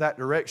faced that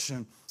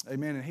direction.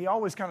 Amen, and he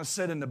always kind of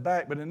sat in the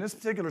back, but in this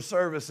particular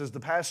service, as the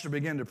pastor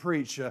began to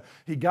preach,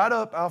 he got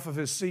up off of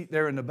his seat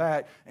there in the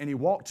back, and he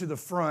walked to the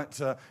front,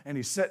 and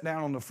he sat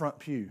down on the front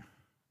pew.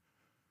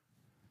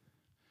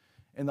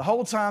 And the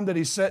whole time that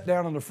he sat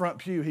down on the front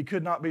pew, he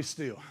could not be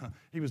still.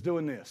 He was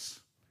doing this.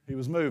 He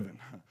was moving.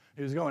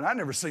 He was going, I've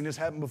never seen this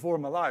happen before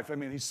in my life. I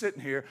mean, he's sitting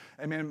here.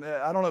 I mean,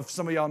 I don't know if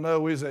some of y'all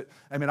know, is it?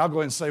 I mean, I'll go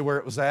ahead and say where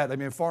it was at. I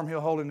mean, Farm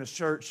Hill Holiness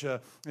Church, I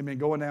mean,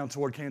 going down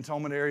toward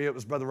Cantonment area, it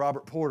was Brother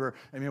Robert Porter.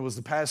 I mean, was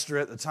the pastor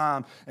at the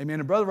time.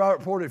 Amen. And Brother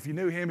Robert Porter, if you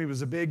knew him, he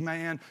was a big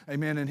man.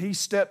 Amen. And he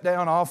stepped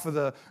down off of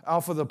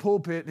the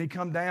pulpit, and he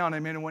come down.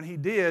 Amen. And when he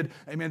did,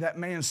 amen, that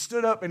man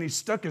stood up and he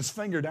stuck his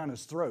finger down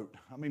his throat.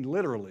 I mean,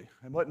 literally.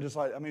 It wasn't just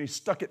like, I mean, he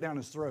stuck it down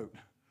his throat.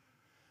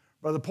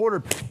 Brother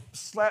Porter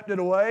slapped it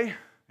away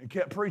and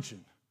kept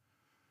preaching.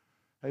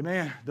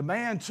 Amen. The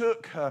man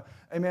took,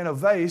 amen, a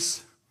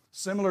vase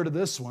similar to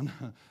this one.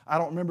 I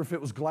don't remember if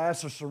it was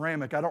glass or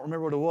ceramic. I don't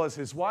remember what it was.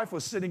 His wife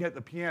was sitting at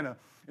the piano,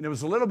 and it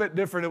was a little bit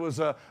different. It was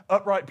an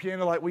upright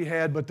piano like we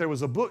had, but there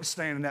was a book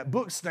stand, and that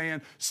book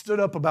stand stood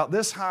up about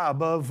this high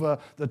above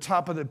the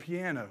top of the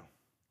piano.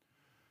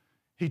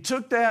 He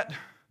took that,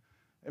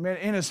 amen,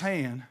 in his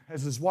hand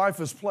as his wife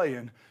was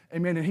playing,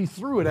 amen, and he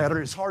threw it at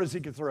her as hard as he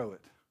could throw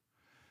it.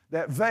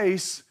 That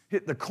vase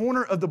hit the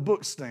corner of the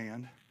book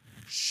stand,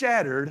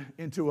 shattered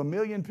into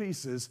 1,000,000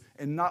 pieces,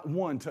 and not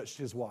one touched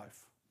his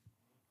wife.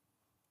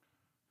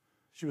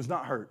 She was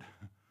not hurt.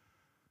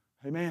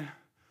 Amen.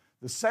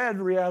 The sad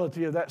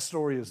reality of that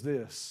story is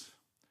this.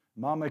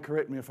 Mom may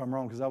correct me if I'm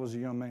wrong because I was a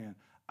young man.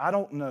 I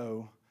don't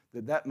know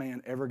that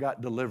man ever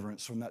got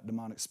deliverance from that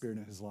demonic spirit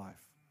in his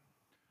life.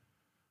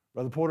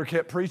 Brother Porter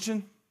kept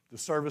preaching. The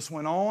service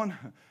went on.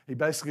 He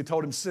basically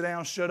told him, sit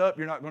down, shut up.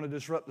 You're not going to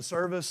disrupt the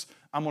service.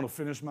 I'm going to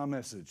finish my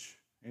message.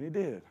 And he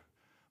did.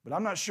 But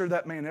I'm not sure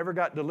that man ever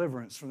got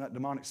deliverance from that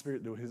demonic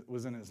spirit that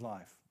was in his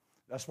life.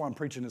 That's why I'm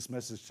preaching this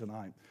message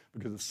tonight.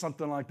 Because if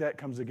something like that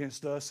comes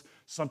against us,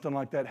 something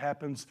like that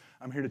happens,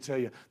 I'm here to tell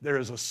you, there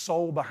is a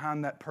soul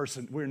behind that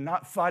person. We're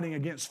not fighting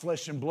against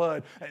flesh and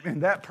blood.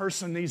 And that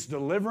person needs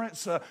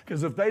deliverance.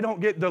 Because if they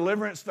don't get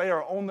deliverance, they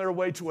are on their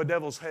way to a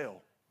devil's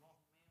hell.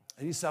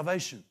 They need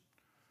salvation.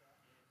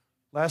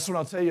 Last one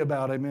I'll tell you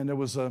about, amen, there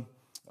was a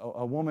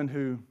woman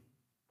who,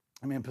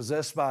 amen,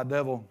 possessed by a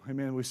devil.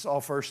 Amen, we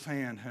saw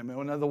firsthand. Amen,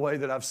 another way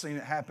that I've seen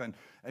it happen.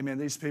 Amen,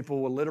 these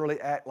people will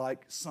literally act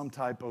like some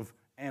type of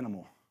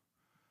animal.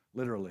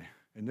 Literally.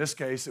 In this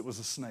case, it was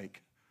a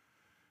snake.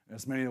 And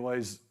it's many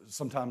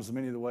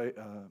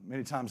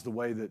times the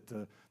way that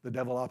the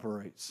devil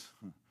operates.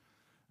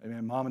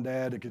 Amen. Mom and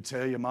Dad could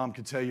tell you. Mom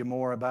could tell you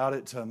more about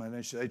it.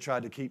 They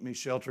tried to keep me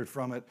sheltered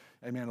from it.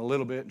 Amen. A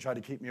little bit and tried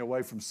to keep me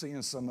away from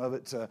seeing some of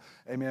it.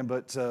 Amen.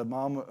 But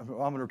Mom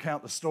would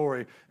recount the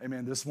story.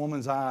 Amen. This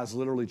woman's eyes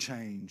literally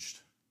changed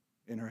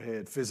in her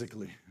head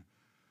physically.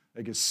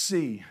 They could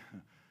see.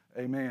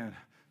 Amen.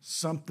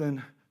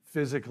 Something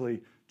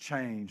physically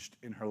changed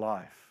in her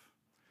life.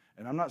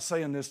 And I'm not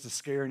saying this to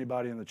scare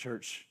anybody in the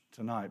church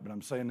tonight, but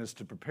I'm saying this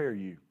to prepare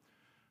you.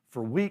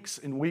 For weeks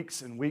and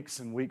weeks and weeks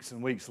and weeks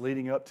and weeks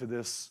leading up to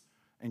this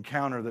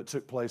encounter that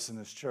took place in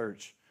this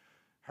church,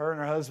 her and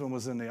her husband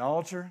was in the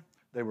altar.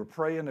 They were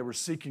praying. They were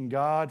seeking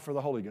God for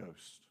the Holy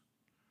Ghost.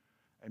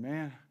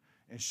 Amen.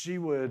 And she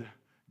would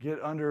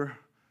get under,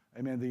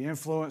 amen, the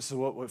influence of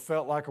what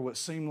felt like or what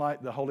seemed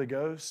like the Holy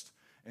Ghost,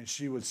 and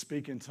she would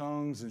speak in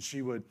tongues, and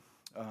she would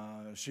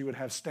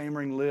have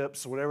stammering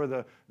lips, or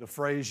whatever the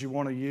phrase you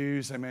want to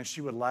use. Amen.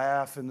 She would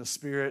laugh in the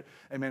Spirit.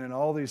 Amen. And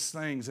all these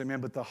things.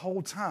 Amen. But the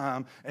whole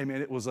time,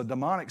 amen, it was a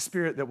demonic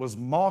spirit that was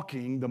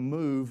mocking the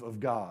move of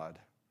God.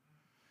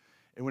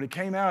 And when it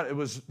came out,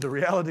 the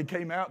reality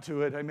came out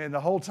to it. Amen. The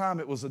whole time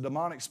it was a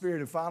demonic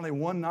spirit. And finally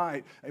one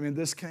night, amen,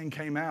 this king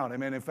came out.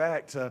 Amen. In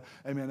fact,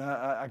 amen,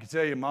 I can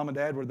tell you, Mom and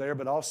Dad were there,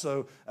 but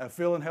also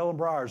Phil and Helen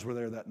Bryars were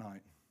there that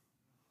night.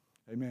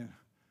 Amen.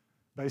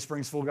 Bay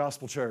Springs Full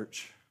Gospel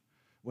Church.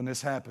 When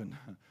this happened,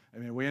 I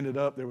mean, we ended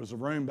up, there was a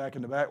room back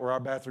in the back where our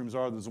bathrooms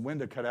are. There's a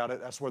window cut out.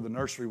 That's where the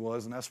nursery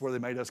was, and that's where they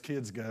made us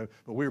kids go.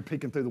 But we were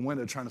peeking through the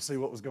window trying to see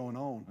what was going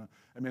on.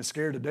 I mean,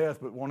 scared to death,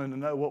 but wanting to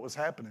know what was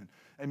happening.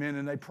 Amen.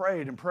 And they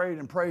prayed and prayed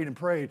and prayed and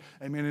prayed.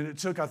 Amen. And it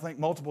took, I think,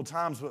 multiple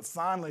times, but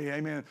finally,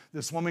 amen,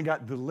 this woman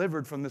got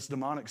delivered from this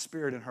demonic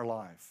spirit in her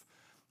life.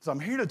 So I'm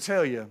here to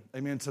tell you,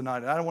 amen,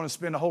 tonight. I don't want to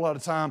spend a whole lot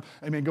of time,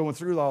 amen, going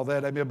through all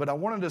that, amen, but I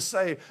wanted to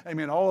say,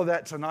 amen, all of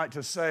that tonight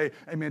to say,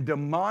 amen,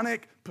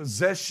 demonic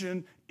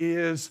possession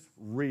is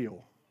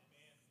real.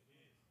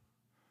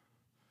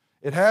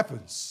 It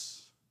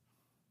happens.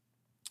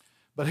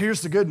 But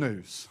here's the good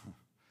news.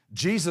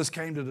 Jesus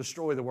came to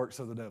destroy the works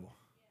of the devil.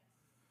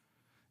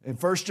 In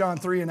 1 John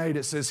 3:8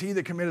 it says, "He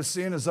that committeth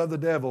sin is of the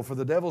devil, for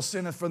the devil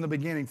sinneth from the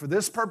beginning. For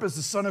this purpose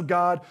the Son of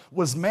God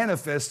was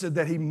manifested,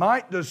 that he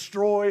might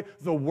destroy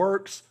the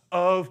works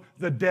of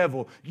the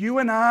devil." You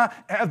and I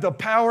have the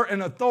power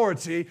and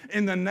authority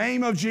in the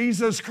name of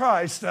Jesus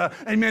Christ,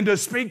 amen, to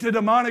speak to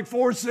demonic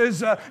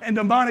forces and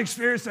demonic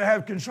spirits to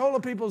have control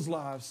of people's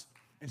lives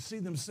and see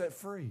them set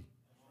free.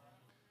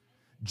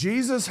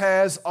 Jesus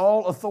has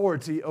all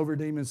authority over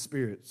demon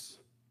spirits.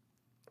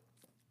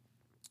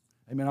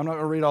 Amen. I'm not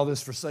going to read all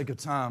this for sake of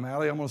time.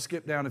 Allie, I'm going to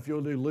skip down, if you'll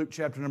do Luke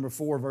chapter number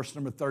 4, verse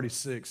number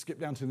 36. Skip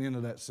down to the end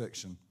of that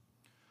section.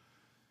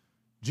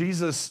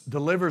 Jesus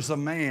delivers a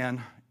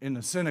man in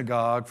the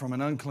synagogue from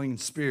an unclean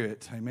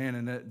spirit. Amen.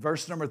 And at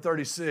verse number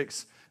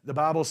 36, the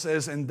Bible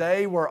says, "And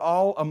they were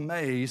all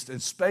amazed and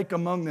spake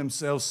among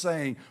themselves,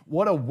 saying,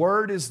 What a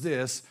word is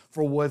this?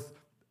 For with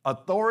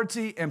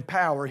authority and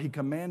power he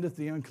commandeth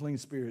the unclean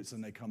spirits,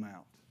 and they come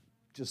out."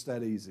 Just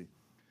that easy.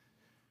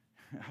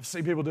 I've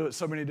seen people do it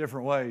so many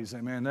different ways.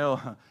 Amen.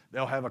 They'll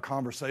have a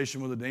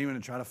conversation with a demon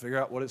and try to figure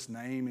out what its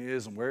name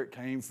is and where it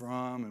came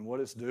from and what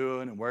it's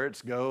doing and where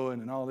it's going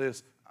and all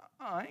this.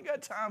 I ain't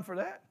got time for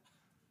that.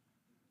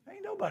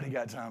 Ain't nobody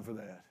got time for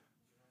that.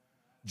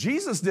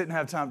 Jesus didn't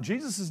have time.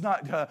 Jesus is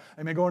not,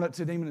 going up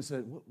to a demon and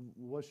said,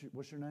 what's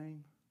your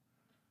name?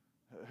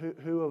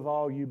 Who of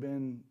all you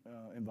been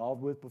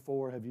involved with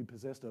before? Have you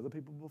possessed other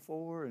people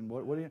before? And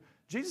what do you?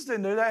 Jesus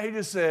didn't do that. He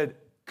just said,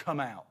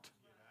 "Come out."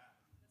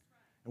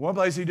 In one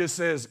place, he just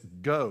says,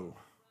 "Go."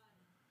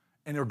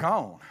 And they're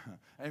gone.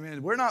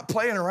 Amen. We're not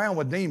playing around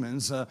with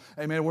demons.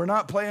 Amen. We're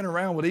not playing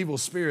around with evil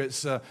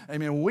spirits.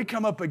 Amen. When we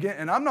come up again,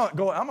 and I'm going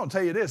to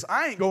tell you this,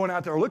 I ain't going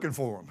out there looking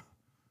for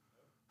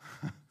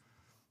them.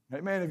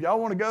 Amen. If y'all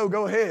want to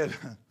go ahead.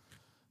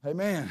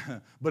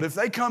 Amen. But if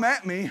they come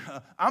at me,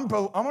 I'm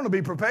going to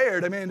be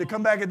prepared, amen, to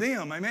come back at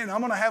them. Amen. I'm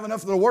going to have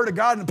enough of the Word of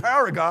God and the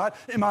power of God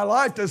in my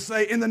life to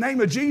say, in the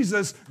name of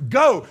Jesus,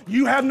 go.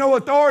 You have no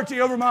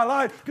authority over my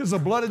life because the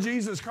blood of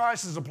Jesus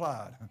Christ is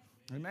applied.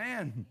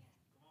 Amen.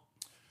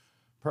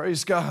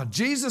 Praise God.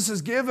 Jesus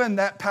has given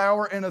that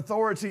power and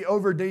authority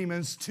over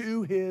demons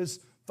to His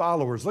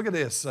followers. Look at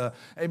this.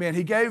 Amen.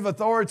 He gave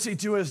authority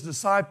to His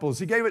disciples.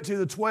 He gave it to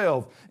the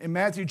 12 in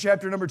Matthew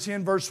chapter number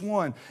 10, verse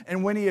 1.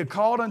 "And when He had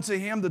called unto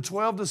Him the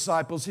 12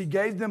 disciples, He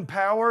gave them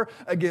power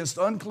against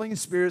unclean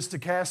spirits to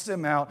cast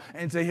them out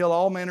and to heal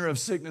all manner of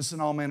sickness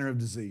and all manner of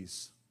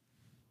disease."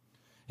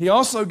 He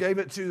also gave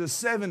it to the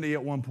 70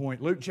 at one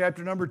point. Luke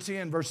chapter number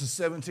 10, verses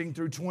 17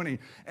 through 20.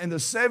 "And the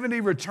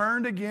 70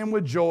 returned again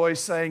with joy,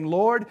 saying,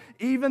 Lord,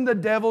 even the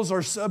devils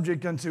are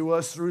subject unto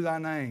us through Thy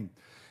name.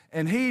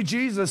 And He,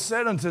 Jesus,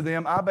 said unto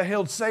them, I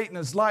beheld Satan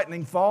as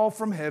lightning fall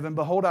from heaven.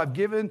 Behold, I've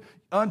given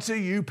unto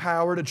you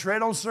power to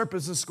tread on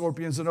serpents and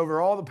scorpions and over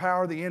all the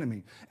power of the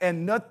enemy.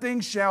 And nothing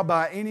shall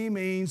by any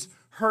means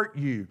hurt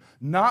you.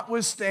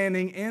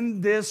 Notwithstanding, in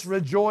this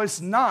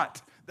rejoice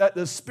not that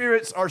the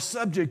spirits are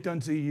subject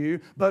unto you,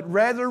 but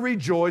rather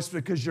rejoice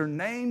because your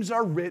names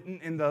are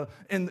written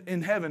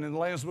in heaven in the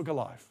Lamb's Book of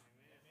Life."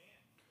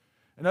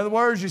 In other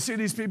words, you see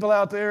these people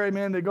out there,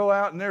 amen, they go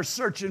out and they're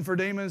searching for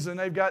demons and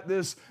they've got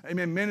this,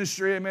 amen,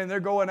 ministry, amen, they're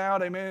going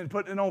out, amen, and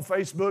putting it on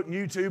Facebook and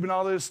YouTube and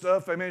all this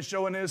stuff, amen,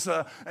 showing this,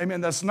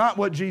 amen, that's not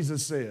what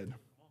Jesus said.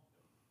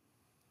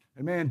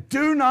 Amen,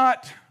 do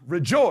not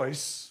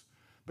rejoice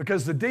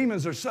because the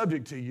demons are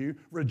subject to you.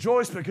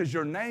 Rejoice because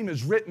your name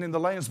is written in the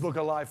Lamb's Book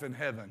of Life in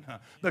heaven.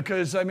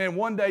 Because, amen,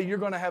 one day you're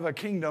going to have a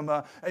kingdom,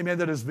 amen,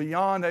 that is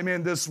beyond,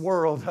 amen, this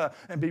world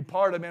and be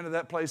part, amen, of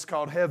that place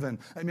called heaven.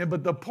 Amen.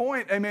 But the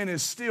point, amen,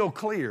 is still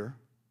clear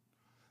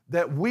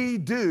that we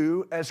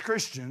do, as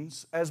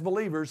Christians, as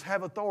believers,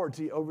 have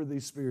authority over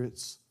these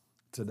spirits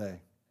today.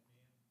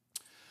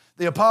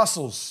 The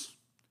apostles,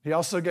 he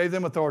also gave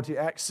them authority.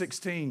 Acts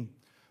 16,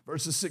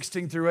 verses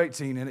 16 through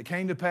 18. And it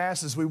came to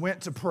pass as we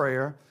went to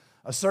prayer,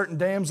 a certain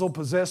damsel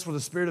possessed with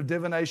a spirit of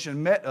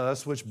divination met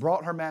us, which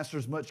brought her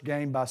masters much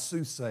gain by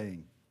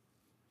soothsaying.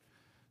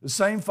 The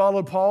same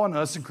followed Paul and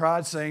us and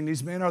cried, saying,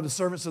 These men are the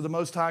servants of the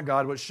Most High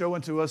God, which show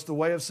unto us the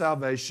way of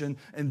salvation,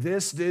 and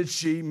this did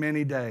she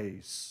many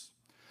days.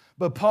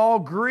 But Paul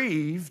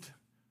grieved,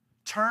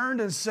 turned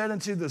and said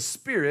unto the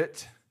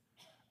spirit,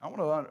 I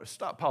want to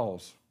stop,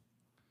 pause.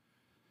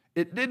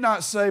 It did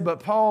not say, but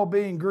Paul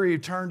being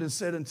grieved turned and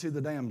said unto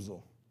the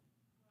damsel,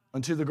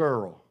 unto the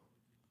girl,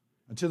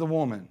 unto the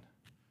woman.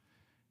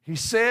 He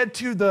said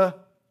to the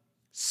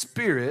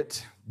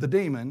spirit, the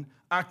demon,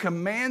 I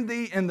command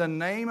thee in the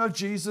name of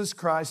Jesus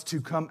Christ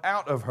to come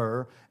out of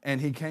her.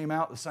 And he came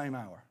out the same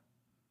hour.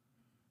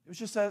 It was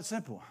just that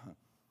simple.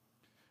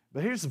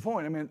 But here's the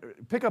point. I mean,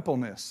 pick up on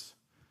this.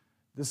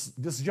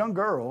 This young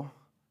girl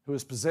who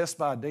is possessed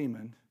by a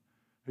demon,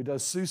 who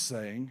does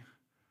soothsaying,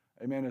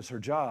 amen, is her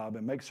job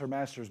and makes her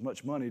masters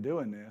much money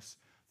doing this,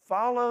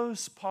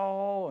 follows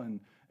Paul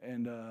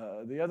and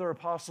the other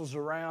apostles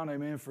around,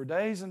 amen, for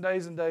days and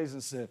days and days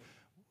and said,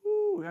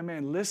 ooh,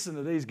 amen, listen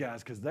to these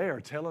guys because they are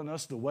telling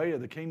us the way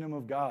of the kingdom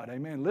of God.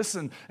 Amen.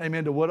 Listen,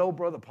 amen, to what old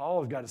brother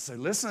Paul has got to say.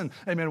 Listen,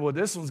 amen, what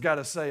this one's got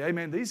to say.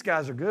 Amen. These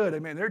guys are good.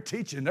 Amen. They're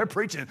teaching. They're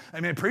preaching.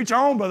 Amen. Preach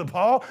on, brother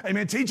Paul.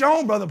 Amen. Teach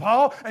on, brother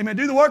Paul. Amen.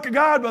 Do the work of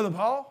God, brother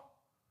Paul.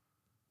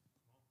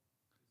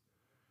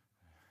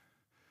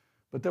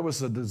 But there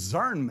was a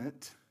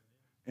discernment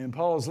in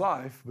Paul's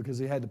life because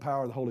he had the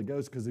power of the Holy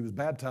Ghost because he was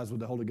baptized with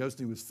the Holy Ghost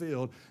and he was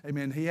filled.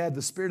 Amen. He had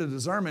the spirit of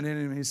discernment in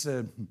him. He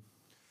said,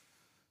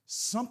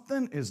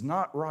 something is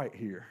not right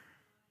here.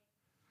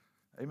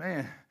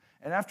 Amen.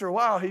 And after a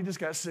while, he just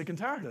got sick and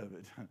tired of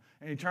it.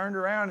 And he turned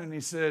around and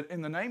he said,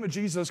 in the name of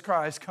Jesus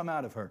Christ, come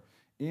out of her.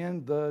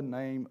 In the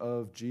name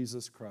of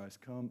Jesus Christ,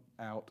 come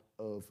out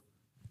of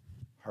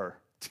her.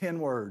 10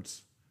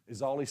 words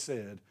is all he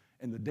said.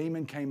 And the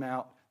demon came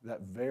out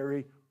that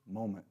very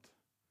moment.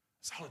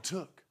 That's all it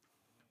took.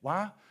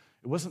 Why?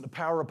 It wasn't the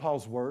power of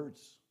Paul's words.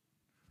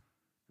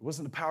 It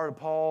wasn't the power of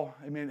Paul,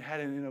 amen,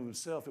 had in and of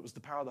himself. It was the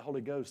power of the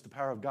Holy Ghost, the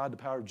power of God, the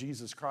power of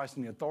Jesus Christ,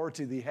 and the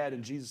authority that he had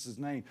in Jesus'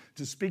 name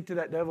to speak to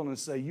that devil and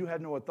say, you have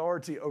no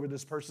authority over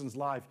this person's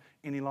life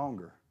any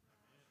longer.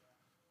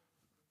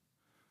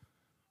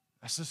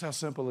 That's just how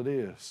simple it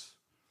is.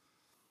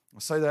 I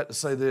say that to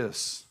say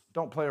this.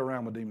 Don't play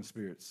around with demon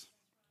spirits.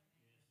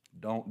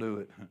 Don't do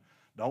it.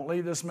 Don't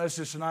leave this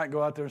message tonight and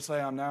go out there and say,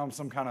 I'm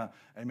some kind of,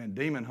 amen,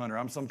 demon hunter.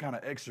 I'm some kind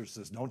of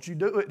exorcist. Don't you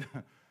do it.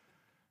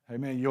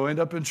 Amen. You'll end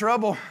up in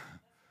trouble.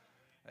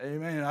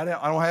 Amen. I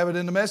don't have it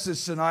in the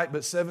message tonight,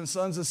 but 7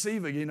 sons of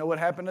Sceva, you know what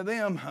happened to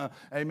them?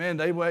 Amen.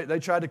 They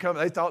tried to come.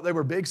 They thought they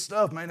were big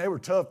stuff. Man, they were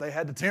tough. They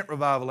had the tent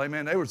revival.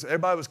 Amen.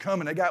 Everybody was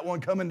coming. They got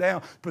one coming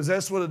down,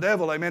 possessed with a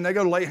devil. Amen. They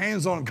go to lay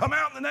hands on him. Come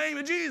out in the name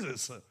of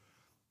Jesus.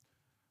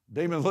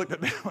 Demon looked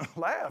at them and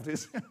laughed. He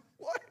said,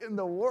 what in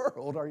the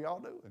world are y'all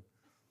doing?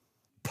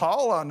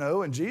 Paul I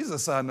know and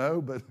Jesus I know,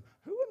 but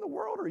who in the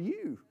world are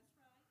you?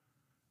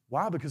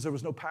 Why? Because there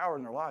was no power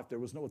in their life. There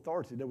was no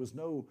authority. There was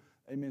no,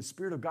 amen,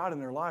 Spirit of God in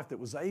their life that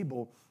was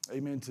able,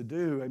 amen, to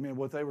do, amen,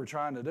 what they were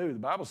trying to do. The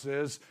Bible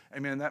says,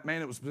 amen, that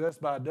man that was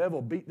possessed by a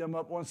devil beat them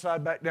up one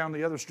side, back down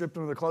the other, stripped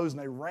them of their clothes,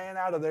 and they ran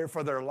out of there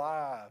for their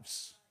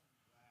lives.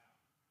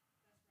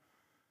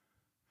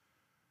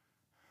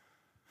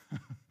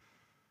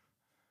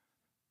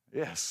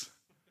 Yes,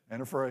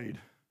 and afraid.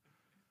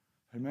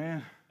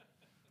 Amen.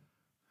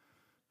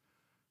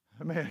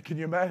 Amen. Can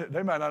you imagine?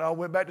 They might not all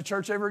went back to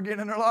church ever again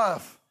in their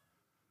life.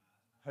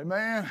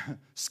 Amen.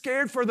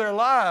 Scared for their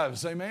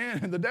lives.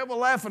 Amen. And the devil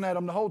laughing at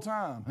them the whole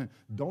time.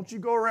 Don't you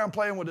go around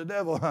playing with the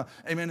devil.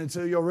 Amen.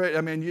 Until you're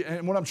ready.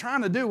 And what I'm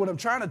trying to do, what I'm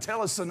trying to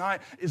tell us tonight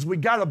is we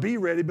got to be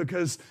ready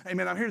because,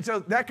 amen, I'm here to tell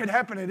you that could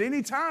happen at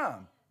any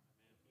time.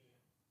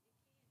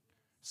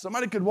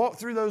 Somebody could walk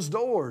through those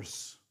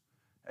doors.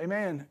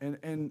 Amen.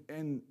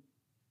 And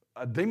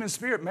a demon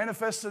spirit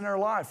manifests in their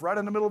life right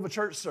in the middle of a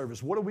church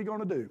service. What are we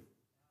going to do?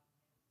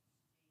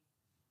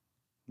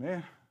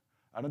 Man,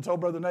 I done told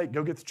Brother Nate,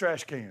 go get the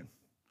trash can.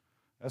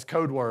 That's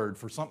code word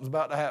for something's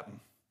about to happen.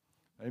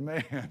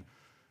 Amen.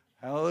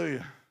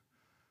 Hallelujah.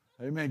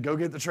 Amen. Go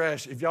get the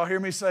trash. If y'all hear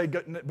me say,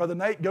 Brother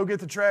Nate, go get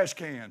the trash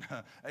can.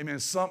 Amen.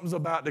 Something's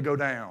about to go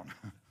down.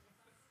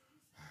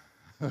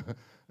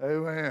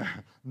 Amen.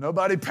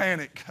 Nobody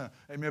panic.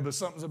 Amen. But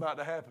something's about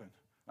to happen.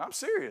 I'm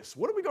serious.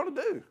 What are we going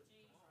to do?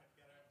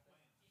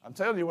 I'm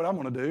telling you what I'm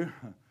going to do.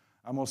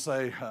 I'm going to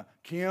say,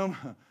 Kim,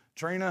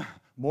 Trina,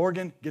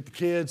 Morgan, get the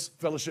kids,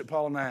 fellowship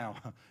Paul now.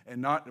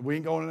 And we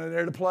ain't going in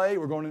there to play,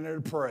 we're going in there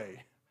to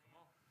pray.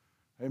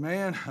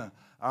 Amen.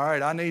 All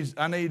right, I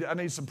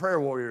need some prayer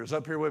warriors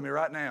up here with me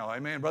right now.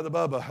 Amen. Brother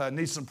Bubba, I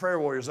need some prayer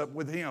warriors up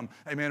with him.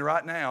 Amen.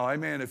 Right now.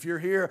 Amen. If you're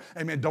here,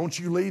 amen, don't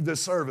you leave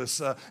this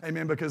service.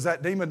 Amen. Because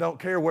that demon don't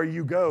care where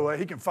you go.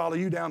 He can follow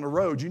you down the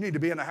road. You need to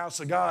be in the house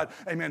of God.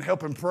 Amen.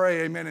 Helping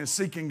pray. Amen. And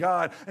seeking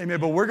God. Amen.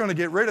 But we're going to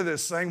get rid of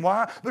this thing.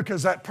 Why?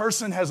 Because that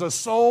person has a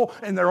soul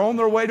and they're on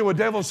their way to a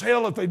devil's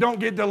hell if they don't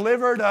get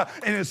delivered. And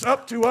it's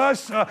up to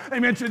us,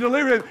 amen, to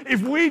deliver it.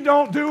 If we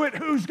don't do it,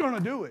 who's going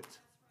to do it?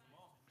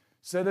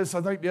 Said this,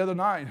 I think, the other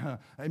night.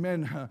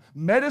 Amen.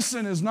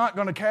 Medicine is not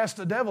going to cast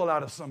the devil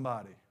out of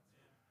somebody.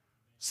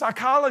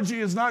 Psychology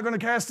is not going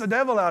to cast the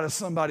devil out of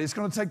somebody. It's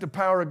going to take the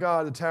power of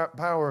God, the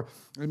power,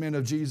 amen,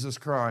 of Jesus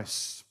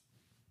Christ.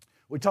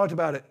 We talked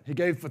about it. He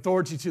gave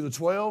authority to the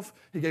 12.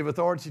 He gave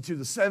authority to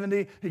the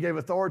 70. He gave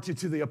authority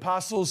to the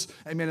apostles.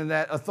 Amen. And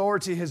that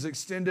authority has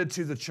extended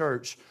to the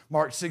church.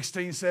 Mark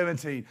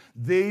 16:17.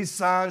 These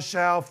signs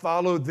shall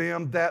follow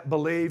them that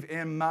believe.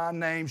 In my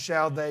name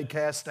shall they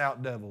cast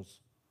out devils.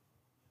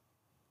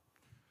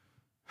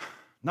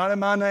 Not in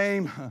my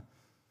name.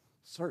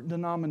 Certain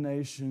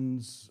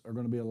denominations are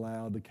going to be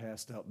allowed to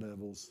cast out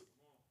devils.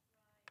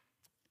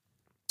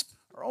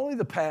 Or only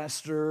the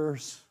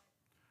pastors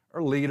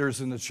or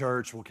leaders in the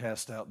church will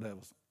cast out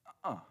devils.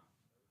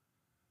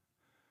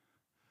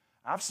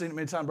 I've seen it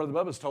many times. Brother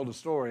Bubba's told a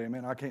story.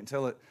 Amen. I can't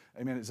tell it,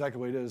 amen,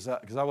 exactly what it is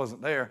because I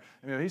wasn't there.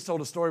 Amen. He's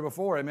told a story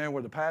before, amen,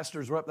 where the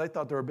pastors were up. They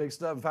thought they were big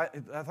stuff. In fact,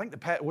 I think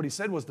what he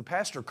said was the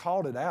pastor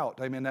called it out,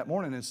 amen, that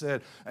morning and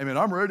said, amen,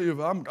 I'm ready.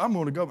 I'm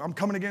going to go. I'm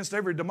coming against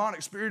every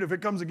demonic spirit. If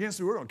it comes against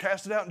me, we're going to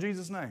cast it out in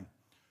Jesus' name.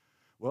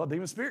 Well, a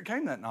demon spirit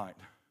came that night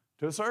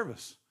to the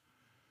service.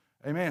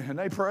 Amen. And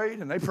they prayed,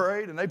 and they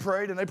prayed, and they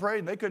prayed, and they prayed,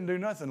 and they couldn't do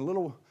nothing. A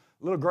little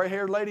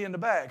gray-haired lady in the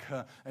back,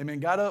 amen,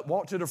 got up,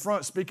 walked to the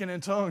front, speaking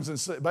in tongues,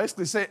 and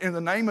basically said, in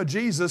the name of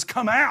Jesus,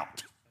 come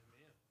out.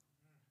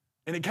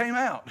 And it came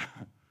out.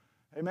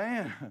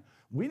 Amen.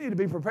 We need to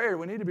be prepared.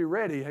 We need to be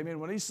ready. Amen.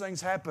 When these things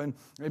happen,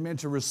 amen,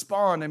 to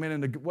respond, amen,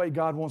 in the way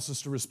God wants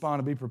us to respond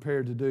and be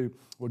prepared to do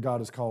what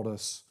God has called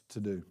us to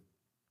do.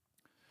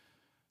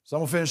 So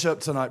I'm going to finish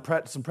up tonight,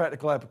 some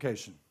practical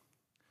application.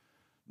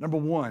 Number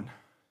one,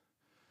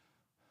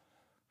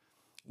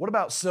 what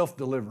about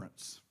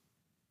self-deliverance?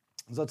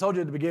 As I told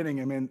you at the beginning,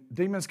 amen,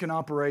 demons can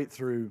operate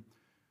through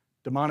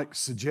demonic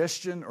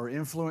suggestion or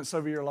influence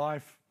over your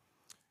life,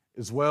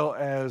 as well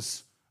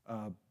as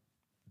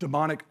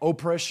demonic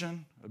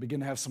oppression, begin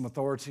to have some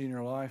authority in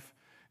your life.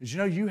 As you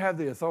know, you have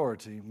the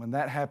authority when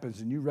that happens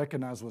and you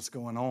recognize what's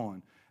going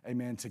on,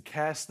 amen, to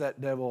cast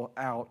that devil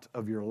out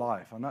of your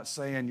life. I'm not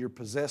saying you're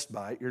possessed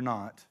by it, you're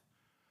not.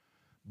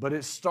 But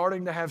it's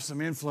starting to have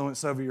some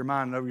influence over your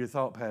mind and over your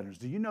thought patterns.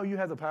 Do you know you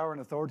have the power and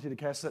authority to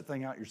cast that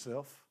thing out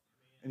yourself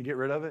and to get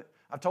rid of it?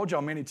 I've told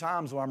y'all many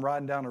times when I'm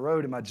riding down the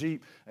road in my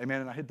Jeep,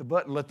 amen, and I hit the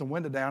button, let the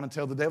window down, and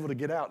tell the devil to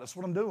get out. That's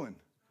what I'm doing.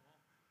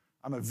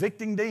 I'm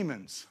evicting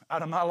demons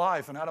out of my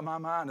life and out of my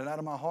mind and out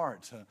of my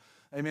heart.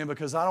 Amen,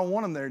 because I don't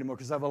want them there anymore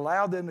because I've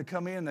allowed them to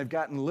come in. They've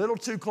gotten a little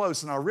too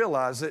close, and I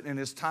realize it, and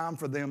it's time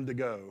for them to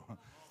go.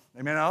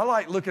 Amen. I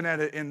like looking at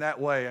it in that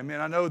way. I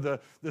mean, I know the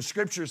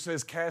scripture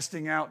says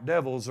casting out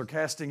devils or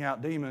casting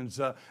out demons.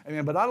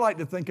 Amen. But I like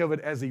to think of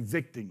it as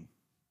evicting.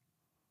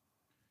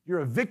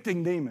 You're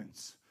evicting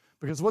demons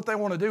because what they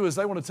want to do is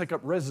they want to take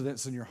up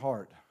residence in your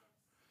heart.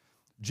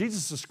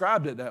 Jesus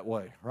described it that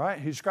way, right?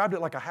 He described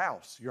it like a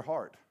house, your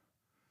heart.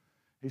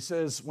 He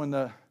says when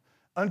the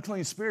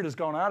unclean spirit has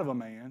gone out of a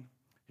man,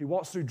 he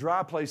walks through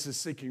dry places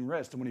seeking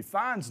rest. And when he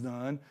finds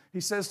none,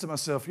 he says to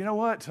himself, you know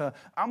what?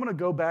 I'm going to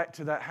go back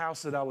to that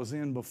house that I was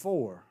in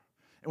before.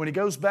 And when he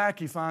goes back,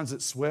 he finds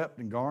it swept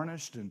and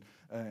garnished and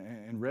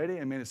ready.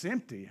 I mean, it's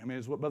empty. I mean,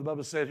 it's what Brother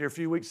Bubba said here a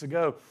few weeks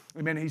ago.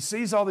 I mean, he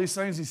sees all these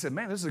things. He said,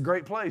 man, this is a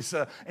great place.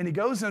 And he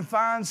goes and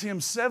finds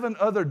him 7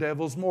 other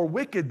devils more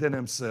wicked than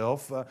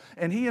himself.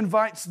 And he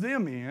invites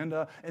them in.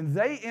 And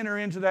they enter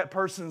into that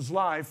person's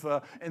life.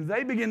 And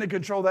they begin to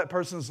control that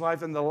person's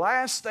life. And the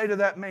last state of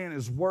that man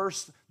is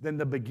worse than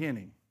the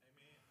beginning.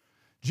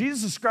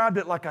 Jesus described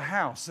it like a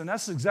house, and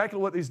that's exactly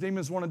what these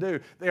demons want to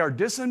do. They are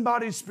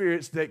disembodied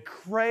spirits that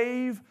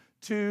crave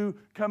to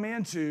come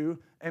into,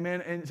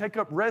 amen, and take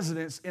up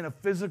residence in a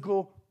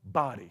physical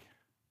body.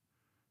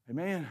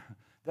 Amen.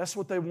 That's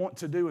what they want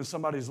to do in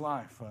somebody's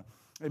life.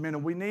 Amen.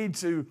 And we need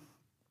to,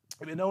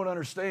 know and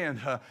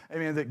understand,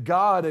 amen, that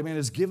God, amen,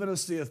 has given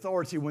us the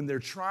authority when they're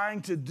trying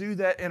to do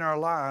that in our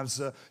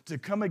lives to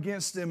come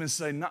against them and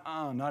say,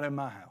 nuh-uh, not in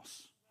my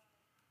house.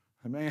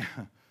 Amen.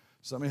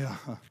 Some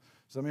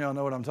of y'all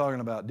know what I'm talking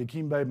about.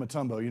 Dikembe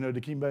Mutombo. You know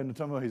Dikembe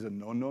Mutombo? He said,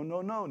 no,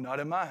 not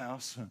in my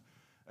house.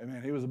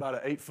 Amen. He was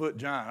about an 8-foot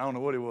giant. I don't know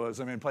what he was.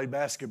 I mean, played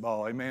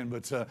basketball. Amen.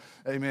 But,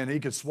 amen, he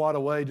could swat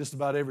away just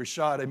about every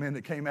shot, amen,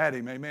 that came at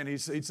him. Amen. He'd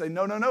say,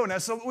 no. And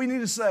that's what we need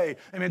to say,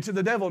 amen, to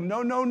the devil.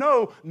 No,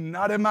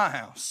 not in my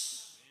house.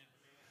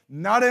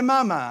 Not in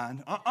my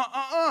mind.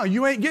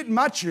 You ain't getting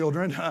my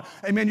children.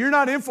 Amen. You're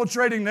not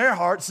infiltrating their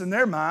hearts and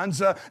their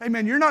minds.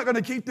 Amen. You're not going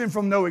to keep them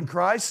from knowing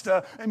Christ.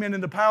 Amen.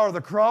 In the power of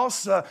the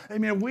cross.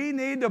 Amen. We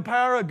need the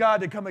power of God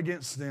to come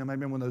against them.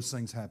 Amen. When those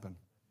things happen.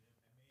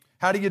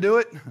 How do you do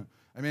it?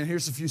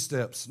 Here's a few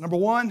steps. Number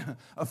one,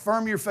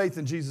 affirm your faith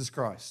in Jesus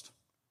Christ.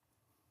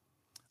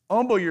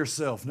 Humble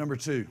yourself. Number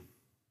two.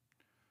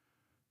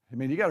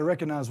 You got to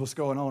recognize what's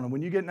going on. And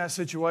when you get in that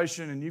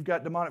situation and you've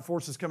got demonic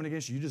forces coming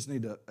against you, you just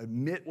need to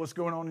admit what's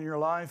going on in your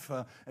life,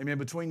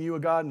 between you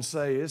and God, and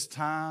say, it's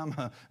time,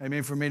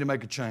 for me to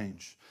make a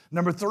change.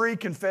 Number three,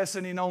 confess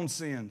any known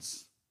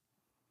sins.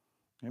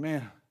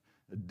 Amen.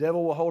 The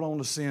devil will hold on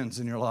to sins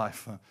in your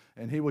life,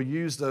 and he will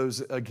use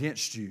those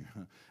against you.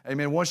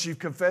 Amen. Once you've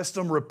confessed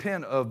them,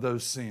 repent of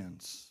those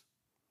sins.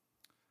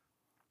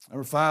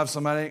 Number five,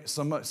 some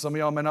of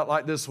y'all may not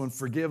like this one,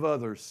 forgive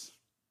others.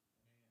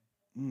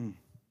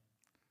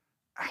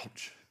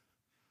 Ouch.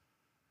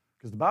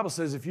 Because the Bible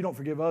says if you don't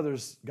forgive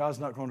others, God's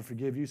not going to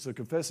forgive you. So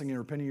confessing and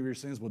repenting of your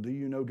sins will do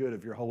you no good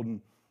if you're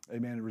holding,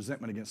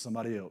 resentment against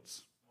somebody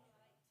else.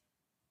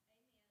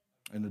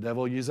 And the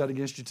devil will use that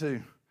against you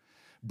too.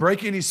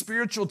 Break any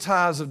spiritual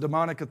ties of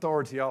demonic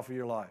authority off of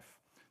your life.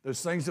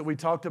 Those things that we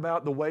talked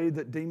about, the way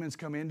that demons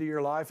come into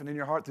your life and in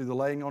your heart through the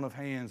laying on of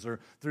hands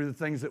or through the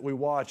things that we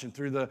watch and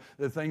through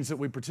the things that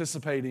we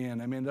participate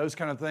in. Those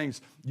kind of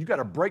things, you got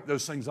to break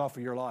those things off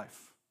of your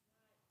life.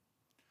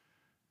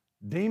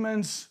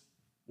 Demons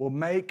will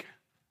make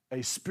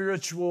a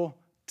spiritual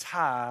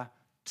tie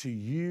to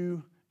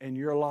you and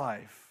your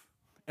life.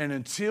 And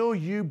until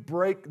you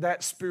break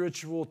that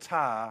spiritual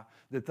tie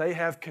that they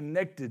have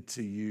connected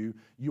to you,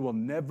 you will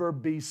never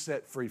be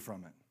set free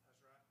from it.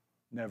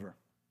 Never.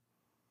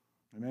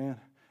 Amen.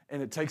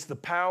 And it takes the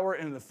power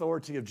and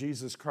authority of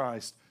Jesus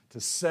Christ to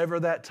sever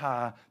that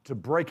tie, to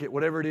break it,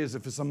 whatever it is,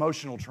 if it's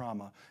emotional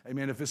trauma,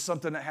 if it's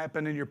something that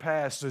happened in your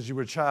past as you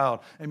were a child,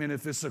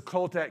 if it's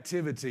occult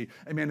activity,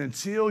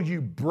 until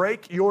you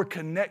break your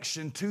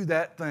connection to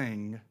that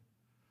thing,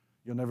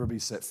 you'll never be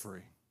set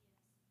free.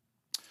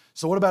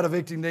 So what about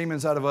evicting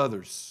demons out of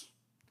others?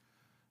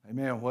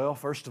 Well,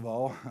 first of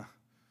all,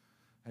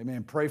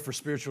 pray for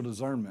spiritual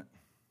discernment.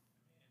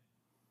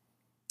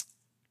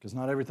 Because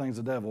not everything's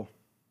a devil.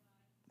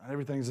 Not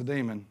everything's a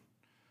demon.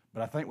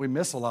 But I think we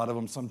miss a lot of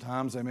them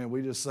sometimes.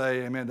 We just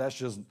say, that's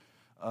just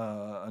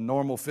a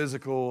normal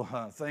physical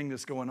thing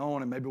that's going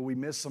on. And maybe we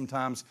miss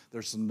sometimes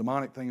there's some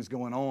demonic things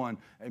going on,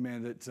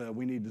 that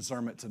we need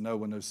discernment to know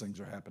when those things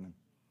are happening.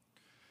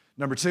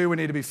 Number two, we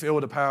need to be filled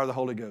with the power of the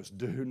Holy Ghost.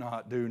 Do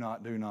not.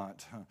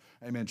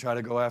 Try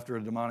to go after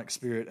a demonic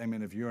spirit,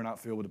 if you're not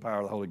filled with the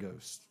power of the Holy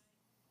Ghost.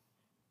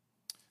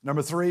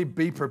 Number three,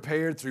 be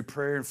prepared through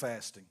prayer and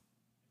fasting.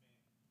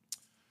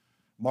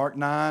 Mark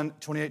 9,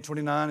 28,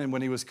 29, and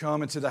when he was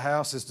come into the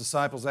house, his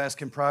disciples asked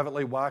him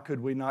privately, why could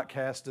we not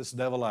cast this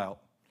devil out?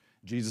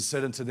 Jesus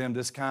said unto them,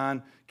 this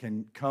kind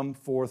can come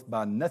forth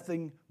by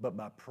nothing but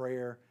by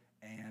prayer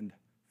and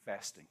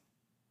fasting.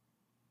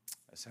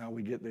 That's how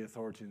we get the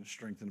authority and the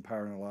strength and the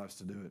power in our lives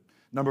to do it.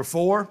 Number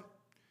four,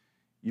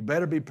 you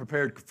better be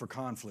prepared for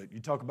conflict. You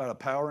talk about a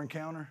power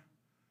encounter.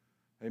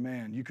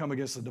 You come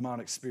against a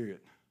demonic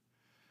spirit.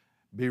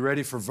 Be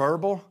ready for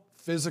verbal,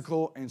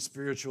 physical, and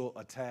spiritual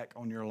attack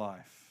on your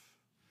life.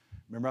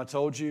 Remember I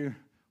told you,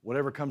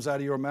 whatever comes out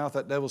of your mouth,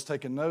 that devil's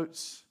taking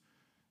notes.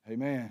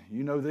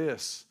 You know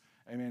this.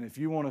 If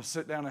you want to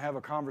sit down and have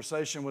a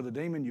conversation with a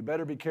demon, you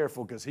better be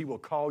careful because he will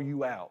call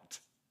you out.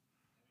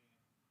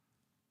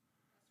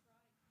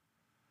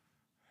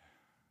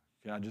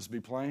 Can I just be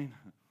plain?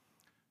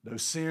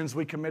 Those sins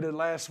we committed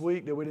last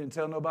week that we didn't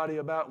tell nobody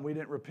about and we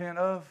didn't repent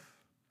of,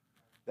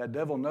 that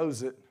devil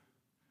knows it.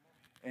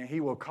 And he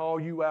will call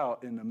you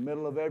out in the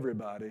middle of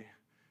everybody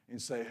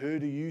and say, who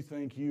do you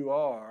think you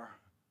are?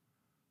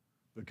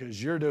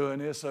 Because you're doing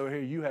this over here,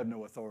 you have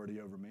no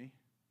authority over me.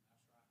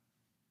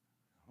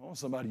 Oh,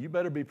 somebody, you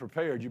better be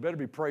prepared. You better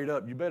be prayed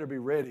up. You better be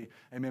ready.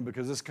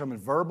 Because it's coming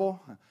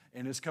verbal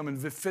and it's coming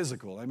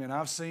physical.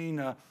 I've seen,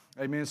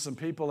 some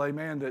people,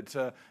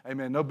 that,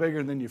 no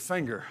bigger than your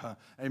finger.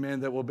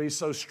 That will be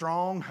so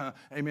strong,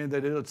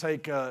 that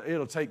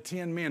it'll take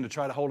 10 men to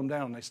try to hold them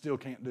down and they still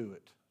can't do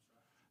it.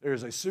 There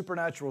is a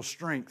supernatural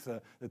strength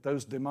that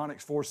those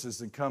demonic forces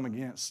that come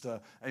against,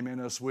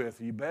 us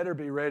with. You better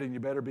be ready and you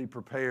better be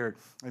prepared,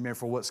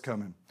 for what's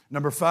coming.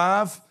 Number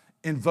five,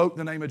 invoke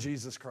the name of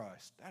Jesus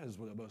Christ. That is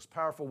the most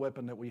powerful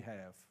weapon that we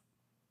have.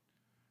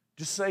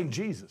 Just saying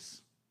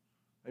Jesus.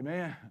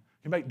 Amen.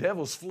 Can make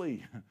devils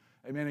flee.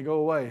 Amen. And go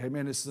away.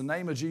 Amen. It's the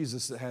name of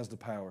Jesus that has the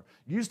power.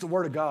 Use the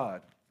Word of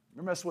God.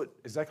 Remember, that's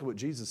exactly what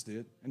Jesus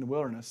did in the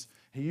wilderness.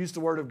 He used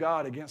the Word of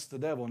God against the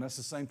devil, and that's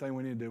the same thing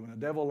we need to do. When the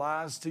devil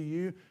lies to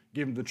you,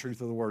 give him the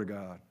truth of the Word of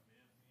God.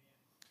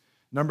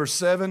 Number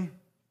seven,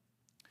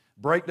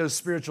 break those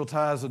spiritual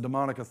ties of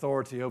demonic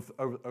authority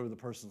over the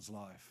person's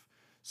life.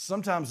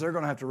 Sometimes they're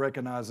going to have to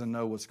recognize and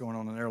know what's going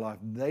on in their life.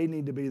 They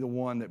need to be the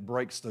one that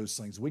breaks those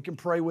things. We can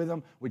pray with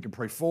them. We can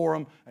pray for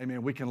them.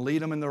 Amen. We can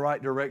lead them in the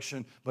right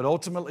direction. But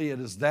ultimately, it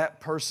is that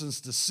person's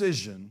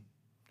decision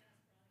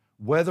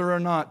whether or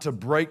not to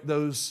break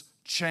those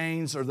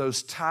chains or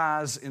those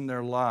ties in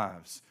their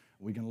lives.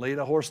 We can lead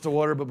a horse to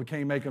water, but we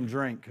can't make them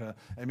drink.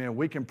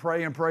 We can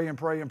pray and pray and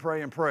pray and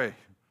pray and pray.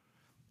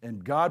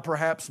 And God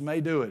perhaps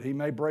may do it. He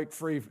may break it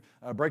free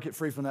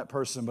from that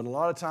person. But a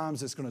lot of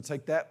times it's going to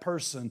take that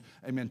person,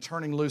 amen,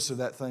 turning loose of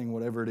that thing,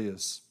 whatever it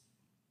is.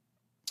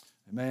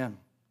 Amen.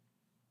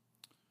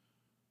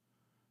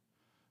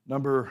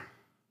 Number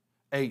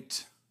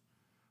 8.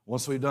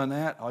 Once we've done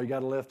that, all you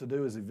got left to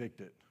do is evict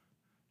it.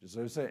 Just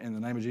as I said, in the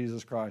name of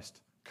Jesus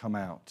Christ, come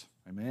out.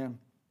 Amen.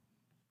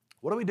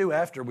 What do we do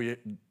after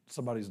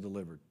somebody's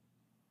delivered?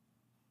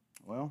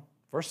 Well,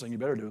 first thing you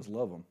better do is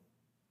love them.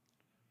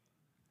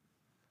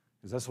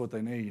 Because that's what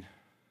they need.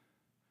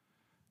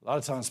 A lot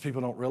of times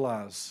people don't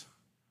realize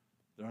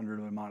they're under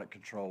demonic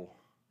control.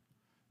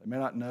 They may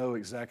not know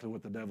exactly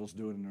what the devil's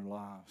doing in their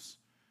lives.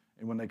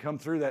 And when they come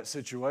through that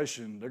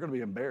situation, they're going to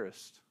be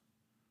embarrassed.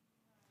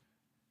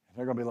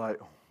 They're going to be like,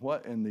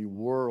 what in the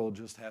world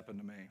just happened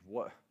to me?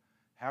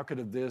 How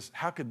could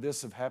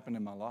this have happened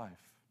in my life?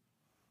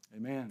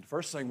 Amen. The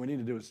first thing we need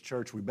to do as a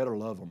church, we better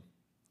love them.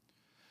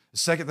 The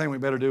second thing we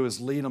better do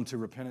is lead them to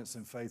repentance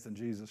and faith in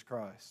Jesus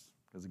Christ.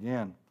 Because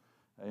again,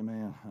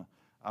 amen,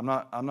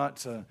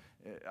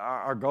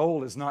 our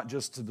goal is not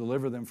just to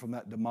deliver them from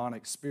that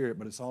demonic spirit,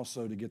 but it's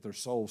also to get their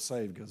soul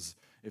saved. Because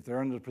if they're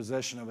under the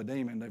possession of a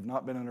demon, they've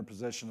not been under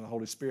possession of the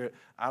Holy Spirit.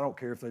 I don't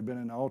care if they've been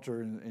in the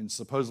altar and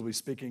supposedly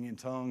speaking in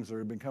tongues or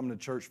have been coming to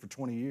church for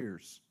 20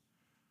 years.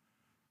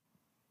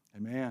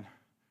 Amen.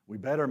 We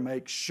better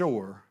make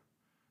sure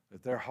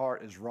that their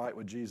heart is right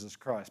with Jesus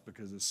Christ,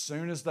 because as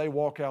soon as they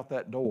walk out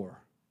that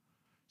door,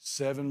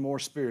 7 more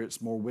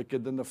spirits more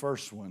wicked than the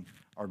first one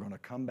are going to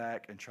come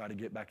back and try to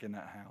get back in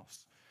that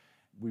house.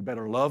 We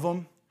better love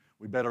them.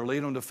 We better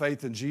lead them to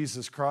faith in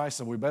Jesus Christ,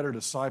 and we better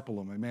disciple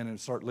them, amen, and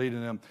start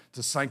leading them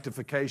to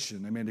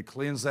sanctification, amen, to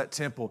cleanse that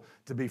temple,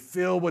 to be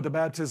filled with the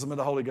baptism of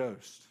the Holy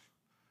Ghost.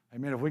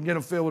 Amen. If we can get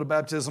them filled with the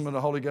baptism of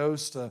the Holy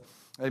Ghost,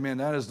 amen,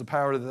 that is the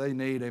power that they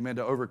need, amen,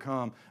 to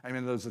overcome,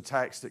 amen, those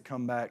attacks that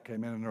come back,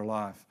 amen, in their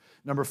life.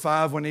 Number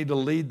 5, we need to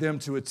lead them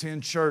to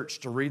attend church,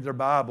 to read their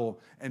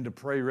Bible, and to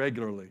pray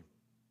regularly.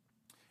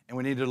 And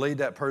we need to lead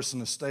that person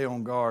to stay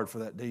on guard for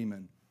that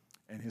demon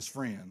and his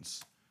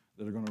friends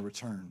that are going to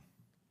return.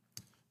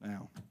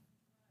 Now, you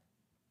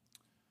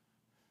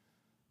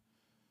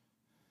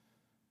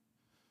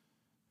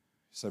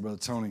say, Brother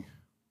Tony,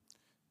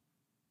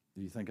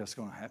 do you think that's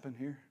going to happen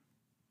here?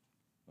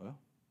 Well,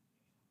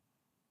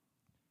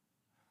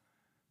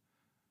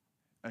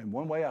 in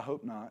one way I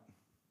hope not,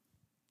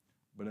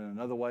 but in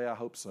another way I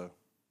hope so.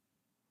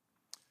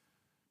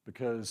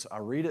 Because I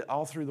read it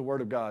all through the Word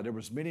of God. There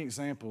was many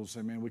examples,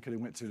 we could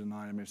have went to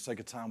tonight. For the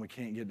sake of time, we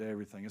can't get to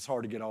everything. It's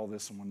hard to get all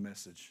this in one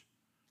message.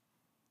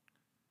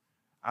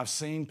 I've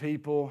seen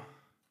people,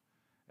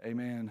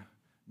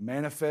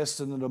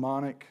 manifest in the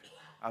demonic.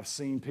 I've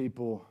seen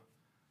people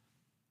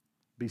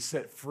be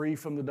set free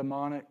from the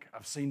demonic.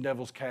 I've seen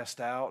devils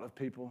cast out of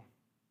people.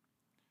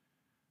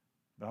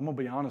 But I'm going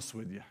to be honest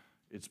with you.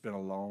 It's been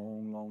a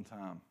long, long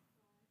time.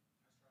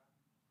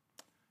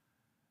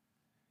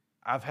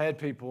 I've had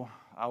people,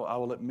 I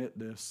will admit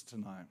this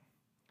tonight.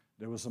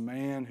 There was a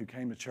man who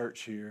came to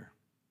church here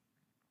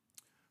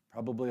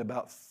probably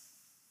about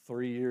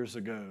 3 years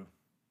ago.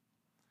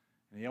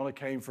 And he only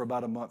came for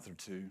about a month or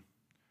two.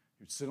 He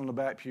would sit on the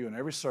back pew in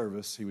every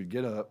service. He would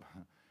get up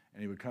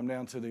and he would come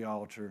down to the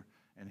altar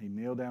and he'd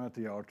kneel down at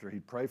the altar.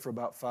 He'd pray for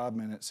about 5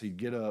 minutes. He'd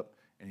get up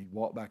and he'd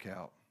walk back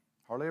out.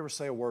 Hardly ever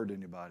say a word to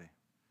anybody.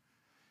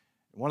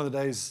 One of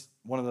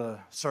the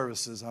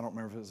services, I don't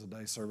remember if it was a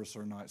day service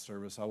or a night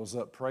service, I was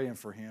up praying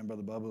for him.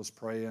 Brother Bubba was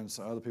praying,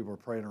 so other people were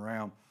praying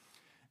around.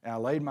 And I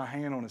laid my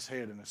hand on his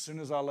head, and as soon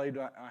as I laid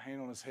my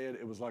hand on his head,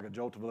 it was like a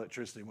jolt of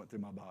electricity went through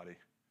my body.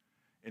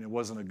 And it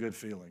wasn't a good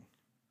feeling.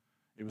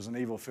 It was an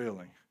evil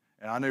feeling.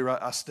 And I knew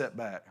I stepped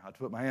back. I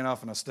put my hand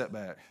off and I stepped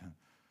back.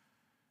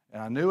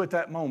 And I knew at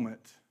that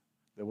moment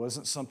there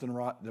wasn't something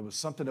right, there was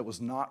something that was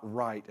not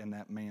right in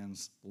that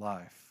man's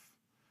life.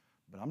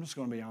 But I'm just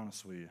going to be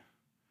honest with you.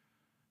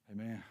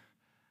 Amen.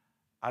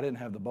 I didn't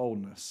have the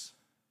boldness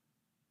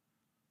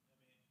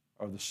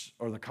or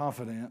the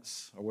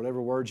confidence or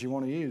whatever words you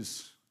want to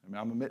use.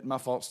 I'm admitting my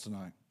faults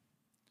tonight.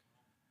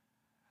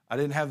 I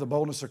didn't have the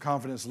boldness or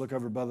confidence to look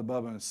over Brother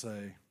Bubba and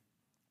say,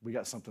 we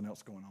got something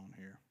else going on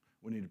here.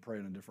 We need to pray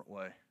in a different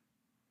way.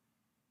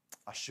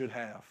 I should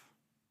have.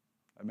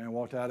 That man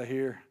walked out of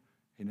here.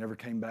 He never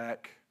came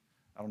back.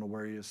 I don't know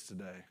where he is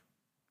today.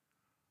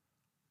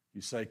 You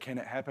say, can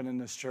it happen in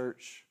this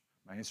church?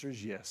 My answer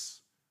is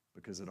yes,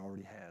 because it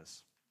already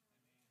has.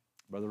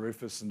 Brother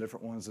Rufus and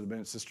different ones that have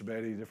been, Sister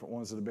Betty, different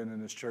ones that have been in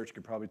this church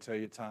could probably tell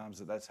you times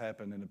that that's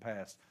happened in the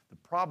past. The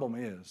problem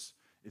is,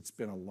 it's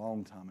been a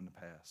long time in the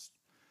past.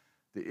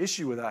 The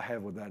issue that I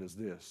have with that is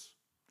this.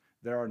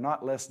 There are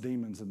not less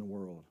demons in the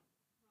world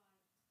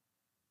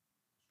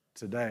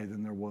today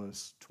than there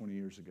was 20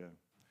 years ago.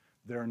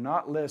 There are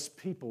not less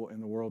people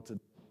in the world today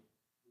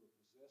who are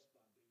possessed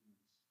by demons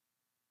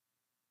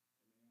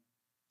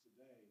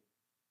today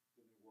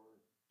than there were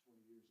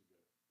 20 years ago.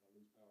 They'll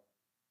lose power.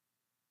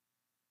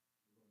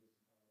 We're going to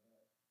get some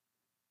power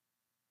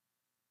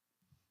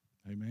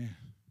back. Amen.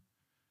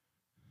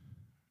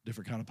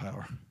 Different kind of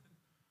power.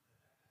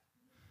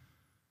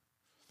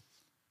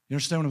 You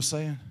understand what I'm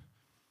saying?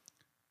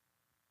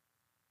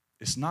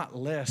 It's not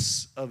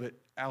less of it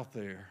out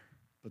there,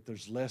 but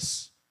there's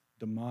less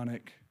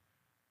demonic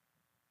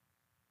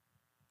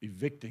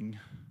evicting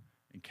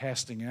and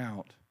casting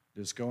out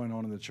that's going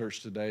on in the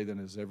church today than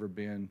has ever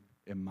been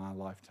in my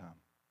lifetime.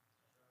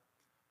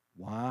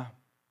 Why?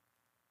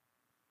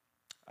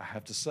 I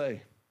have to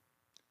say,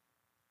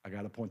 I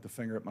got to point the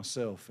finger at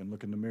myself and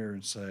look in the mirror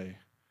and say,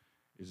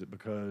 is it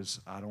because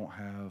I don't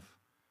have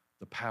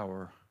the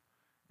power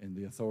and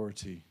the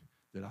authority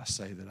that I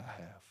say that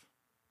I have?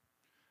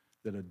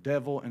 That a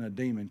devil and a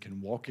demon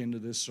can walk into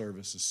this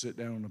service and sit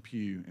down on a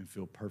pew and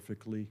feel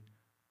perfectly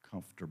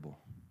comfortable.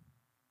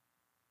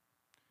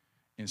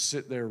 And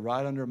sit there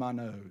right under my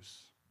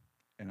nose,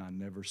 and I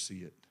never see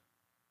it.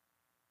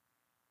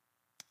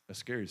 That's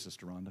scary,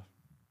 Sister Rhonda.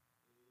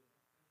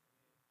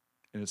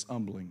 And it's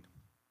humbling.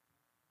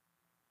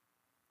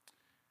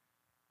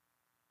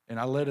 And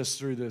I led us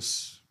through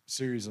this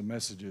series of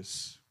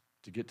messages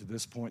to get to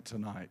this point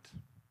tonight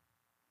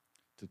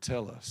to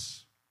tell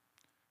us,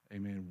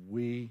 amen,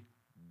 we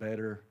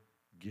better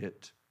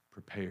get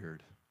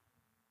prepared.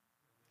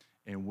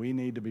 And we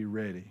need to be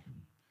ready.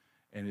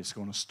 And it's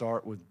going to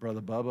start with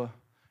Brother Bubba,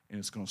 and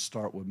it's going to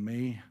start with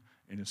me,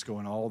 and it's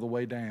going all the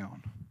way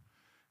down.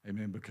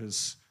 Amen,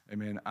 because,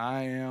 amen,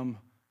 I am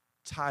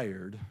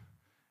tired,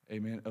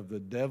 amen, of the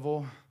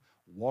devil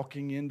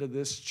walking into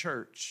this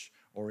church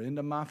or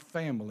into my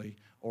family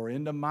or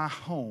into my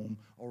home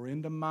or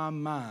into my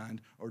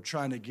mind or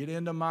trying to get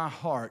into my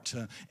heart,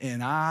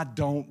 and I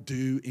don't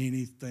do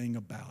anything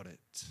about it.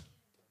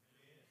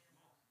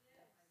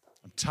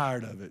 I'm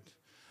tired of it.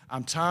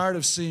 I'm tired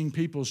of seeing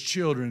people's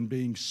children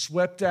being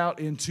swept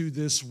out into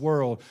this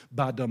world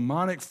by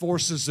demonic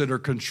forces that are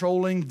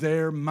controlling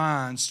their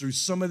minds through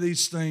some of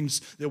these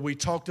things that we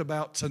talked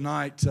about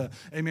tonight.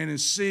 Amen.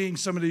 And seeing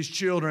some of these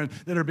children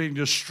that are being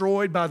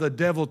destroyed by the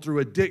devil through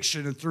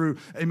addiction and through,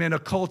 amen,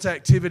 occult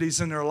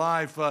activities in their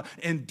life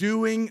and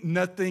doing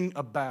nothing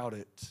about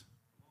it.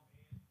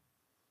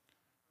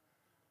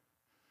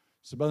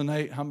 So, Brother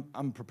Nate,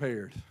 I'm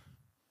prepared.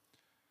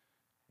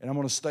 And I'm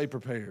going to stay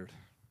prepared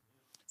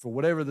for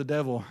whatever the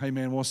devil,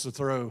 amen, wants to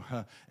throw,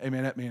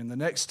 amen, at me. And the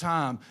next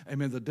time,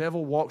 amen, the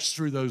devil walks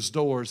through those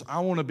doors,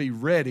 I want to be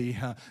ready,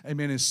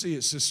 amen, and see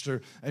it,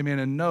 sister, amen,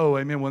 and know,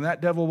 amen, when that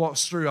devil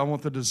walks through, I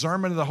want the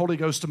discernment of the Holy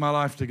Ghost in my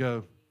life to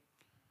go,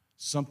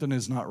 something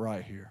is not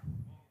right here.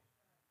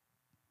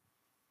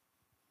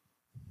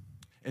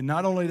 And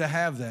not only to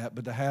have that,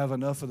 but to have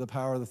enough of the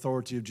power and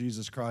authority of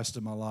Jesus Christ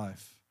in my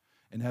life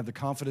and have the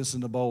confidence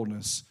and the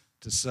boldness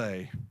to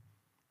say,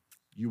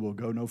 you will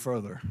go no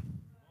further.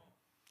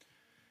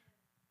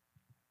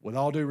 With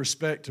all due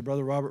respect to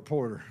Brother Robert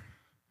Porter,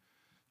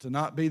 to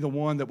not be the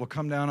one that will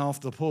come down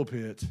off the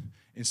pulpit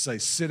and say,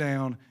 sit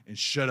down and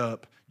shut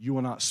up. You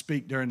will not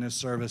speak during this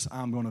service.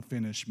 I'm going to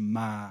finish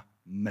my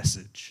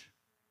message.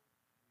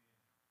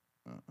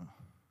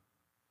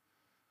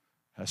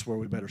 That's where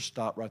we better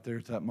stop right there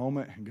at that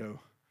moment and go,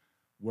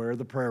 where are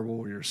the prayer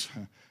warriors?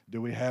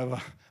 Do we have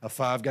a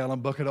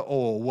 5-gallon bucket of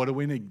oil? What do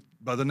we need?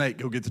 Brother Nate,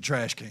 go get the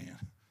trash can.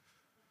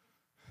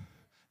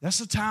 That's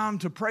the time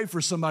to pray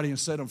for somebody and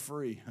set them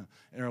free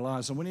in their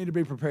lives. And we need to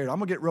be prepared. I'm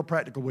going to get real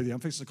practical with you. I'm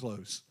fixing to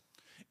close.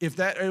 If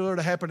that were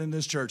to happen in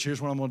this church, here's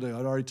what I'm going to do.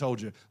 I'd already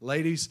told you.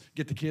 Ladies,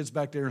 get the kids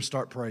back there and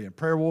start praying.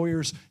 Prayer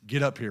warriors,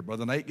 get up here.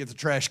 Brother Nate, get the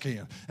trash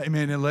can.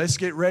 Amen. And let's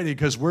get ready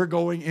because we're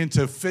going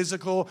into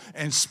physical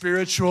and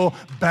spiritual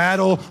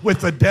battle with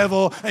the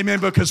devil.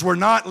 Amen. Because we're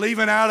not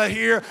leaving out of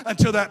here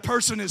until that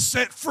person is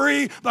set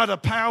free by the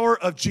power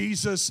of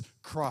Jesus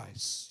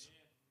Christ.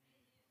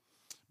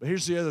 But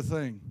here's the other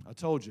thing. I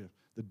told you,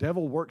 the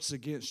devil works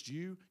against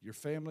you, your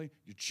family,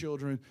 your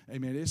children.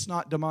 Amen. It's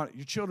not demonic.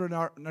 Your children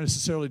aren't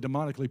necessarily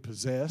demonically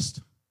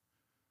possessed,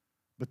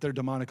 but they're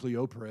demonically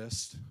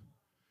oppressed.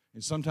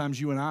 And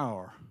sometimes you and I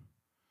are.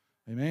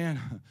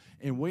 Amen.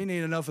 And we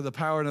need enough of the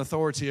power and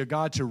authority of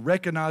God to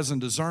recognize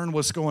and discern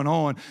what's going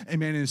on.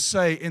 Amen. And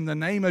say, in the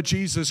name of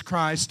Jesus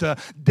Christ,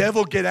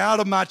 devil, get out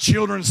of my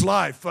children's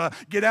life.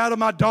 Get out of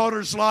my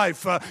daughter's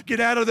life. Get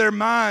out of their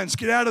minds.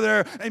 Get out of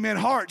their, amen,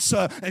 hearts.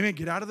 Amen.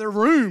 Get out of their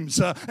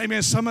rooms.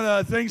 Amen. Some of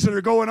the things that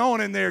are going on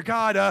in there,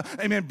 God,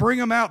 amen, bring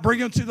them out. Bring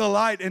them to the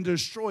light and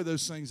destroy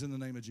those things in the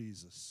name of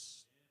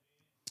Jesus.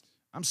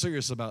 I'm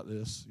serious about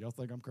this. Y'all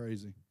think I'm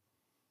crazy?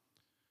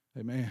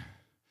 Amen.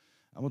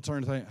 I'm going to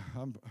turn to think.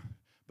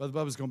 Brother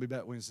Bubba's going to be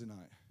back Wednesday night.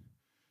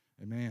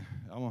 Amen.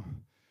 I'm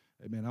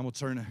going to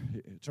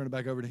turn it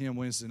back over to him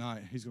Wednesday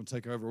night. He's going to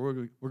take over. We're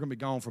going to be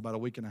gone for about a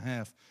week and a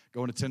half,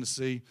 going to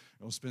Tennessee.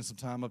 We're going to spend some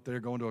time up there,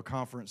 going to a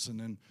conference, and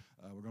then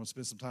we're going to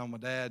spend some time with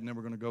my dad, and then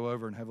we're going to go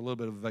over and have a little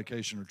bit of a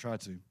vacation, or try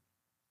to.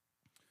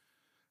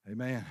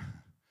 Amen.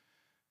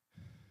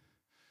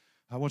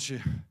 I want you,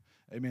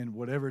 amen,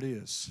 whatever it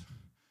is.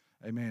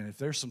 Amen. If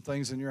there's some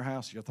things in your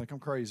house, you'll think I'm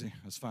crazy,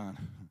 that's fine.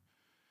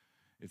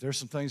 If there's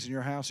some things in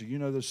your house, or you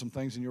know there's some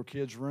things in your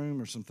kid's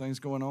room or some things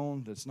going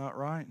on that's not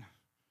right,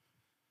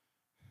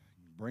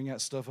 bring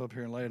that stuff up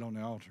here and lay it on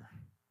the altar.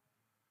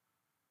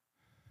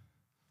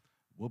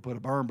 We'll put a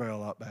burn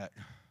barrel out back.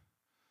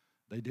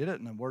 They did it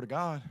in the Word of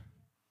God.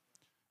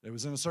 It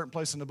was in a certain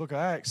place in the book of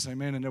Acts,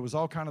 amen, and there was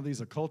all kind of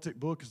these occultic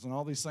books and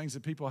all these things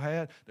that people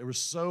had. They were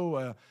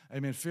so,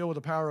 amen, filled with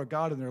the power of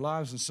God in their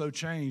lives and so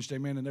changed,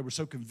 amen, and they were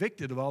so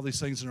convicted of all these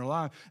things in their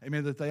life,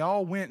 amen, that they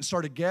all went and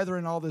started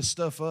gathering all this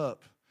stuff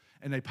up,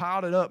 and they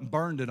piled it up and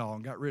burned it all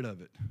and got rid of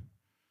it.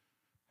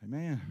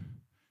 Amen.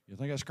 You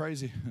think that's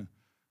crazy?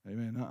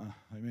 Amen.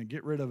 Amen.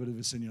 Get rid of it if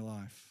it's in your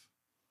life.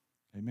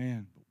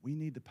 Amen. But we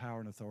need the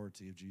power and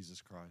authority of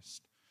Jesus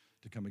Christ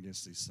to come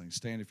against these things.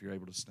 Stand if you're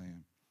able to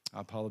stand. I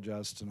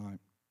apologize tonight.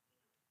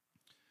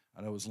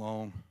 I know it was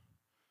long.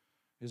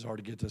 It's hard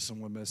to get this in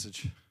one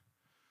message.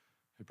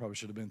 It probably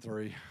should have been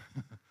 3.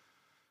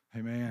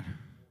 Amen.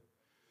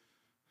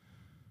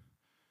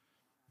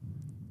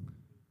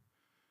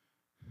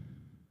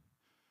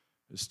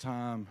 It's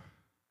time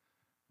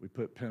we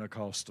put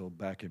Pentecostal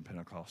back in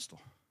Pentecostal.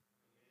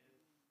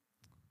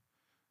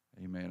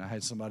 Amen. I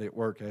had somebody at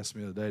work ask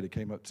me the other day that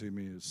came up to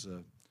me as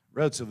a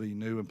relatively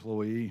new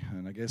employee,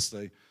 and I guess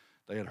they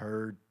had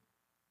heard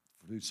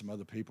through some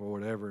other people or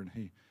whatever, and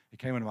he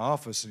came into my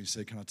office and he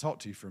said, "Can I talk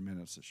to you for a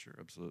minute?" I said, "Sure,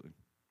 absolutely.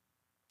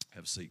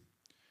 Have a seat."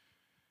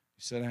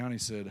 He sat down, he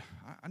said,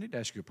 I need to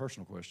ask you a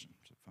personal question.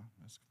 I said, "Fine,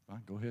 that's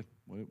fine, go ahead.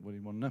 What do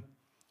you want to know?"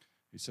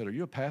 He said, "Are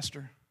you a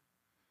pastor?"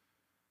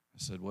 I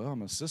said, "Well,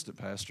 I'm an assistant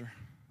pastor."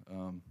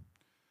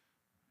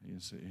 He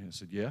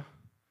said, "Yeah."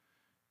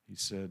 He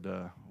said,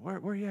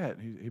 where are you at?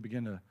 He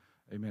began to,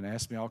 amen,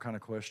 ask me all kind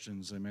of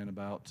questions, amen,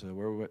 about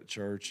where we went to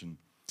church and,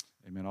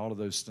 amen, all of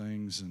those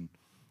things. And,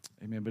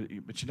 amen,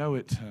 but you know,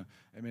 it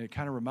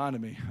kind of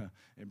reminded me,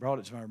 it brought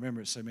it to my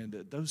remembrance, amen,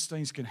 that those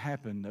things can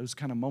happen, those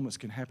kind of moments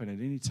can happen at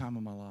any time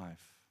of my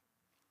life.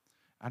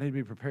 I need to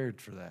be prepared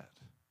for that,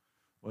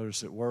 whether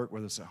it's at work,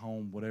 whether it's at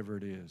home, whatever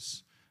it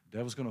is. The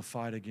devil's going to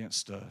fight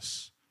against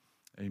us,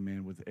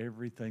 amen, with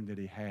everything that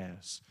he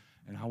has.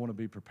 And I want to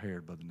be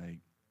prepared, Brother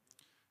Nate.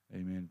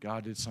 Amen.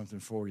 God did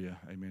something for you,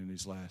 amen, in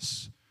these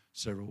last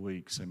several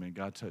weeks. Amen.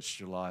 God touched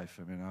your life.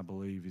 Amen. I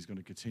believe he's going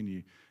to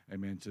continue,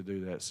 amen, to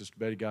do that. Sister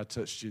Betty, God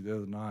touched you the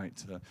other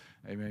night.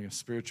 Amen. A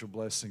spiritual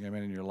blessing,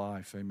 amen, in your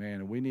life.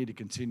 Amen. And we need to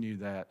continue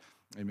that,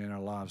 amen, in our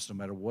lives, no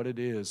matter what it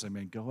is.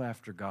 Amen. Go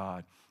after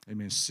God.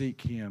 Amen. Seek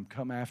him.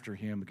 Come after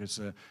him because,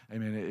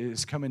 amen,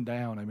 it's coming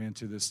down, amen,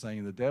 to this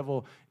thing. The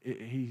devil,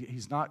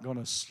 he's not going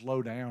to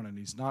slow down, and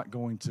he's not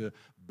going to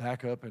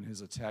back up in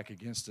his attack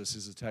against us.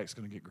 His attack's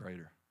going to get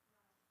greater.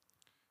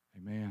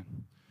 Amen.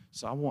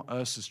 So I want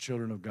us as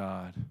children of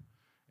God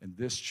and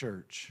this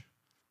church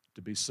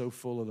to be so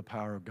full of the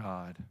power of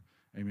God,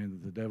 amen,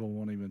 that the devil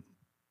won't even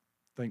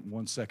think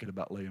 1 second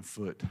about laying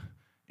foot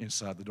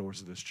inside the doors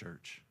of this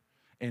church.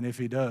 And if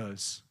he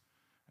does,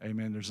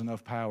 amen, there's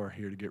enough power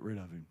here to get rid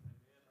of him.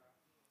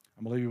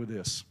 I'm going to leave you with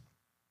this.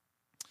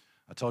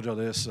 I told y'all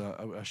this.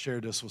 I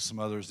shared this with some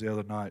others the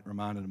other night,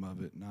 reminded them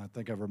of it, and I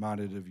think I've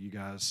reminded of you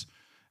guys.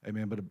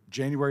 Amen. But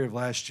January of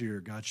last year,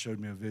 God showed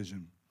me a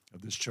vision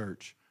of this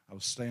church. I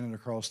was standing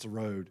across the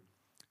road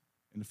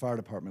in the fire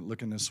department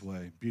looking this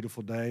way.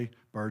 Beautiful day,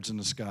 birds in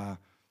the sky,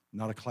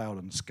 not a cloud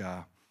in the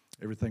sky.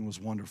 Everything was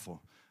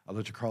wonderful. I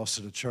looked across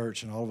to the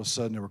church, and all of a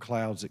sudden there were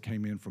clouds that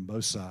came in from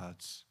both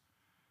sides.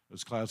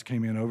 Those clouds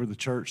came in over the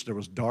church. There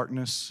was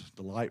darkness.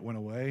 The light went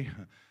away.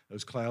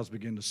 Those clouds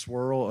began to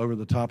swirl over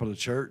the top of the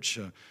church.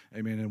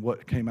 Amen. And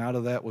what came out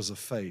of that was a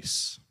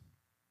face.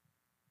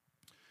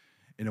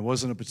 And it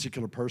wasn't a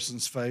particular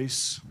person's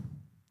face,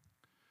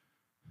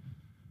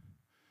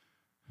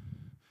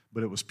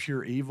 but it was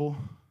pure evil.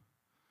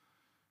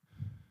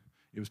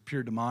 It was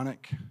pure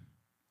demonic.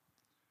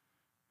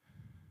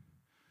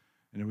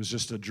 And it was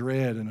just a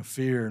dread and a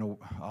fear and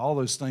all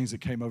those things that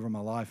came over my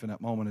life in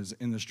that moment as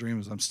in this dream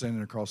as I'm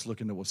standing across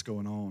looking at what's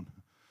going on.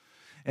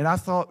 And I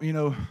thought,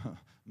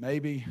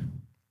 maybe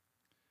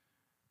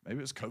it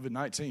was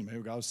COVID-19.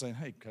 Maybe God was saying,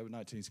 hey,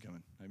 COVID-19 is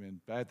coming.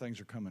 Amen. Bad things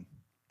are coming.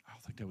 I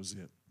don't think that was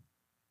it.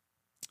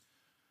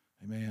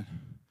 Amen.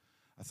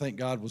 I think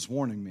God was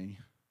warning me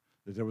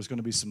that there was going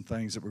to be some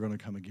things that were going to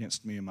come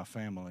against me and my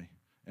family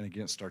and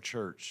against our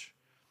church.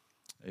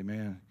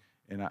 Amen.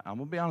 And I'm going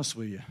to be honest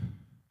with you.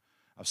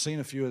 I've seen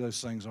a few of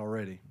those things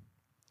already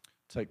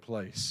take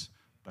place,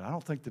 but I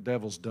don't think the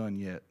devil's done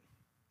yet.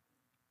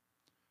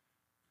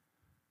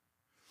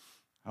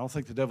 I don't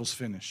think the devil's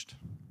finished.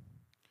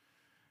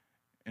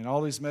 And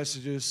all these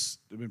messages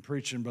that have been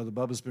preaching, Brother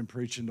Bubba's been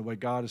preaching, the way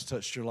God has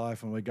touched your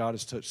life and the way God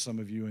has touched some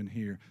of you in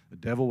here, the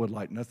devil would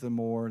like nothing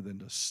more than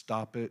to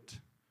stop it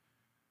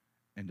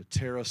and to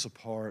tear us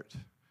apart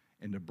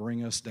and to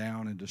bring us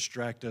down and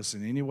distract us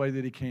in any way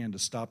that he can to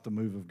stop the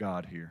move of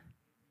God here.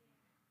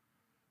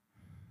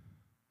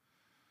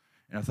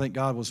 And I think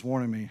God was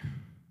warning me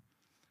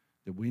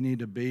that we need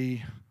to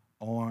be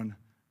on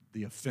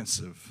the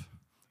offensive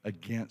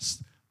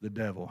against the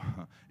devil.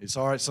 It's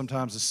all right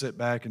sometimes to sit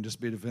back and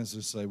just be defensive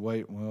and say,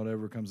 wait,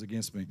 whatever comes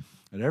against me.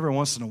 And every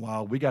once in a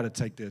while, we got to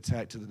take the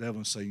attack to the devil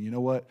and say, you know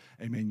what?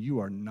 Amen, you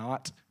are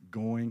not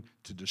going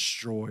to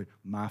destroy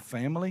my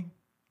family,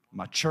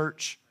 my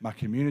church, my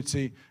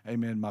community,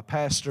 amen, my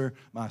pastor,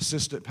 my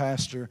assistant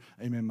pastor,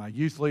 amen, my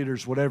youth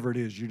leaders, whatever it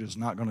is, you're just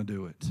not going to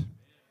do it.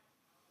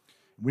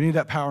 We need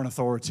that power and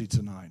authority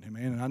tonight.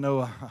 Amen. And I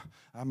know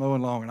I'm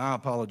mowing long, and I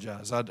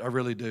apologize. I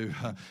really do.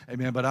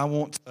 Amen. But I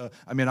want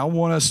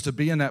us to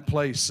be in that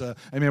place,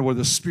 amen, where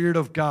the Spirit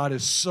of God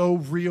is so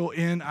real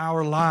in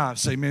our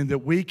lives, amen, that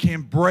we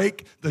can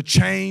break the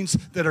chains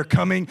that are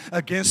coming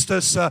against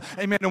us,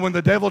 amen. And when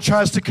the devil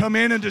tries to come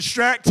in and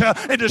distract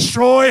and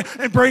destroy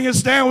and bring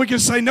us down, we can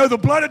say, no, the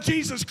blood of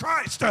Jesus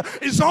Christ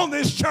is on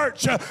this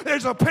church.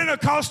 There's a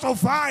Pentecostal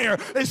fire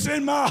that's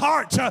in my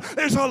heart.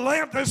 There's a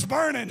lamp that's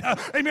burning,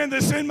 amen,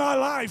 that's in my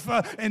life.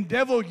 And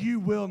devil, you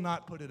will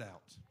not put it out.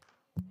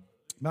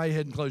 Bow your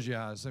head and close your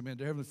eyes. Amen.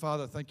 Dear Heavenly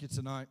Father, thank you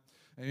tonight.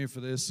 Amen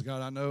for this.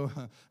 God, I know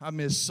I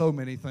missed so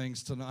many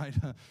things tonight.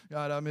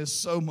 God, I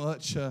missed so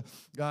much.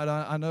 God,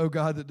 I know,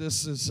 God, that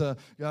this is,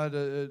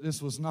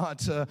 this was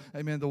not,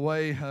 amen, the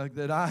way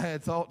that I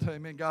had thought,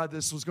 amen, God,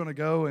 this was going to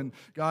go. And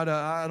God,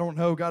 I don't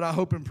know. God, I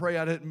hope and pray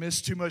I didn't miss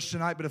too much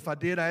tonight. But if I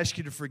did, I ask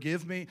you to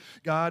forgive me,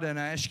 God, and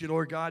I ask you,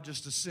 Lord God,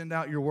 just to send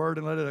out your word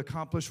and let it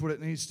accomplish what it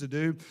needs to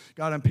do,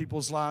 God, in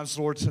people's lives,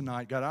 Lord,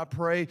 tonight. God, I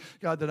pray,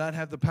 God, that I'd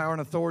have the power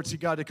and authority,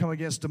 God, to come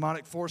against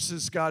demonic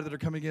forces, God, that are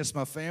coming against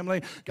my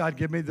family. God,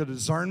 give me the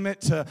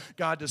discernment,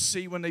 God, to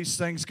see when these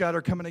things, God,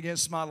 are coming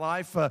against my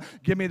life.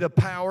 Give me the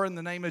power in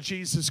the name of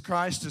Jesus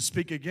Christ to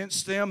speak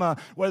against them,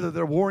 whether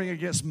they're warring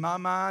against my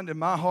mind and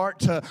my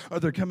heart, or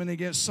they're coming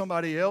against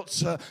somebody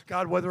else.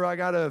 God, whether I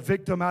got a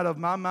victim out of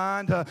my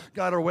mind,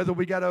 God, or whether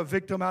we got a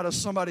victim out of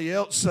somebody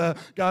else.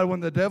 God, when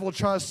the devil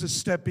tries to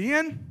step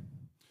in,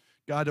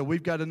 God,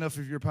 we've got enough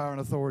of your power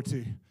and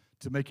authority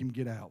to make him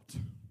get out.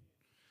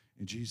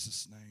 In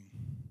Jesus' name.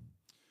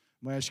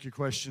 I'm going to ask you a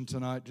question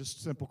tonight, just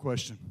a simple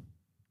question.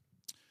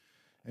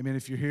 Amen.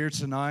 If you're here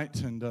tonight,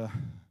 and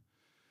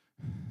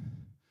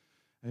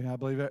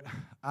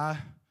I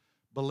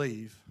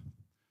believe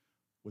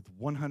with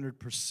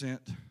 100%,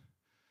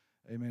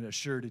 amen, a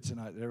surety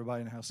tonight that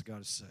everybody in the house of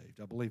God is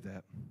saved. I believe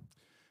that.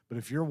 But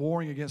if you're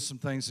warring against some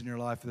things in your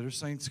life, there's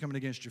things coming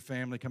against your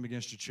family, coming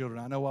against your children.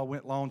 I know I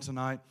went long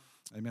tonight.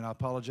 Amen. I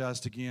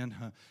apologized again.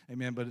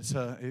 Amen. But it's,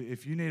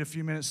 if you need a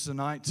few minutes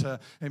tonight,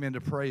 amen, to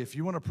pray. If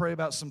you want to pray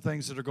about some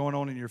things that are going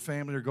on in your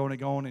family or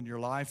going on in your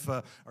life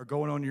or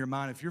going on in your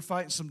mind, if you're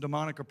fighting some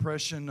demonic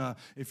oppression,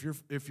 if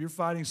you're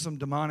fighting some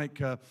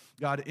demonic,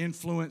 God,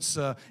 influence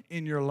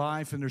in your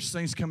life and there's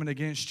things coming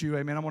against you,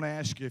 amen, I'm going to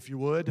ask you if you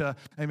would,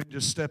 amen,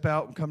 just step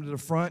out and come to the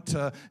front.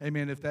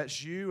 Amen. If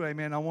that's you,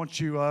 amen, I want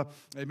you,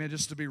 amen,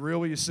 just to be real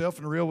with yourself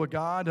and real with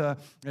God.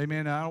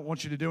 Amen. I don't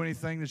want you to do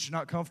anything that you're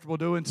not comfortable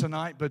doing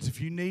tonight, but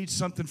if you need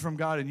something from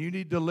God and you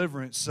need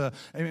deliverance,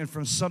 amen,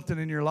 from something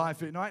in your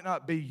life, it might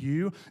not be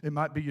you. It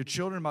might be your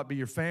children. It might be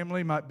your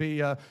family. It might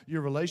be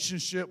your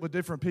relationship with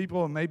different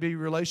people, and maybe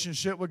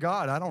relationship with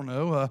God. I don't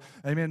know.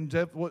 Amen.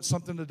 What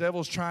something the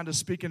devil's trying to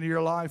speak into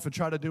your life and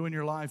try to do in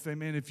your life.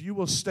 Amen. If you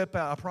will step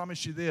out, I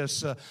promise you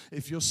this,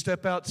 if you'll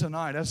step out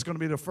tonight, that's going to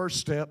be the first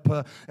step,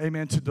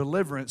 amen, to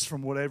deliverance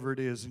from whatever it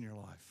is in your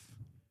life.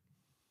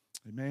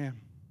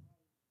 Amen.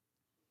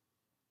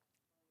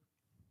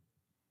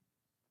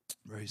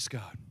 Praise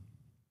God.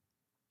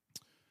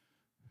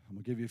 I'm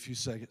going to give you a few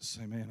seconds.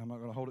 Amen. I'm not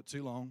going to hold it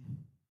too long.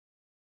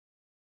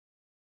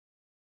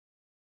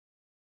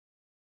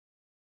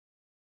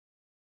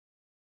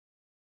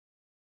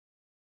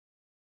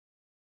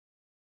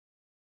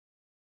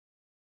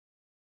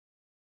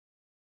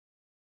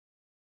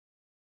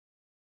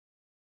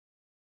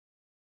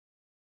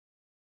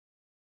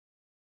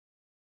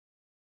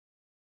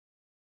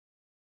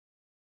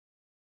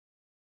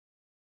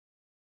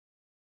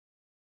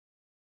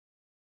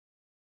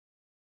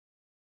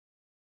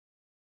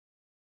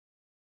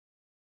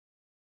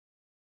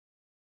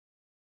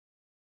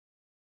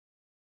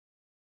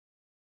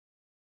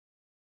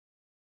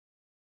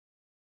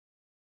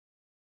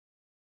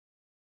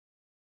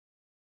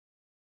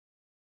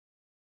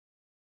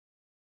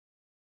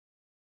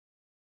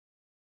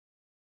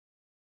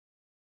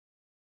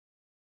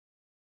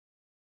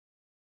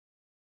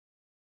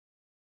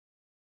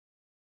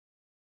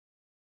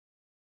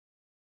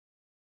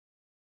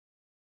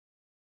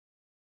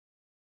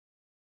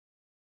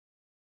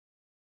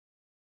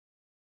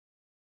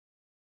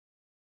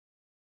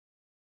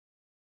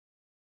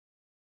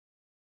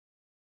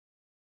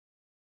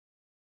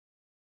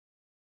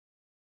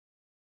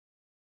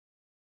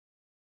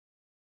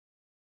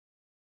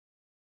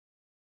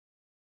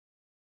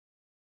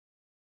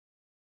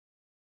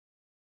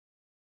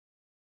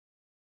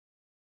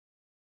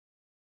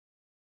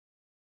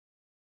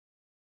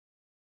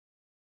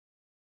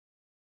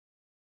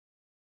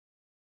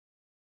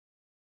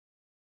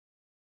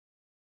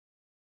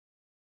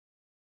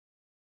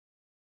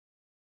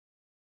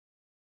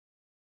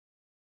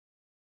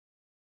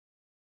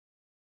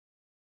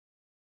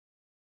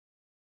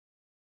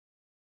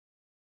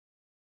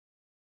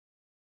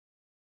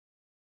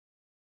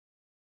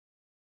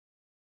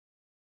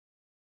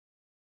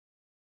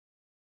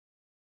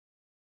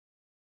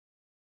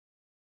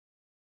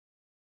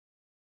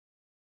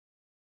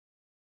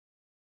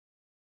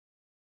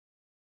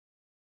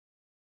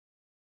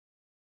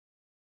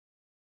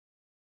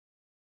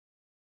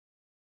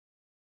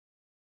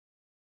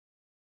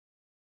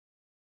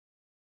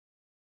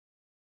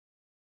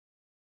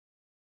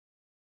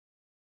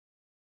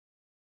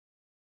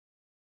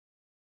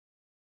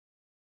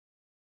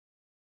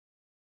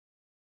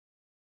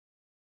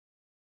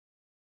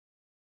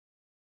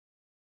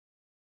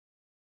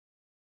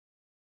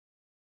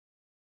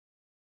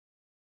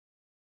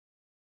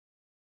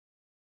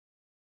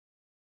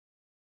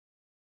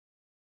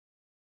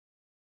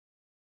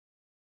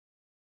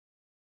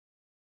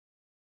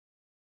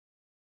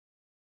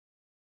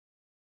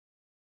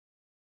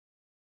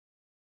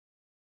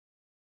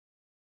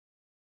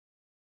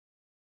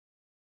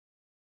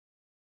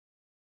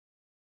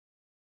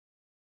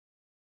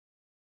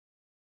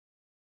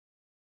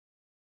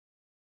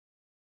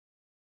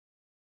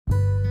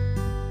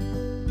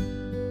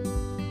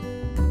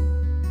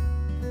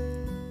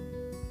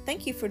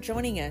 Thank you for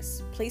joining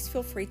us. Please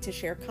feel free to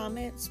share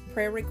comments,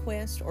 prayer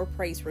requests, or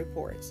praise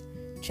reports.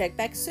 Check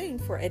back soon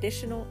for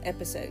additional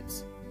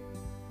episodes.